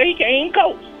one. They say he can't even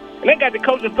coach. And they got the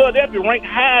coach in Philadelphia ranked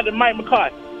higher than Mike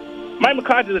McCarthy. Mike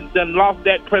McCarthy done lost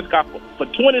Dak Prescott for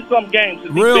 20-some games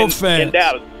since Real he's been in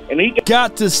Dallas. And he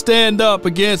got to stand up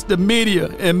against the media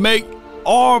and make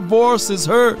our voices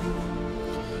heard.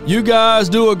 You guys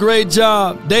do a great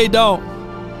job. They don't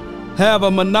have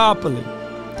a monopoly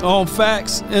on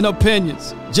facts and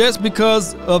opinions just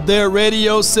because of their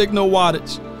radio signal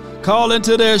wattage. Call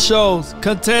into their shows,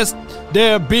 contest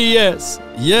their BS.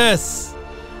 Yes,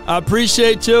 I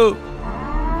appreciate you.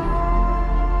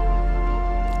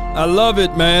 I love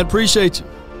it, man. Appreciate you.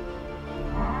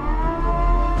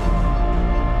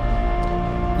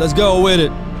 Let's go with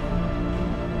it.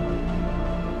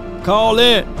 Call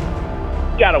in.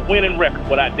 got a winning record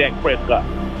without Dak Prescott.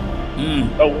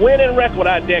 A winning record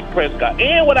without Dak Prescott.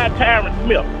 And without Tyron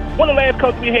Smith. One of the last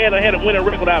coaches we had a winning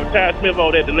record without Tyron Smith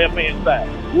over there at the left-hand side.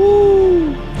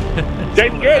 Woo!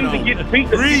 Jason Garrett used to get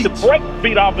the break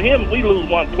beat off of him if we lose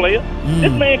one player.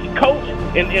 This man can coach,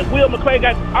 and Will McClay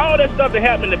got all that stuff that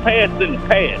happened in the past is in the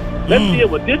past. Let's deal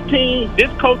with this team,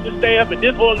 this coaching staff, and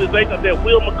this organization that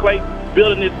Will McClay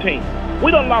building this team.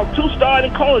 We done lost 2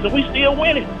 starting corners, and we still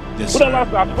winning. Yes, we done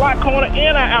lost our slot corner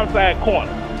and our outside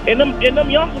corner. And them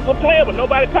youngsters are playing, but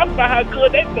nobody talks about how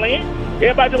good they playing.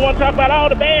 Everybody just want to talk about all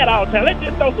the bad all the time. Let's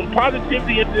just throw some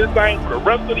positivity into this thing for the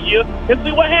rest of the year and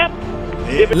see what happens.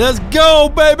 Let's go,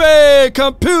 baby!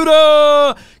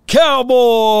 Computer Cowboy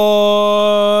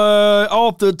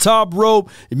off the top rope.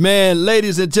 Man,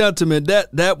 ladies and gentlemen,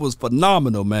 that was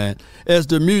phenomenal, man. As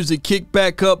the music kicked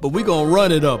back up, but we're going to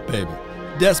run it up, baby.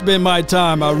 That's been my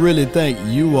time. I really thank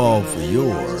you all for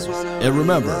yours. And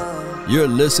remember, you're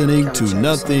listening to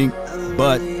nothing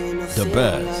but the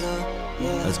best.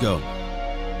 Let's go.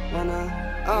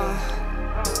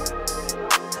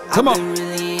 Come on.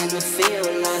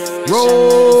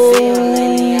 Roll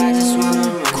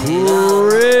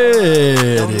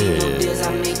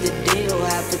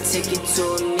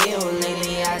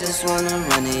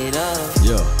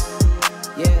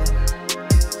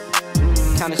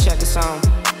Kinda check a song.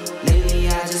 Lately, I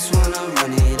just wanna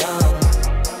run it up.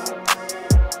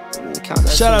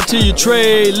 Shout out to you,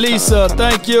 Trey, Lisa,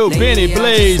 thank you, Benny,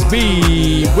 Blaze,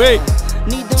 B, Wick,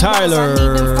 Tyler,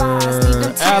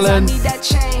 Allen,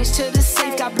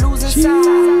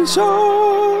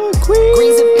 Queen,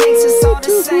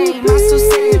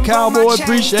 Cowboy,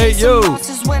 appreciate you.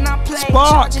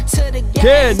 Spark,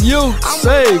 can you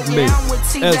save me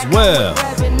as well?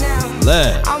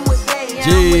 Lad,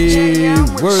 G,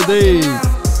 Worthy,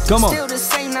 come on.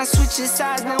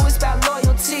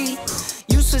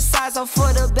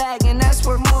 For the bag, and that's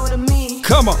worth more to me.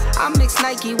 Come on. I mix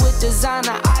Nike with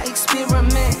designer, I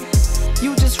experiment.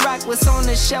 You just rock what's on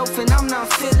the shelf, and I'm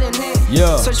not feeling it.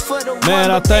 Yeah. Search for the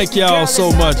man, I thank y'all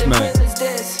so much, man.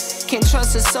 Can't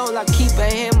trust a soul, I keep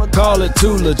a hammer. Call it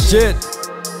too legit.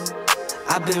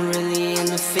 I've been really in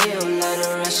the field, love the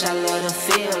rush, I love the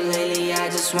feel. Lately, I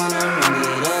just wanna run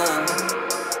it up.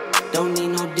 Don't need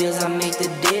no deals, I make the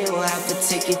deal. I have to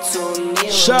take it to a meal.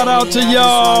 Shout out to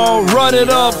y'all. Run it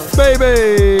up,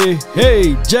 baby.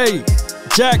 Hey, Jay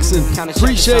Jackson,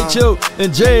 appreciate you.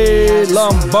 And Jay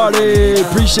Lombardi,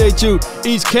 appreciate you.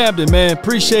 East Camden, man,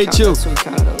 appreciate you.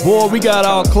 Boy, we got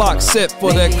our clock set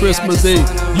for that Christmas Eve.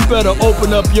 You better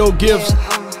open up your gifts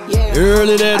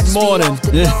early that morning.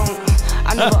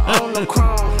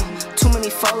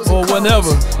 Or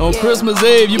whenever. On Christmas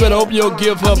Eve, you better open your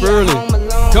gift up early.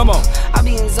 Come on. I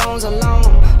be in zones alone.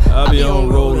 I be on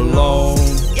roll along.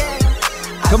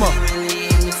 Come on.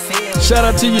 Shout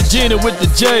out to you, Gina, with the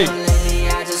J.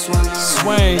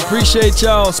 Swain, appreciate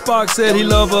y'all. Spock said he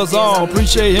love us all.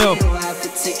 Appreciate him.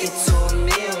 ticket to a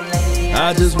meal lately.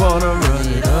 I just wanna run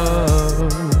it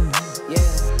up.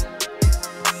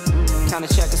 Kinda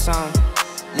check a song.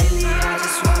 Lately, I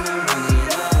just wanna run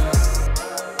it up.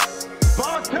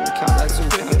 Count that too.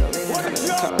 Count it.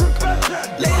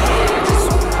 Lately, I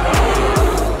just wanna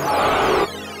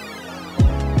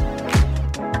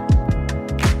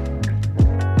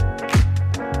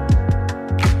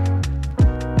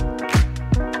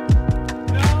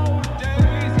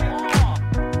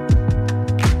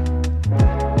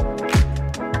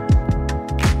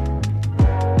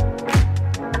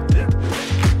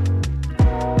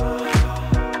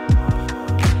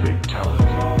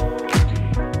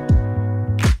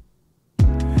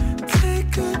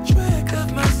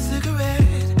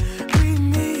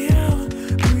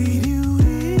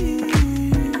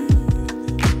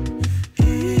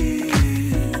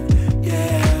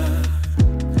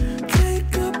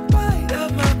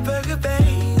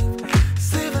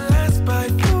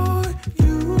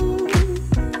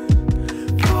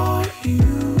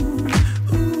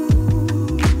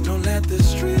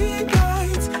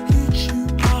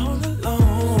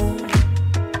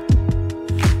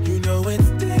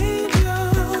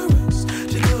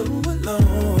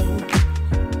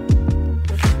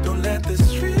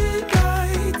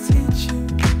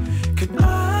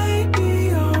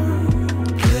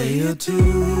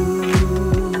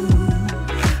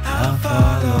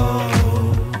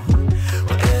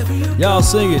Y'all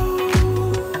sing it.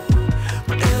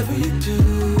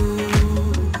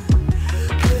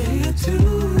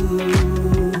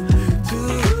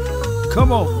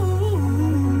 Come on.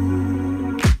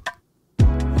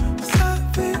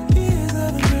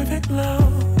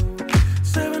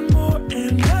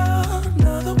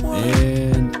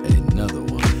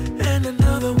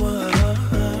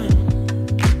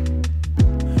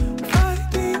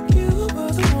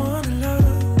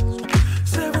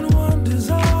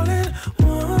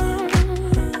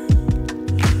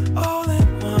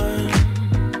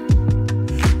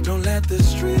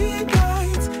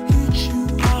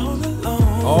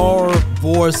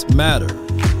 Matter,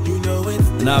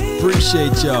 and I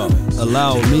appreciate y'all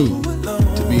allowing me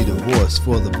to be the voice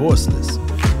for the voiceless.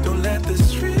 Don't let the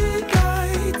street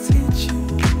lights hit you.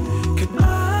 Can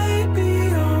I be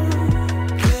your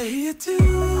player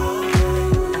too?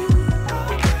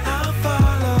 I'll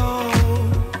follow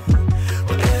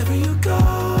wherever you go,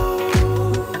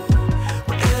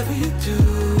 whatever you do.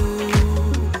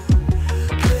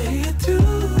 Player too.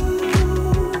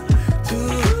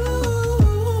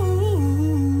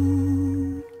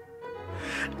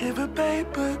 If a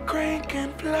paper crane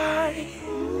can fly,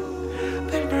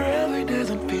 then forever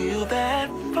doesn't feel that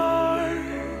far.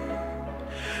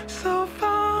 So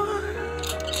far,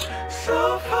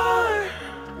 so far.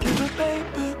 If a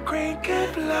paper crane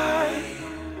can fly,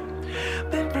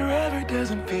 then forever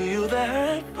doesn't feel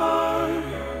that far.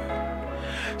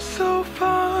 So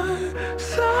far,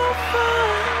 so far.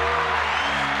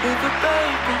 If a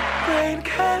paper crane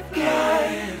can fly,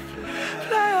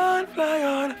 fly on, fly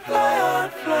on, fly on,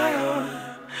 fly on,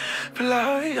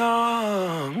 fly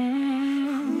on.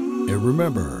 And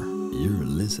remember, you're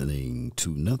listening to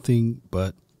nothing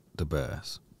but the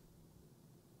best.